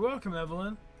 You're welcome,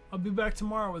 Evelyn. I'll be back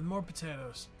tomorrow with more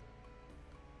potatoes.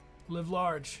 Live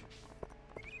large.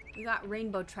 We got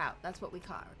rainbow trout. That's what we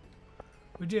caught.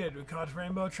 We did. We caught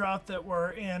rainbow trout that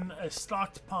were in a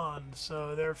stocked pond,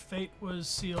 so their fate was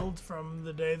sealed from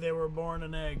the day they were born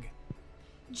an egg.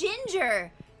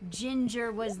 Ginger.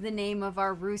 Ginger was the name of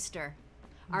our rooster.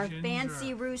 Our Ginger.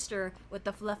 fancy rooster with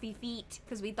the fluffy feet,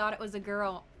 because we thought it was a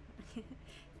girl.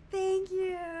 Thank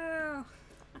you.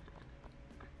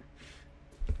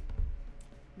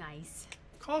 Nice.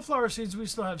 Cauliflower seeds we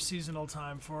still have seasonal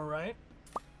time for, right?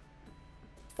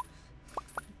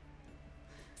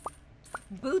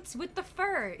 Boots with the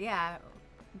fur. Yeah.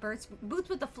 Boots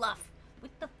with the fluff.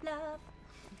 With the fluff.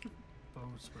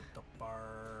 Boots with the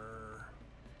bar.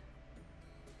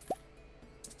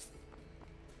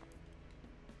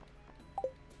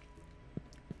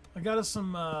 I got us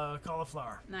some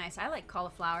cauliflower. Nice. I like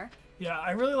cauliflower. Yeah,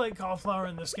 I really like cauliflower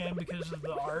in this game because of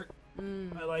the art.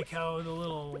 I like how the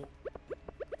little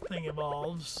thing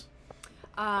evolves.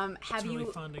 Have It's really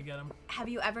you fun to get them. have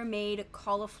you ever made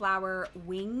cauliflower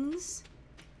wings?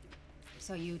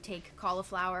 So you take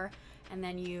cauliflower and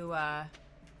then you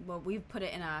well, we put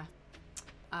it in a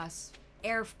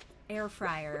air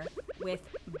fryer with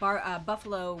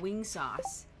buffalo wing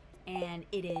sauce, and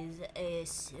it is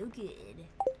so good.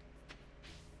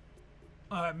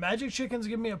 Alright, Magic Chickens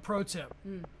give me a pro tip.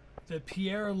 that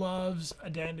Pierre loves a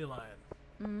dandelion.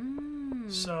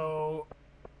 So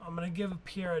I'm going to give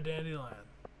Pierre a dandelion.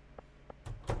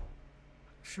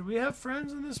 Should we have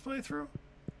friends in this playthrough?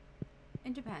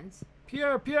 It depends.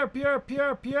 Pierre, Pierre, Pierre,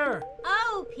 Pierre, Pierre.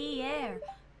 Oh, Pierre.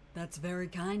 That's very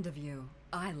kind of you.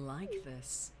 I like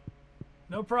this.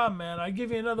 No problem, man. I'd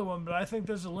give you another one, but I think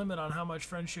there's a limit on how much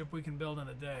friendship we can build in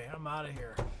a day. I'm out of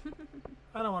here.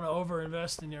 I don't want to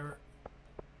overinvest in your...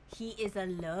 He is a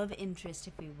love interest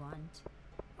if we want.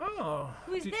 Oh.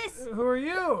 Who's this? Who are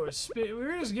you? We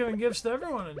were just giving gifts to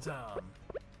everyone in town.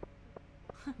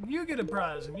 You get a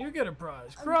prize, and you get a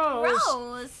prize. Gross.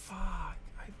 Gross. Fuck.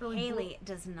 I really Haley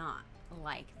does not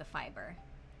like the fiber.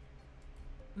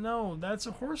 No, that's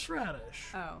a horseradish.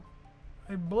 Oh,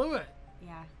 I blew it.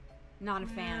 yeah. Not a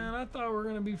fan. Man, I thought we were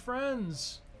going to be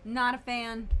friends. Not a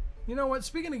fan. You know what?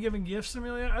 Speaking of giving gifts,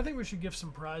 Amelia, I think we should give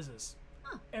some prizes.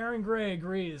 Huh. Aaron Gray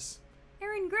agrees.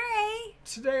 Aaron Gray.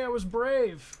 Today I was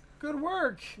brave. Good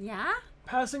work. Yeah?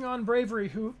 Passing on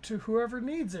bravery to whoever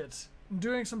needs it. And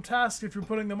doing some tasks if you're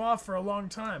putting them off for a long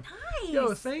time. Nice.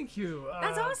 Yo, thank you.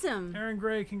 That's awesome. Aaron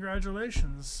Gray,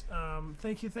 congratulations.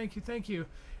 Thank you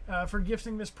for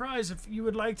gifting this prize. If you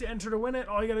would like to enter to win it,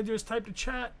 all you got to do is type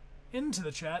into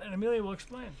the chat, and Amelia will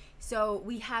explain. So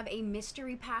we have a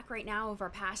mystery pack right now of our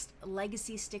past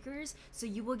legacy stickers. So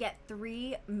you will get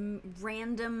 3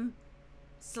 random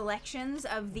selections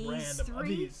of these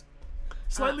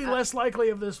Slightly less likely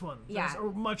of this one. Yeah.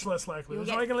 Or much less likely. You'll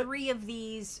There's get 3 of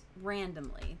these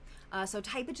randomly. So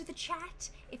type into the chat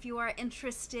if you are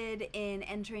interested in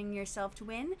entering yourself to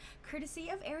win, courtesy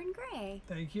of Aaron Gray.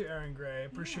 Thank you, Aaron Gray.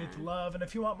 Appreciate the love. And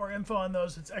if you want more info on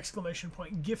those, it's !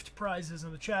 Gift prizes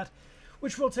in the chat,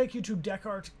 which will take you to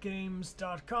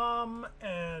DechartGames.com,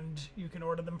 and you can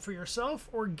order them for yourself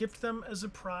or gift them as a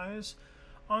prize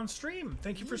on stream.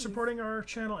 Thank you for supporting our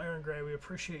channel, Aaron Gray. We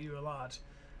appreciate you a lot.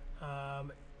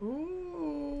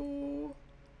 Ooh,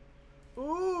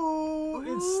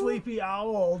 it's Sleepy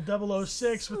Owl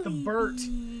 006 with the Bert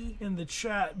in the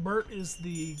chat. Bert is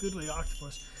the goodly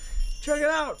octopus. Check it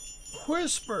out.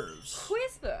 Whispers.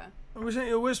 Whisper. We sent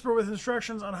you a whisper with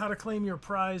instructions on how to claim your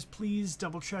prize. Please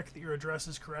double check that your address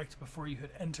is correct before you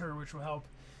hit enter, which will help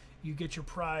you get your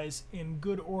prize in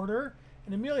good order.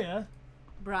 And Amelia,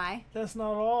 Bri. that's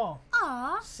not all.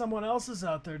 Aw. Someone else is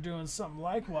out there doing something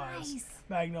likewise. Nice.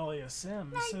 Magnolia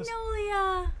Sims says,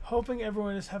 Magnolia. hoping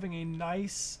everyone is having a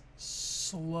nice,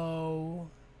 slow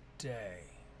day.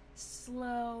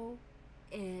 Slow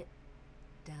it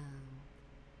down.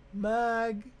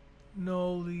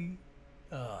 Magnolia.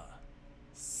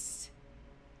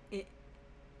 It.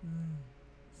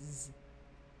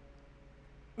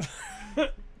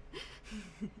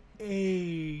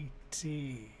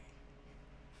 A-T.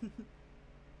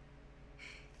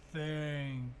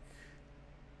 Thank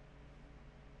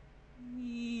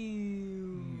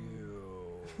You.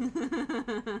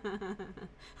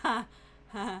 I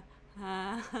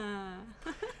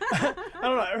don't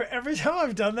know. Every time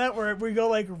I've done that, where we go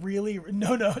like really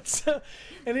no notes.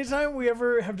 Anytime we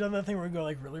ever have done that thing where we go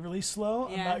like really, really slow,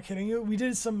 I'm not kidding you. We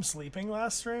did some sleeping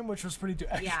last stream, which was pretty.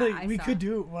 Actually, I we saw. could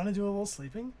do. Want to do a little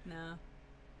sleeping? No.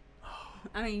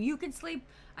 I mean, you can sleep.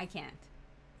 I can't.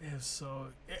 Yeah. So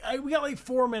we got like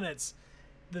 4 minutes.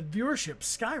 The viewership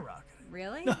skyrocketed.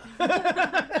 Really?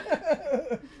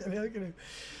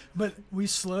 But we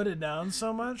slowed it down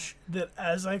so much that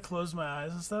as I closed my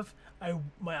eyes and stuff,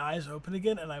 my eyes opened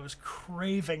again and I was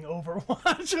craving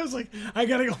Overwatch. I was like, I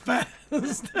gotta go fast.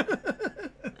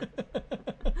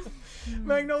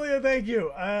 Magnolia, thank you.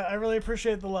 I really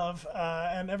appreciate the love.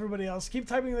 And everybody else, keep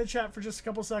typing in the chat for just a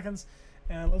couple seconds.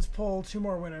 And let's pull 2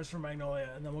 more winners for Magnolia.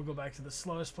 And then we'll go back to the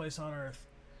slowest place on Earth.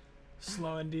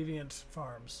 Slow and Deviant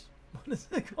Farms. What is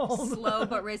it called? Slow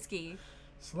but risky.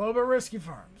 Slow but Risky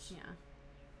Farms. Yeah.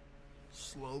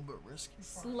 Slow but Risky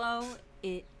Farms. Slow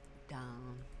it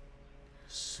down.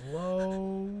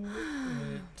 Slow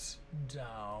it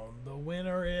down. The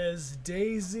winner is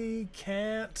Daisy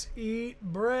Can't Eat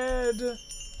Bread.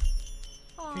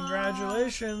 Aww.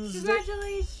 Congratulations.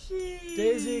 Congratulations.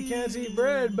 Daisy can't eat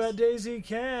bread, but Daisy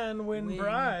can win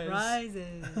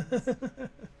prizes.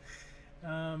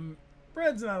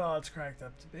 Bread's not all it's cracked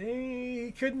up to be.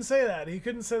 He couldn't say that. He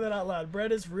couldn't say that out loud.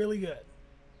 Bread is really good.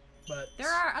 But There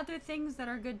are other things that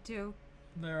are good too.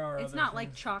 there are It's other not like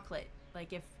things. chocolate.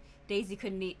 Like if Daisy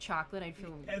couldn't eat chocolate, I'd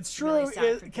feel It's true. really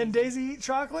sad for Can Daisy eat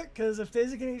chocolate? Because if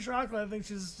Daisy can eat chocolate, I think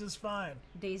she's just fine.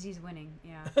 Daisy's winning.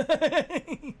 Yeah.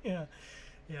 Yeah.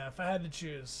 Yeah, if I had to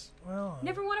choose. Well,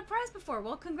 Never won a prize before.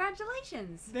 Well,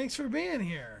 congratulations. thanks for being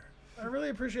here. I really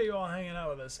appreciate you all hanging out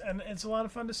with us. And it's a lot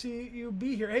of fun to see you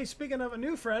be here. Hey, speaking of a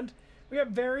new friend, we got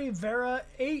Vera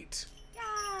 8. Yeah.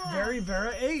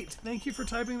 Vera 8. Thank you for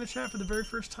typing in the chat for the very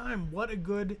first time. What a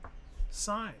good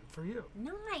sign for you.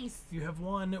 Nice. You have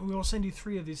won. We will send you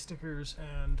 3 of these stickers,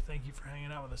 and thank you for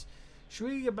hanging out with us. Should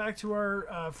we get back to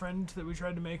our friend that we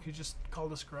tried to make who just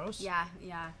called us gross? Yeah.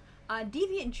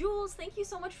 Deviant Jules, thank you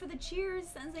so much for the cheers.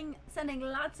 Sending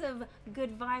lots of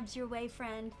good vibes your way,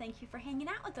 friend. Thank you for hanging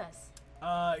out with us.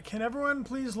 Can everyone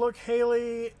please look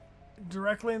Haley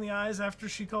directly in the eyes after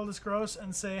she called us gross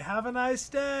and say, "Have a nice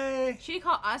day"? She didn't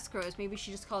call us gross. Maybe she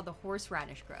just called the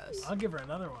horseradish gross. I'll give her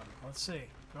another one. Let's see. You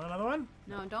want another one?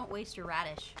 No, don't waste your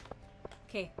radish.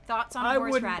 Okay, thoughts on I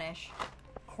wouldn't- horseradish?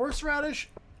 Horseradish?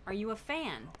 Are you a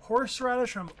fan?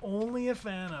 Horseradish, I'm only a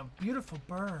fan of. Beautiful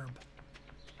burb.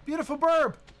 Beautiful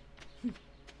burb!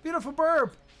 Beautiful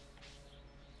burb!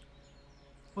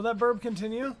 Will that burb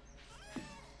continue?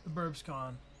 The burb's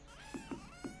gone.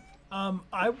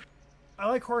 I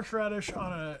like horseradish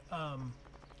on a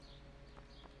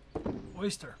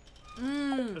oyster.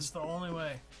 It's the only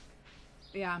way.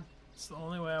 Yeah. It's the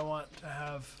only way I want to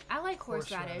have I like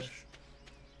horseradish.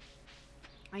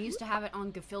 I used to have it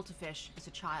on gefilte fish as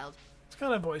a child. It's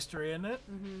kind of oystery, isn't it?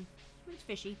 Mm-hmm. It's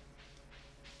fishy.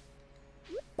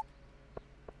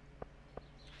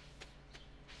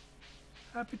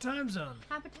 Happy time zone.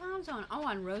 Happy time zone. Oh,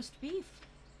 on roast beef.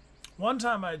 One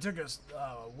time I took a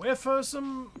whiff of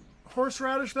some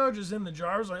horseradish, though, just in the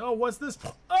jar. I was like, oh, what's this?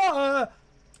 Yeah,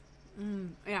 You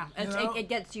know, it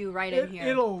gets you right in here.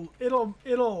 It'll.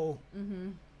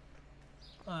 Mm-hmm.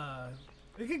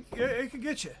 It could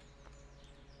get you.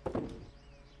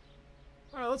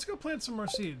 All right, let's go plant some more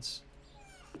seeds.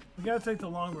 We gotta take the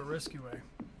long but risky way.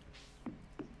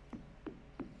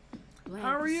 Plant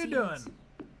How are the you seeds. doing?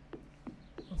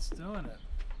 What's doing it?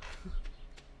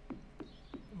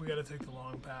 We gotta take the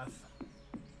long path.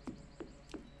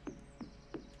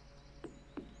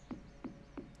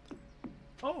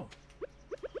 Oh.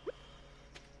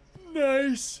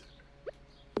 Nice.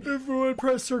 Everyone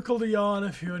press circle to yawn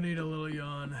if you need a little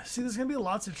yawn. See, there's gonna be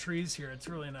lots of trees here. It's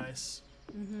really nice.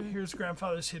 Here's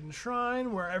Grandfather's Hidden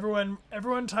Shrine, where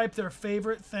everyone type their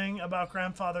favorite thing about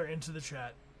Grandfather into the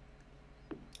chat.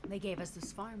 They gave us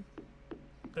this farm.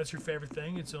 That's your favorite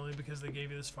thing? It's only because they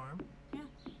gave you this farm? Yeah.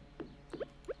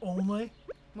 Only?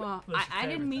 Well, That's your I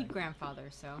didn't favorite meet thing. Grandfather,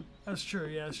 so That's true,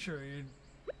 yeah, that's true.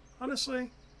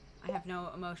 Honestly, I have no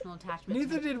emotional attachment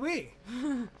neither to him. did we.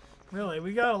 Really,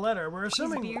 we got a letter. We're His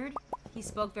assuming beard, he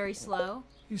spoke very slow.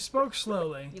 he spoke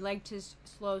slowly. You liked his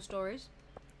slow stories?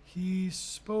 He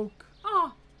spoke.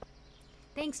 Oh,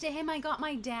 thanks to him I got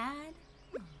my dad.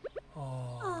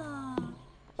 Oh. Oh.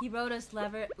 He wrote us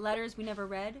letters we never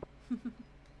read.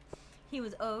 He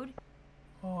was owed.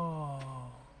 Oh.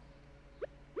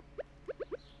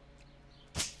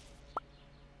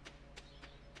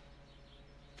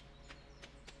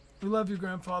 We love you,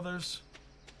 Grandfathers.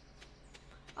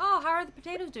 Oh, how are the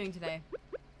potatoes doing today?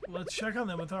 Let's check on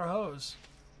them with our hose.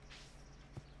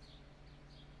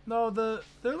 No,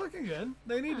 they're looking good.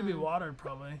 They need to be watered,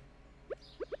 probably.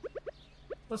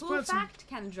 Let's Cool plant some. fact,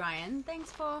 Ken Dryan.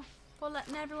 Thanks for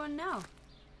letting everyone know.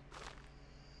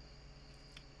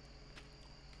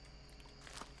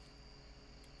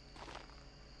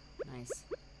 Nice.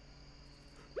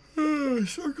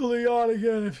 Circle the yacht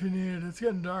again if you need it. It's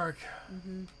getting dark.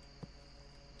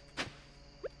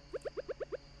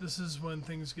 This is when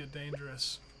things get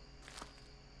dangerous.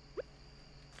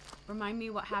 Remind me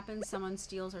what happens. Someone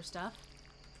steals our stuff.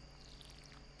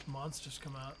 Monsters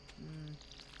come out.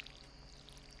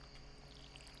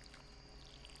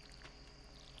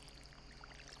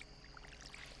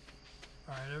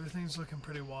 Alright, everything's looking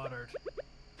pretty watered.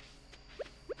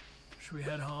 Should we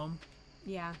head home?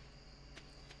 Yeah.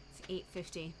 It's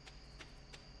 8:50.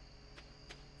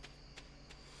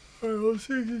 Alright, let's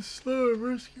take this slow and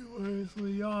risky way as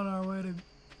we yawn our way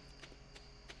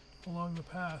along the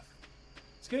path.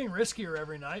 It's getting riskier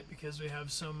every night because we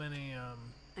have so many,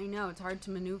 I know, it's hard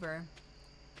to maneuver.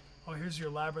 Oh, here's your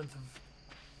labyrinth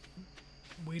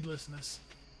of weedlessness.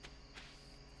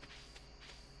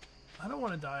 I don't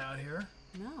want to die out here.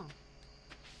 No.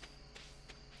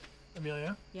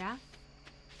 Amelia, Yeah?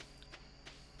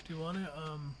 do you want to,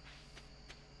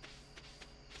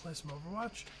 play some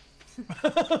Overwatch?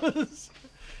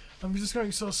 I'm just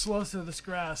going so slow through this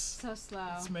grass. So slow.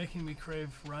 It's making me crave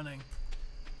running.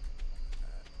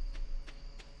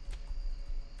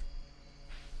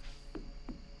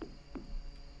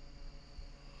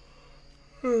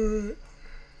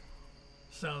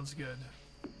 Sounds good.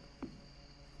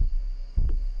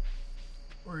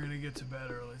 We're gonna get to bed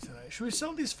early tonight. Should we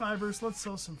sell these fibers? Let's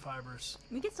sell some fibers.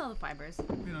 We can sell the fibers.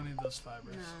 We don't need those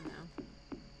fibers.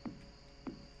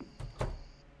 No.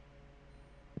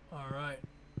 Alright.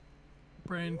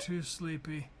 Brain too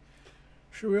sleepy.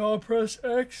 Should we all press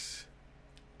X?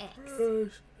 X.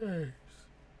 Press X.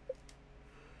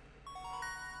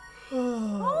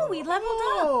 Oh, we leveled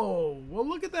up. Oh, well,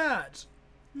 look at that.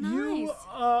 You Nice.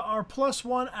 are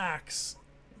 +1 axe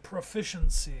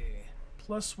proficiency.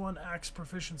 +1 axe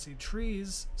proficiency.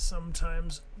 Trees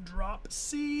sometimes drop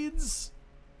seeds.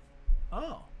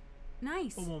 Oh.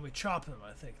 Nice. Well, when we chop them,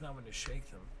 I think, not when you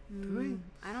shake them. Do we?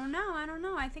 I don't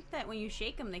know. I think that when you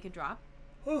shake them, they could drop.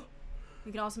 Oh.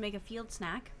 We could also make a field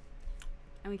snack.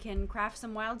 And we can craft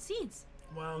some wild seeds.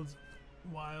 Wild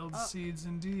seeds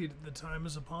indeed. The time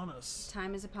is upon us.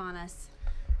 Time is upon us.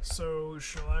 So,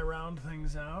 shall I round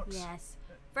things out? Yes.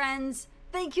 Friends,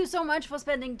 thank you so much for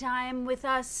spending time with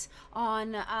us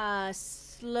on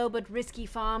Slow But Risky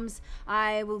Farms.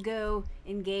 I will go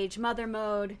engage mother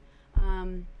mode.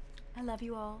 I love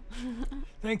you all.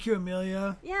 Thank you,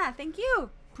 Amelia. Yeah, thank you.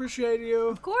 Appreciate you.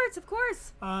 Of course, of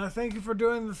course. Thank you for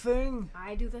doing the thing.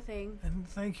 I do the thing. And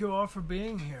thank you all for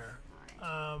being here.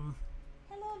 Hello,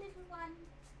 little one.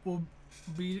 We'll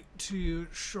be to you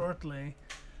shortly.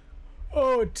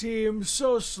 Oh, team,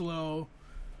 so slow.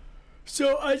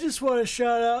 So I just want to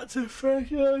shout out to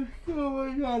Frank. Oh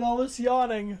my god, all this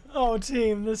yawning. Oh,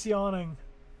 team, this yawning.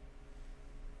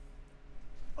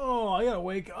 Oh, I gotta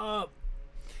wake up.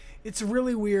 It's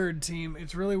really weird, team.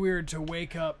 It's really weird to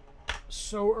wake up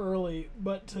so early,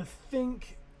 but to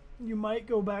think you might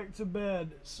go back to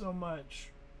bed so much,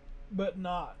 but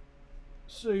not.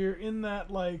 So you're in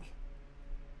that, like,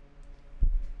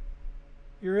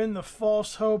 you're in the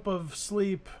false hope of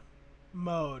sleep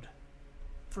mode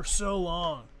for so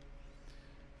long,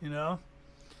 you know?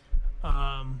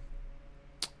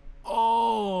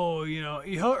 Oh, you know,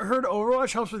 you heard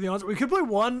Overwatch helps with the onset. We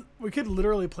could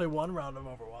literally play one round of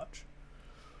Overwatch.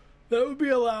 That would be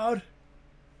allowed.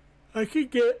 I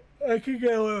could get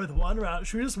away with one round.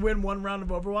 Should we just win one round of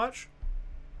Overwatch?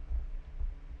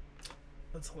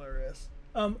 That's hilarious.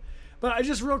 But I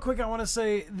just real quick, I want to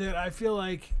say that I feel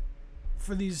like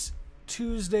for these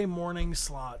Tuesday morning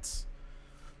slots,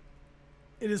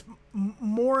 it is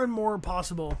more and more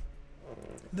possible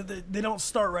that they don't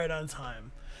start right on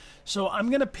time. So I'm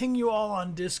going to ping you all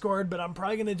on Discord, but I'm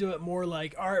probably going to do it more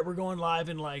like, all right, we're going live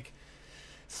in like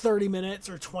 30 minutes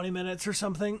or 20 minutes or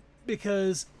something,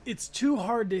 because it's too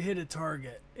hard to hit a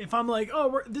target. If I'm like,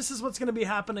 oh, this is what's going to be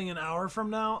happening an hour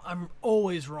from now, I'm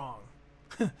always wrong.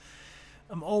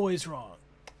 I'm always wrong.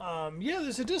 Yeah,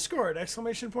 there's a Discord,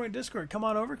 !Discord. Come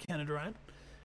on over, Canada Ryan.